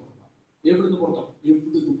ഭൂതങ്ങളെ പുറത്താം. എവിടുന്ന് പുറത്താം?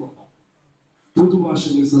 എവിടുന്ന് പുറത്താം?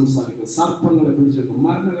 പുതുഭാഷകളിൽ സംസാരിക്കുക, സർപ്പങ്ങളെ പിടിച്ചെടുക്കും,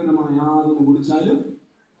 മരണകരമായ യാതൊന്ന് കുടിച്ചാലും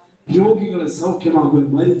രോഗികളെ സൗഖ്യമാക്കുക,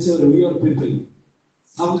 മരിച്ചവരെ ഉയർപ്പിപ്പിൽ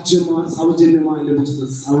സൗജന്യമായി ലഭിച്ചത്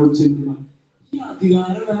സൗജന്യമായി. ഈ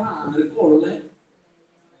അധികാരം വേറെ ആർക്കുള്ള?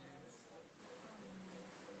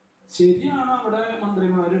 ശരിയാണ്, അവിടെ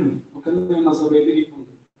മന്ത്രിമാരും ഒക്കെ നിയമസഭയിൽ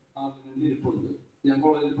ഇരിപ്പുണ്ട്, പാർലമെന്റിൽ ഇരിപ്പുണ്ട്. ഞാൻ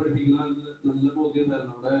കോളേജിൽ പഠിപ്പിക്കുന്ന നല്ല ബോധ്യം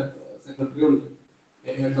ഉണ്ടായിരുന്നു. അവിടെ സെക്രട്ടറി ഉണ്ട്,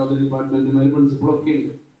 ഹെഡ് ഓഫ് ദ ഡിപ്പാർട്ട്മെന്റുമാർ പ്രിൻസിപ്പളൊക്കെ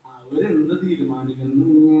ഉണ്ട്. അവരെന്ത് തീരുമാനിക്കുന്നു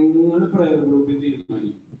ഞങ്ങൾ പ്രയർ ഗ്രൂപ്പിൽ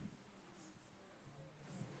തീരുമാനിക്കും.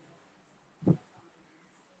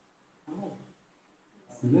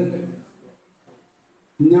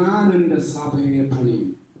 ഞാൻ എന്റെ സഭയെ പണിയും,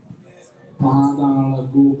 പാതാള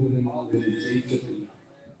ഗോപുരം അതിന് ജയിക്കത്തില്ല.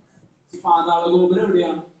 പാതാള ഗോപുരം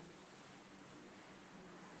എവിടെയാണ്?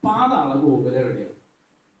 പാതാള ഗോപുരം എവിടെയാണ്?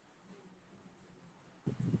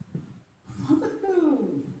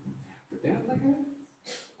 അതൊക്കെ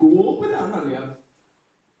ഗോപുരാന്നറിയാം.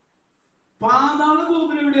 പാതാള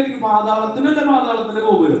ഗോപുരം എവിടെയായിരിക്കും? പാതാളത്തിനല്ല പാതാളത്തിന്റെ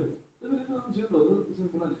ഗോപുരം.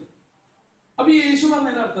 അപ്പൊ യേശു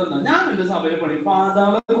പറഞ്ഞതിന്റെ അർത്ഥം എന്താ? ഞാൻ എന്റെ സഭയെ പണി,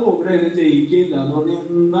 പാതാള ഗോപുരം ജയിക്കില്ല എന്ന് പറഞ്ഞ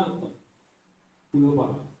എന്താ അർത്ഥം? നിങ്ങൾ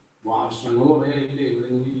പറഞ്ഞു. വർഷങ്ങൾ കുറെ ആയില്ലേ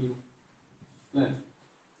എവിടെയെങ്കിലും ഇരിക്കും അല്ലെ,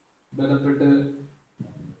 ബലപ്പെട്ട്.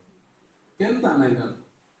 എന്താണ് അതിന്റെ അർത്ഥം?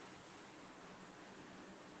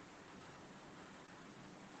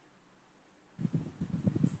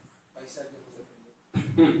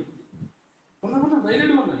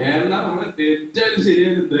 ധൈര്യമായിട്ട് പറഞ്ഞു. ഏതാ നമ്മളെ തെറ്റായാലും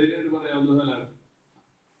ശരിയായാലും ധൈര്യമായിട്ട് പറയാവുന്ന സ്ഥലമാണ്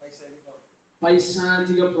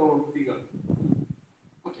പൈശാചിക പ്രവൃത്തികൾ.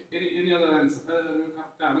 ഓക്കെ, ഇനി അത്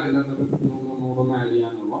കറക്റ്റാണ്. നൂറൊന്നും ആഡ്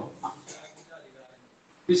ചെയ്യാനുള്ള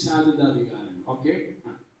പിശാചിന്റെ അധികാരം. ഓക്കെ,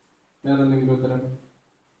 വേറെ എന്തെങ്കിലും ഉത്തരം?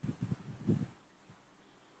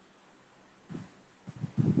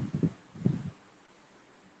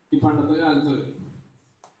 ഈ പണ്ടത്തെ കാലത്ത്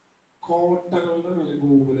കോട്ടകളുടെ മേലെ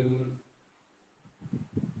ഗോപുരങ്ങൾ,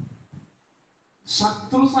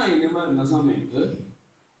 ശത്രു സൈന്യം വരുന്ന സമയത്ത്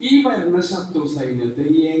ഈ വരുന്ന ശത്രു സൈന്യത്തെ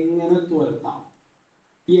എങ്ങനെ തുരത്താം,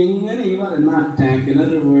 എങ്ങനെ ഈ പറയുന്ന അറ്റാക്കിനെ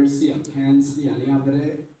റിവേഴ്സ് ചെയ്യാം, ക്യാൻസൽ ചെയ്യാം, അല്ലെങ്കിൽ അവരെ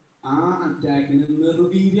ആ അറ്റാക്കിനെ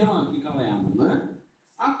നിർവീര്യമാക്കി കളയാമെന്ന്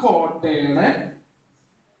ആ കോട്ടയുടെ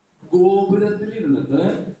ഗോപുരത്തിൽ ഇരുന്നിട്ട്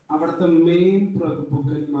അവിടുത്തെ മെയിൻ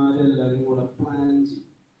പ്രഭുക്കന്മാരെല്ലാരും കൂടെ പ്ലാൻ ചെയ്യും.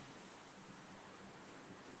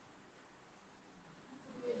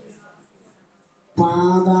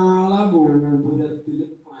 പാതാള ഗോപുരത്തിൽ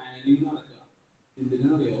പ്ലാനിങ് നടക്കുക.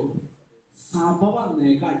 എന്തിനാണെന്നറിയോ? സഭ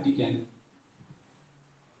വന്നേക്ക് അടിക്കാൻ.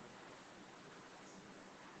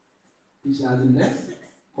 പിശാചിന്റെ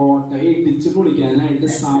കോട്ടയെ ഇടിച്ചു പൊളിക്കാനായിട്ട്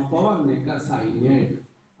സഭ വന്നേക്ക സൈന്യമായിട്ട്.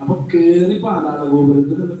 അപ്പൊ കേറി പാതാള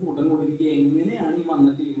ഗോപുരത്തിൽ നിന്ന് കൂട്ടം കൊടുക്കുക. എങ്ങനെയാണ് ഈ വന്ന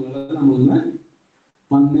ടീമുകളെ നമ്മളൊന്ന്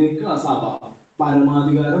വന്നേക്കുക? സഭ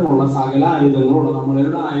പരമാധികാരമുള്ള സകല ആയുധങ്ങളുള്ള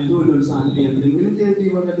നമ്മളുടെ ആയുധം ഒരു സാധനം എന്തെങ്കിലും ചെയ്ത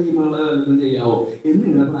ടീമുകളെ ചെയ്യാവോ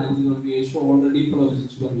എന്നിങ്ങനെ പ്ലാൻ ചെയ്ത് യേശു ഓൾറെഡി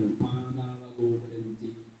പ്രവചിച്ചു പറഞ്ഞു. പാതാള ഗോപുരം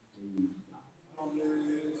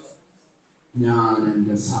ഞാൻ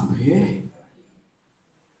എന്റെ സഭയെ.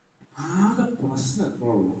 ആകെ പ്രശ്നം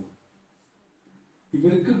എത്രയുള്ളൂ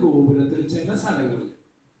ഇവർക്ക് ഗോപുരത്തിൽ ചില സ്ഥലങ്ങളിൽ,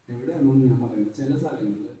 എവിടെയാണെന്ന് ഞാൻ പറയുന്നത്, ചില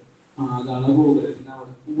സ്ഥലങ്ങളിൽ പാതാള ഗോപുരത്തിന്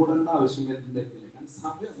അവിടെ കൂടേണ്ട ആവശ്യം വരുന്നില്ല. കാരണം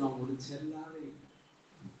സഭ അങ്ങോട്ട് ചെല്ലാതെ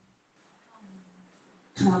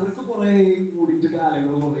അവർക്ക് കുറെ കൂടിയിട്ട്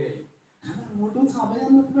കാലങ്ങൾ കുറേയായി. കാരണം അങ്ങോട്ടും സഭ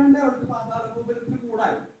നമുക്ക് വേണ്ടേ അവർക്ക് പാതാള ഗോപുരത്തിന്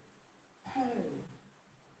കൂടായി.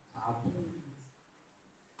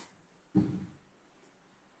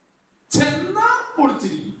 ചെന്നാ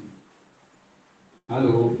പൊളിച്ചിരിക്കും.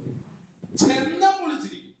 ഹലോ, ചെന്നാ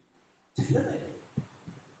പൊളിച്ചിരിക്കും.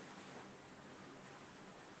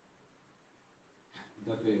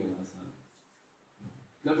 ഇതൊക്കെ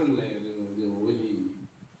ജോലി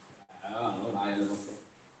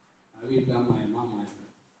വീട്ടമ്മ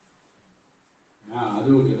അത്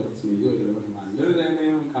നല്ലൊരു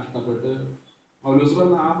തേങ്ങയും കഷ്ടപ്പെട്ട് പൗലോസ്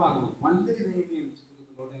പറഞ്ഞ ആ ഭാഗം നല്ലൊരു തേങ്ങയും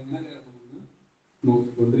എങ്ങനെ കേൾക്കണമെന്ന്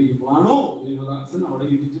നോക്കിക്കൊണ്ടിരിക്കുമ്പോഴാണോ ദേവദാസൻ അവിടെ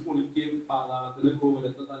ഇടിച്ച് പൊളിക്കുകയും പാതാളത്തിന്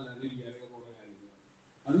ഗോപുരത്തെ തല്ലാതെ ഇരിക്കാനൊക്കെ കുറെ കാര്യങ്ങൾ.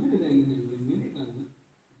 അങ്ങനെ എങ്ങനെയൊക്കെയാണ്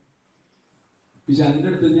പിശാചിന്റെ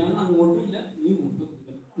അടുത്ത് ഞാൻ അങ്ങോട്ടും ഇല്ല നീ ഇങ്ങോട്ടും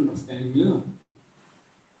അണ്ടർസ്റ്റാൻഡിങ്ങിൽ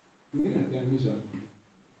ഇങ്ങനെയൊക്കെയാണ് വിശ്വാസം.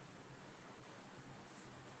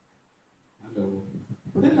 ഹലോ,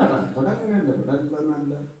 ഇവിടെ ഇവിടെ അങ്ങനെയല്ല. ഇവിടെ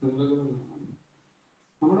നല്ല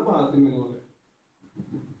നമ്മുടെ ഭാഗത്ത് ഇങ്ങനെ പോലെ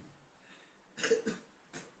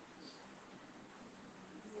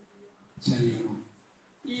ചെയ്യണം.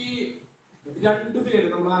 ഈ രണ്ടുപേര്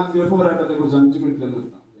നമ്മൾ ആദ്യ പോരാട്ടത്തെ കുറിച്ച് 5 മിനിറ്റ്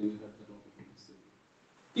നിർത്താം.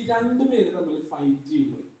 ഈ രണ്ടുപേര് തമ്മിൽ ഫൈറ്റ്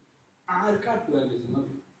ചെയ്യുമ്പോൾ ആർക്ക് അഡ്വാൻറ്റേജ്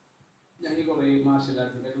എന്നറിയാം. ഞാൻ കുറെ മാർഷൽ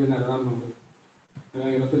ആർട്ടിന്റെ പിന്നാലെ നടന്നത്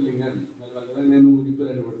ത്രില്ലിംഗാണ്. തന്നെ 100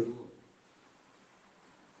 പേര് ഇടപെടുന്നു.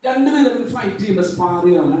 രണ്ടുപേരും തമ്മിൽ ഫൈറ്റ് ചെയ്യുമ്പോൾ സ്പാർ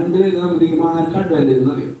ചെയ്യണം. രണ്ടുപേരും തമ്മിൽ ആർക്ക് അഡ്വാൻറ്റേജ്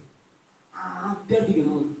എന്നറിയാം. ആദ്യം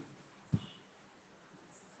അടിക്കണം.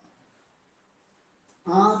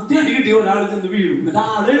 ആദ്യം അടി കിട്ടിയ ഒരാൾ ചെന്ന് വീഴും. എന്നിട്ട്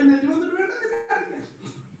ആളെ എഴുന്നേറ്റ് വന്നിട്ട്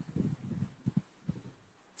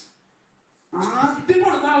ആദ്യം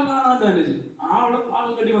കൊടുത്ത ആൾക്കാണ് അഡ്വാൻറ്റേജ്.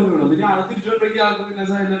 ആൾക്കടി വന്നു വീണു. പിന്നെ ആളെ തിരിച്ചു കൊണ്ടെങ്കിൽ ആൾക്ക് പിന്നെ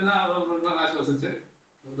ആശ്വസിച്ച്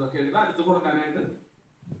ഇതൊക്കെ അടുത്ത് കൊടുക്കാനായിട്ട്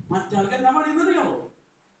മറ്റാൾക്ക് എന്നാ പണിയെന്നറിയോ?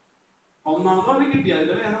 ഒന്നാമത് പണി കിട്ടി,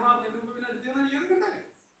 അതിന്റെ വേറെ പറഞ്ഞതിന് മുമ്പ് പിന്നെ അടുത്ത് നടിക്കണ്ടേ?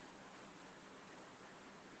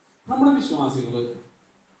 നമ്മുടെ വിശ്വാസികള്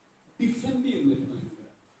ഡിഫെൻഡ് ചെയ്യുന്നില്ല.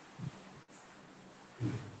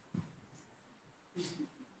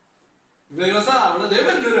 അവിടെ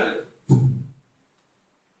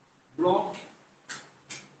ബ്ലോക്ക്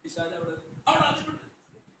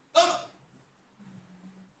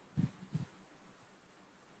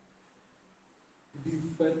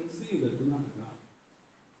ഡിഫൻസ് ചെയ്തിട്ട് നടക്കാം.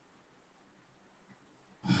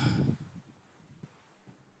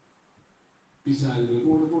 പിശാചികൾ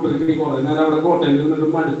കൂടെ കുറെ നേരം അവിടെ കോട്ടയിൽ നിന്നിട്ട്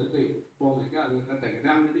മടുത്തിട്ടേ പോന്നേക്ക് അങ്ങോട്ടെ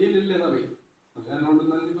അങ്ങോട്ട് ചെല്ലില്ലേ പറയും.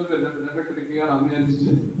 കെട്ടിടക്ക് കയറാന്ന്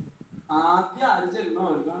വിചാരിച്ചിട്ട് ആദ്യം ആര് ചെല്ലണം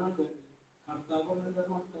അവർക്കാണ് കർത്താവ് പറഞ്ഞ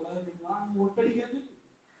മക്കളെ നിങ്ങൾ അങ്ങോട്ട് അടിക്കുന്നില്ല,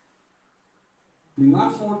 നിങ്ങൾ ആ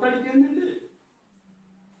ഫോട്ടോ അടിക്കുന്നില്ല.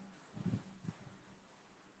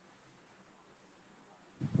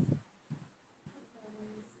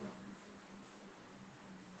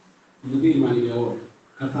 ഇത് തീരുമാനിക്കാവോ?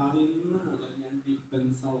 കർത്താവിൽ നിന്ന് മുതൽ ഞാൻ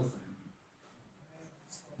ഡിഫൻസ് അവസാനം,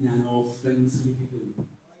 ഞാൻ ഓഫൻസിലേക്ക് കയറി.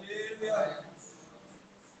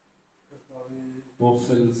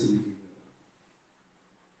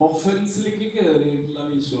 ഒഫൻസിലേക്ക് കയറിയിട്ടുള്ള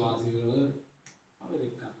വിശ്വാസികള്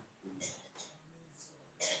അവരൊക്കെ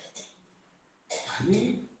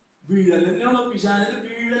വീഴൽ തന്നെയുള്ള പിശാചിന്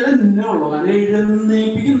വീഴൽ തന്നെ ഉള്ളു. കാരണം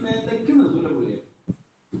എഴുന്നേപ്പിക്കുന്നതൊക്കെ നിർത്തല പുള്ളിയെ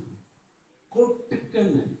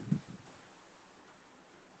കൊട്ടിക്കന്നെ.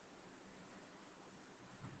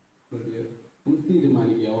 ഒന്ന്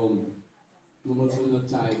തീരുമാനിക്കാവോ? നമ്മൾ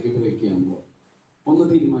ചായക്ക് ബ്രേക്ക് ചെയ്യുമ്പോ ഒന്ന്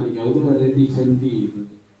തീരുമാനിക്കാവോ? ഇതുവരെ ഡിഫെൻഡ് ചെയ്ത്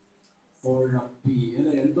ഉഴപ്പി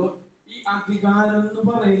അല്ലെ എന്തോ. ഈ അധികാരം എന്ന്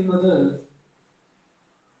പറയുന്നത്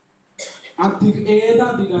ഏത്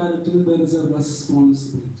അധികാരത്തിലും there is a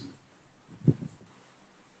responsibility.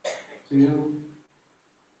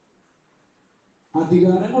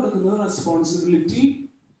 അധികാരം കൊടുക്കുന്നത് റെസ്പോൺസിബിലിറ്റി,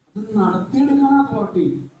 അത് നടത്തിയെടുക്കാൻ അതോറിറ്റി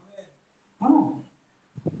ആണോ?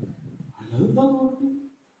 അല്ലാതെ എന്താ അതോറിറ്റി?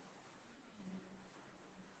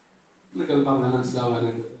 എന്നൊക്കെ പറഞ്ഞാൽ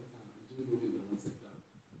മനസ്സിലാവാനായിട്ട്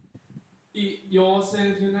ഈ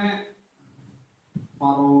യോസേഫിനെ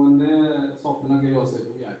ഫറവോന്റെ സ്വപ്നമൊക്കെ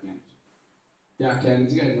യോസേഫ്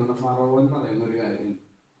വ്യാഖ്യാനിച്ച് കഴിഞ്ഞ ഫറവോൻ പറയുന്ന ഒരു കാര്യം,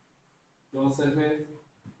 യോസേഫെ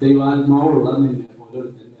ദൈവാത്മാവുള്ള നിന്നെ പോലെ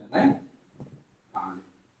ഒരുത്തന്നെ ആണ്.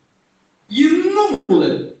 ഇന്നു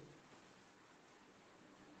മുതൽ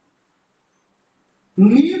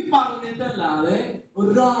നീ പറഞ്ഞിട്ടല്ലാതെ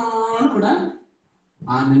ഒരാളും ഇവിടെ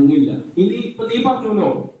അനങ്ങില്ല. ഇനി ഇപ്പൊ നീ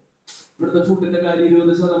പറഞ്ഞല്ലോ ഇവിടുത്തെ ഫുഡിന്റെ കാര്യം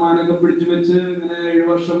 20% പിടിച്ചു വെച്ച് ഇങ്ങനെ 7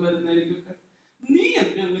 വർഷം വരുന്നതിലേക്കൊക്കെ നീ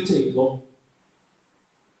എന്തെങ്കിലും ചെയ്തോ?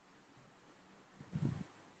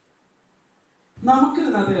 നമുക്ക്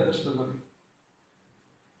ഇതിനകത്ത് ഏതിഷ്ടം പറയും?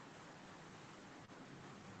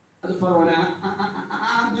 അത് പറവന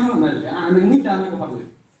ആദ്യം ഒന്നല്ല അനങ്ങില്ല എന്നൊക്കെ പറഞ്ഞു.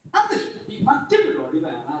 അതിഷ്ടം. ഈ മറ്റു പരിപാടി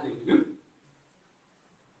വേറെ ആരെങ്കിലും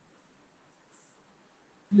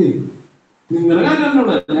ഇല്ലേ? നിങ്ങളുടെ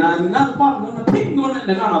കാര്യമുള്ള ഞാൻ അത് പറഞ്ഞു ഇങ്ങോട്ട്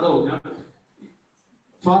എന്നെ കാണാതെ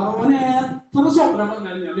ഫറവനെ എത്ര സ്വപ്നം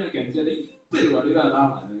പറഞ്ഞാലും ഞാൻ വ്യാഖ്യാനിച്ചാൽ ഈ പരിപാടി വേറെ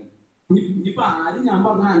ആളാണ്. ഇനിയിപ്പോ ആരും ഞാൻ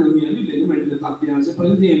പറഞ്ഞ അനങ്ങിയാലും ഇല്ലെങ്കിലും വേണ്ടില്ല,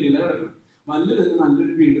 അത്യാവശ്യം ജയിലിൽ കിടക്കണം.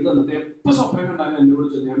 നല്ലൊരു വീട് തന്നിട്ട് എപ്പോ സ്വപ്നം കണ്ടാലും എന്നെ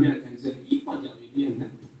വിളിച്ചു ഞാൻ വ്യാഖ്യാനിച്ചാൽ ഈ പഞ്ചാബി എന്നെ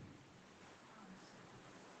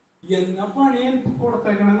പണിയെ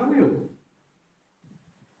കൊടുത്തേക്കണെന്ന് അറിയോ?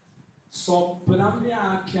 സ്വപ്നം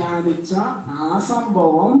വ്യാഖ്യാനിച്ച ആ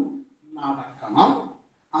സംഭവം നടക്കണം.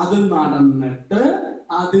 അത് നടന്നിട്ട്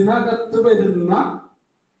അതിനകത്ത് വരുന്ന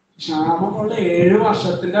ക്ഷാമമുള്ള 7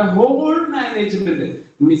 വർഷത്തിന്റെ ഹോൾ മാനേജ്മെന്റ്,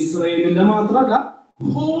 മിസ്രൈമിന്റെ മാത്രമല്ല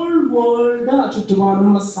ഹോൾ വേൾഡ്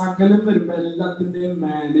ചുറ്റുപാടുമുള്ള സകലം വരുമ്പോ എല്ലാത്തിന്റെയും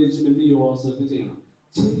മാനേജ്മെന്റ് യോസേഫ് ചെയ്യണം.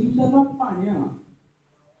 ചില്ലറ പണിയാണ്.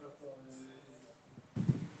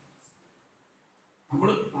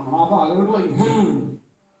 നമ്മളാ ഭാഗം പോയി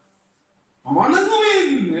വണങ്ങുവിൻ,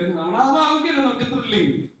 നമ്മളാ ഭാഗമൊക്കെ നമുക്ക്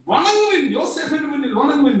വണങ്ങുവിൻ, യോസേഫിന്റെ മുന്നിൽ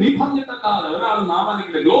വണങ്ങുവിൻ. നീ പറഞ്ഞിട്ടല്ലാതെ ഒരാൾ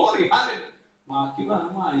നാമാനിക്കില്ല. ഗ്ലോറി ബാക്കി പറഞ്ഞ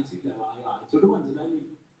വായിച്ചില്ല, വായിച്ചോട്ട് മനസ്സിലായി.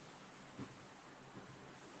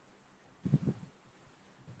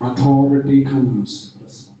 Authority comes with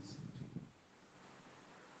responsibility.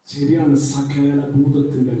 ശരിയാണ്. സകല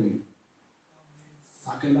ഭൂതത്തിന്റെ മേൽ,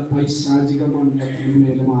 സകല പൈശാചിക മണ്ഡലത്തിന്റെ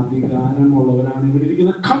മേലും അധികാരമുള്ളവരാണ് ഇവിടെ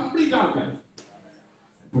ഇരിക്കുന്ന കംപ്ലീറ്റ് ആൾക്കാർ.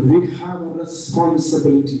 We have a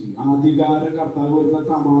responsibility. അധികാര കർത്താവ് ഒരു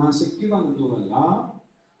തമാശയ്ക്ക് തന്നിട്ടുള്ളതല്ല,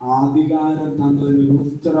 അധികാരം തന്നതിന്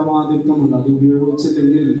ഉത്തരവാദിത്വമുണ്ട്. അത്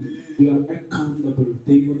ഉപയോഗിച്ചില്ലെങ്കിൽ we are accountable.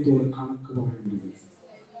 ദൈവത്തോട് കണക്ക് പറയേണ്ടി വരും.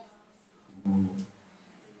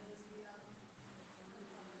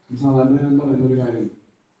 സാധാരണ ഞാൻ പറയുന്ന ഒരു കാര്യം,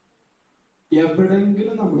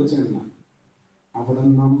 എവിടെങ്കിലും നമ്മൾ ചെന്നാൽ അവിടെ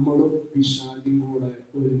നമ്മളും പിശാചും കൂടെ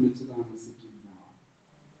ഒരുമിച്ച് താമസിക്കില്ല.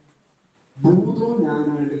 ഭൂതവും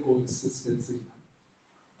ഞാനായിട്ട് കോഎക്സിസ്റ്റൻസ് ഇല്ല.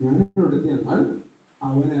 ഞാനോട് ഞങ്ങൾ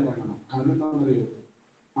അവനിറങ്ങണം. കാരണം എന്താണെന്നറിയോ?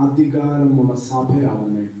 അധികാരമുള്ള സഭ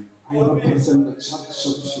അവനെ.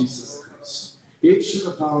 യേശു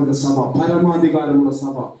കർത്താവിന്റെ സഭ, പരമാധികാരമുള്ള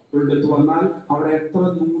സഭ ഒരിടത്ത് വന്നാൽ അവിടെ എത്ര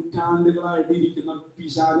നൂറ്റാണ്ടുകളായിട്ട് ഇരിക്കുന്ന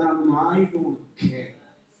പിശാചാണെന്ന് ആയിട്ടൊക്കെ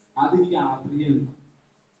അതെനിക്ക് അറിയുന്നു.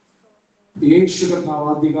 യേശു കർത്താവ്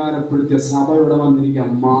അധികാരപ്പെടുത്തിയ സഭ ഇവിടെ വന്നിരിക്കാൻ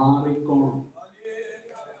മാറിക്കോണം.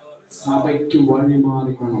 സഭയ്ക്ക് വഴി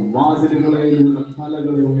മാറിക്കണം. വാതിലുകളെ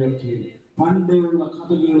തലകളെ ഉയർത്തി പണ്ടുള്ള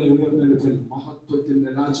കഥകളെ ഉയർന്നെടുപ്പിൽ മഹത്വത്തിന്റെ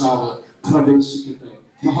രാജാവ് പ്രവേശിക്കട്ടെ.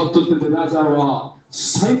 മഹത്വത്തിന്റെ രാജാവ്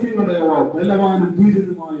സൈന്യങ്ങളുടെ ബലവാനും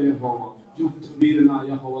വീരനുമായ യഹോവ, യുദ്ധവീരനായ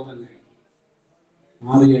യഹോവ തന്നെ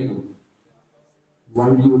മാറിയേക്കും,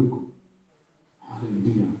 വഴിയൊരുക്കും.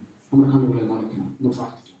 നമ്മുടെ കണ്ണുകളെ നടക്കണം. ഒന്ന്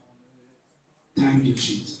പ്രാർത്ഥിക്കാം. Thank you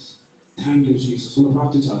Jesus, thank you Jesus. ഒന്ന്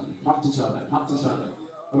പ്രാർത്ഥിച്ചാട്ടെ, പ്രാർത്ഥിച്ചാട്ടെ, പ്രാർത്ഥിച്ചാട്ടെ.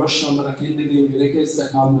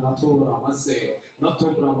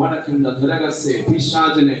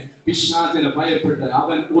 പിശാചിനെ ഭയപ്പെട്ട്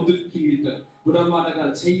അവൻ ഒതുക്കിയിട്ട് ഉടമകൾ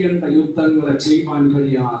ചെയ്യേണ്ട യുദ്ധങ്ങളെ ചെയ്യുവാൻ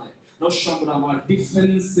കഴിയാതെ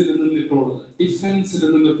ഡിഫൻസിൽ നിന്നിട്ടുള്ളത്, ഡിഫൻസിൽ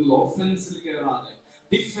നിന്നിട്ടുള്ള ഒഫൻസിൽ കയറാതെ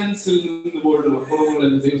ഡിഫൻസിൽ നിന്ന് പോലുള്ള കുറവുകൾ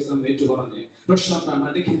ദിവസം ഏറ്റു പറഞ്ഞ്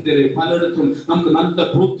അടിക്കെതിരെ പലയിടത്തും നമുക്ക് നല്ല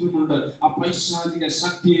ബോധ്യമുണ്ട്. ആ പൈശാചിക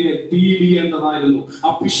ശക്തിയെ ഡീൽ ചെയ്യേണ്ടതായിരുന്നു, ആ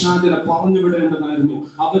പിശാചിനെ പറഞ്ഞു വിടേണ്ടതായിരുന്നു,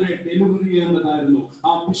 അവരെ ഡെലിവറി ചെയ്യേണ്ടതായിരുന്നു.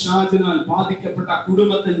 ആ പിശാചിനാൽ ബാധിക്കപ്പെട്ട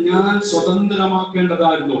കുടുംബത്തെ ഞാൻ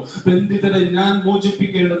സ്വതന്ത്രമാക്കേണ്ടതായിരുന്നു, ബന്ധിതരെ ഞാൻ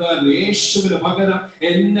മോചിപ്പിക്കേണ്ടതായിരുന്നു. യേശുവിന് പകരം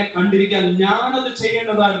എന്നെ കണ്ടിരിക്കാൻ ഞാനത്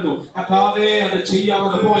ചെയ്യേണ്ടതായിരുന്നു. കർത്താവേ, അത്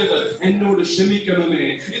ചെയ്യാതെ പോയത് എന്നോട് ക്ഷമിക്കണമേ.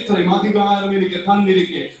 ഇത്രയും അധികാരം എനിക്ക് തന്നിരിക്കും,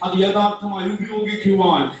 അത് യഥാർത്ഥമായി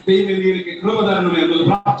ഉപയോഗിക്കുവാൻ ദൈവം എനിക്ക് കൃപ തരണമേ എന്ന്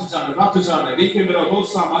പ്രാർത്ഥിച്ചാണ്, പ്രാർത്ഥിച്ചാണ്.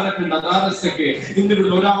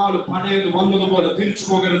 ഇന്നിവിടെ ഒരാൾ പഴയത് വന്നതുപോലെ തിരിച്ചു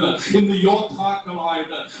പോകരുത്. ഇന്ന്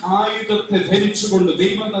യോദ്ധാക്കളായിട്ട് ആയുധത്തെ ധരിച്ചുകൊണ്ട്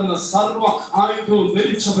ദൈവം തന്ന സർവ്വ ആയുധവും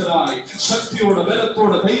ധരിച്ചവരായി ശക്തിയോടെ,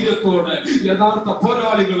 ബലത്തോടെ, ധൈര്യത്തോടെ, യഥാർത്ഥ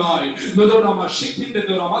പോരാളികളായി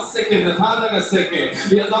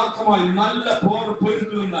യഥാർത്ഥമായി നല്ല പോർ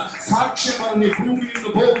പൊരുതുന്ന സാക്ഷ്യമായി ഭൂമിയിൽ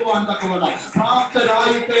നിന്ന് പോകുവാൻ തക്കവണ്ണം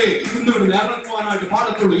പ്രാപ്തരായിട്ടേ ഇന്നിവിടെ ഇറങ്ങുവാനായിട്ട്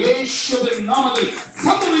പാടത്തുള്ളൂ. യേശുവിൻ നാമത്തിൽ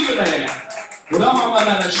സംഭവിക്കട്ടെ.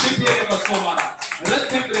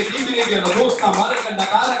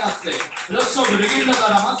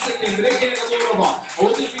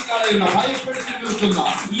 ഭയപ്പെടുത്തി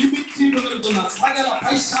നിർത്തുന്ന സകല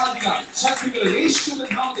പൈശാചിക ശക്തികളെ യേശുവിൻ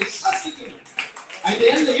നാമത്തിൽ ശാസിക്കുന്നു. അതിന്റെ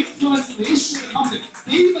എല്ലാ ഇൻഫ്ലുവൻസും യേശുവിൻ നാമത്തിൽ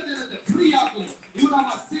ദൈവജനത്തെ ഫ്രീ ആക്കുന്നു.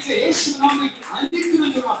 യേശുവിൻ നാമത്തിൽ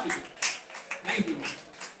അനുഗ്രഹമാക്കുന്നു.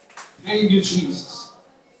 Thank you, Jesus.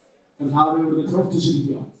 കർത്താവിനോട്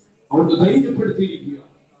പ്രവർത്തിച്ചിരിക്കുക, അവിടുന്ന് ധൈര്യപ്പെടുത്തിയിരിക്കുക.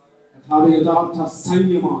 കർത്താവ് യഥാർത്ഥ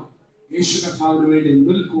സൈന്യമായി യേശു കർത്താവിന് വേണ്ടി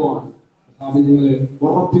നിൽക്കുവാൻ കർത്താവ് നിങ്ങളെ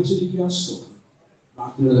ഉറപ്പിച്ചിരിക്കുക. സ്തോത്രം.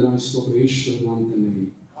 പ്രാർത്ഥനകളായി സ്തോത്രം. യേശുവിൻ നാമത്തിൽ തന്നെ.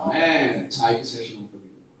 ആമേൻ. ചായ ശേഷം നമുക്ക്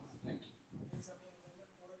thank you.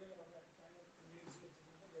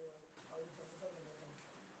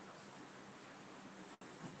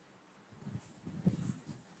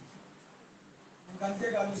 Can't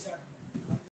take a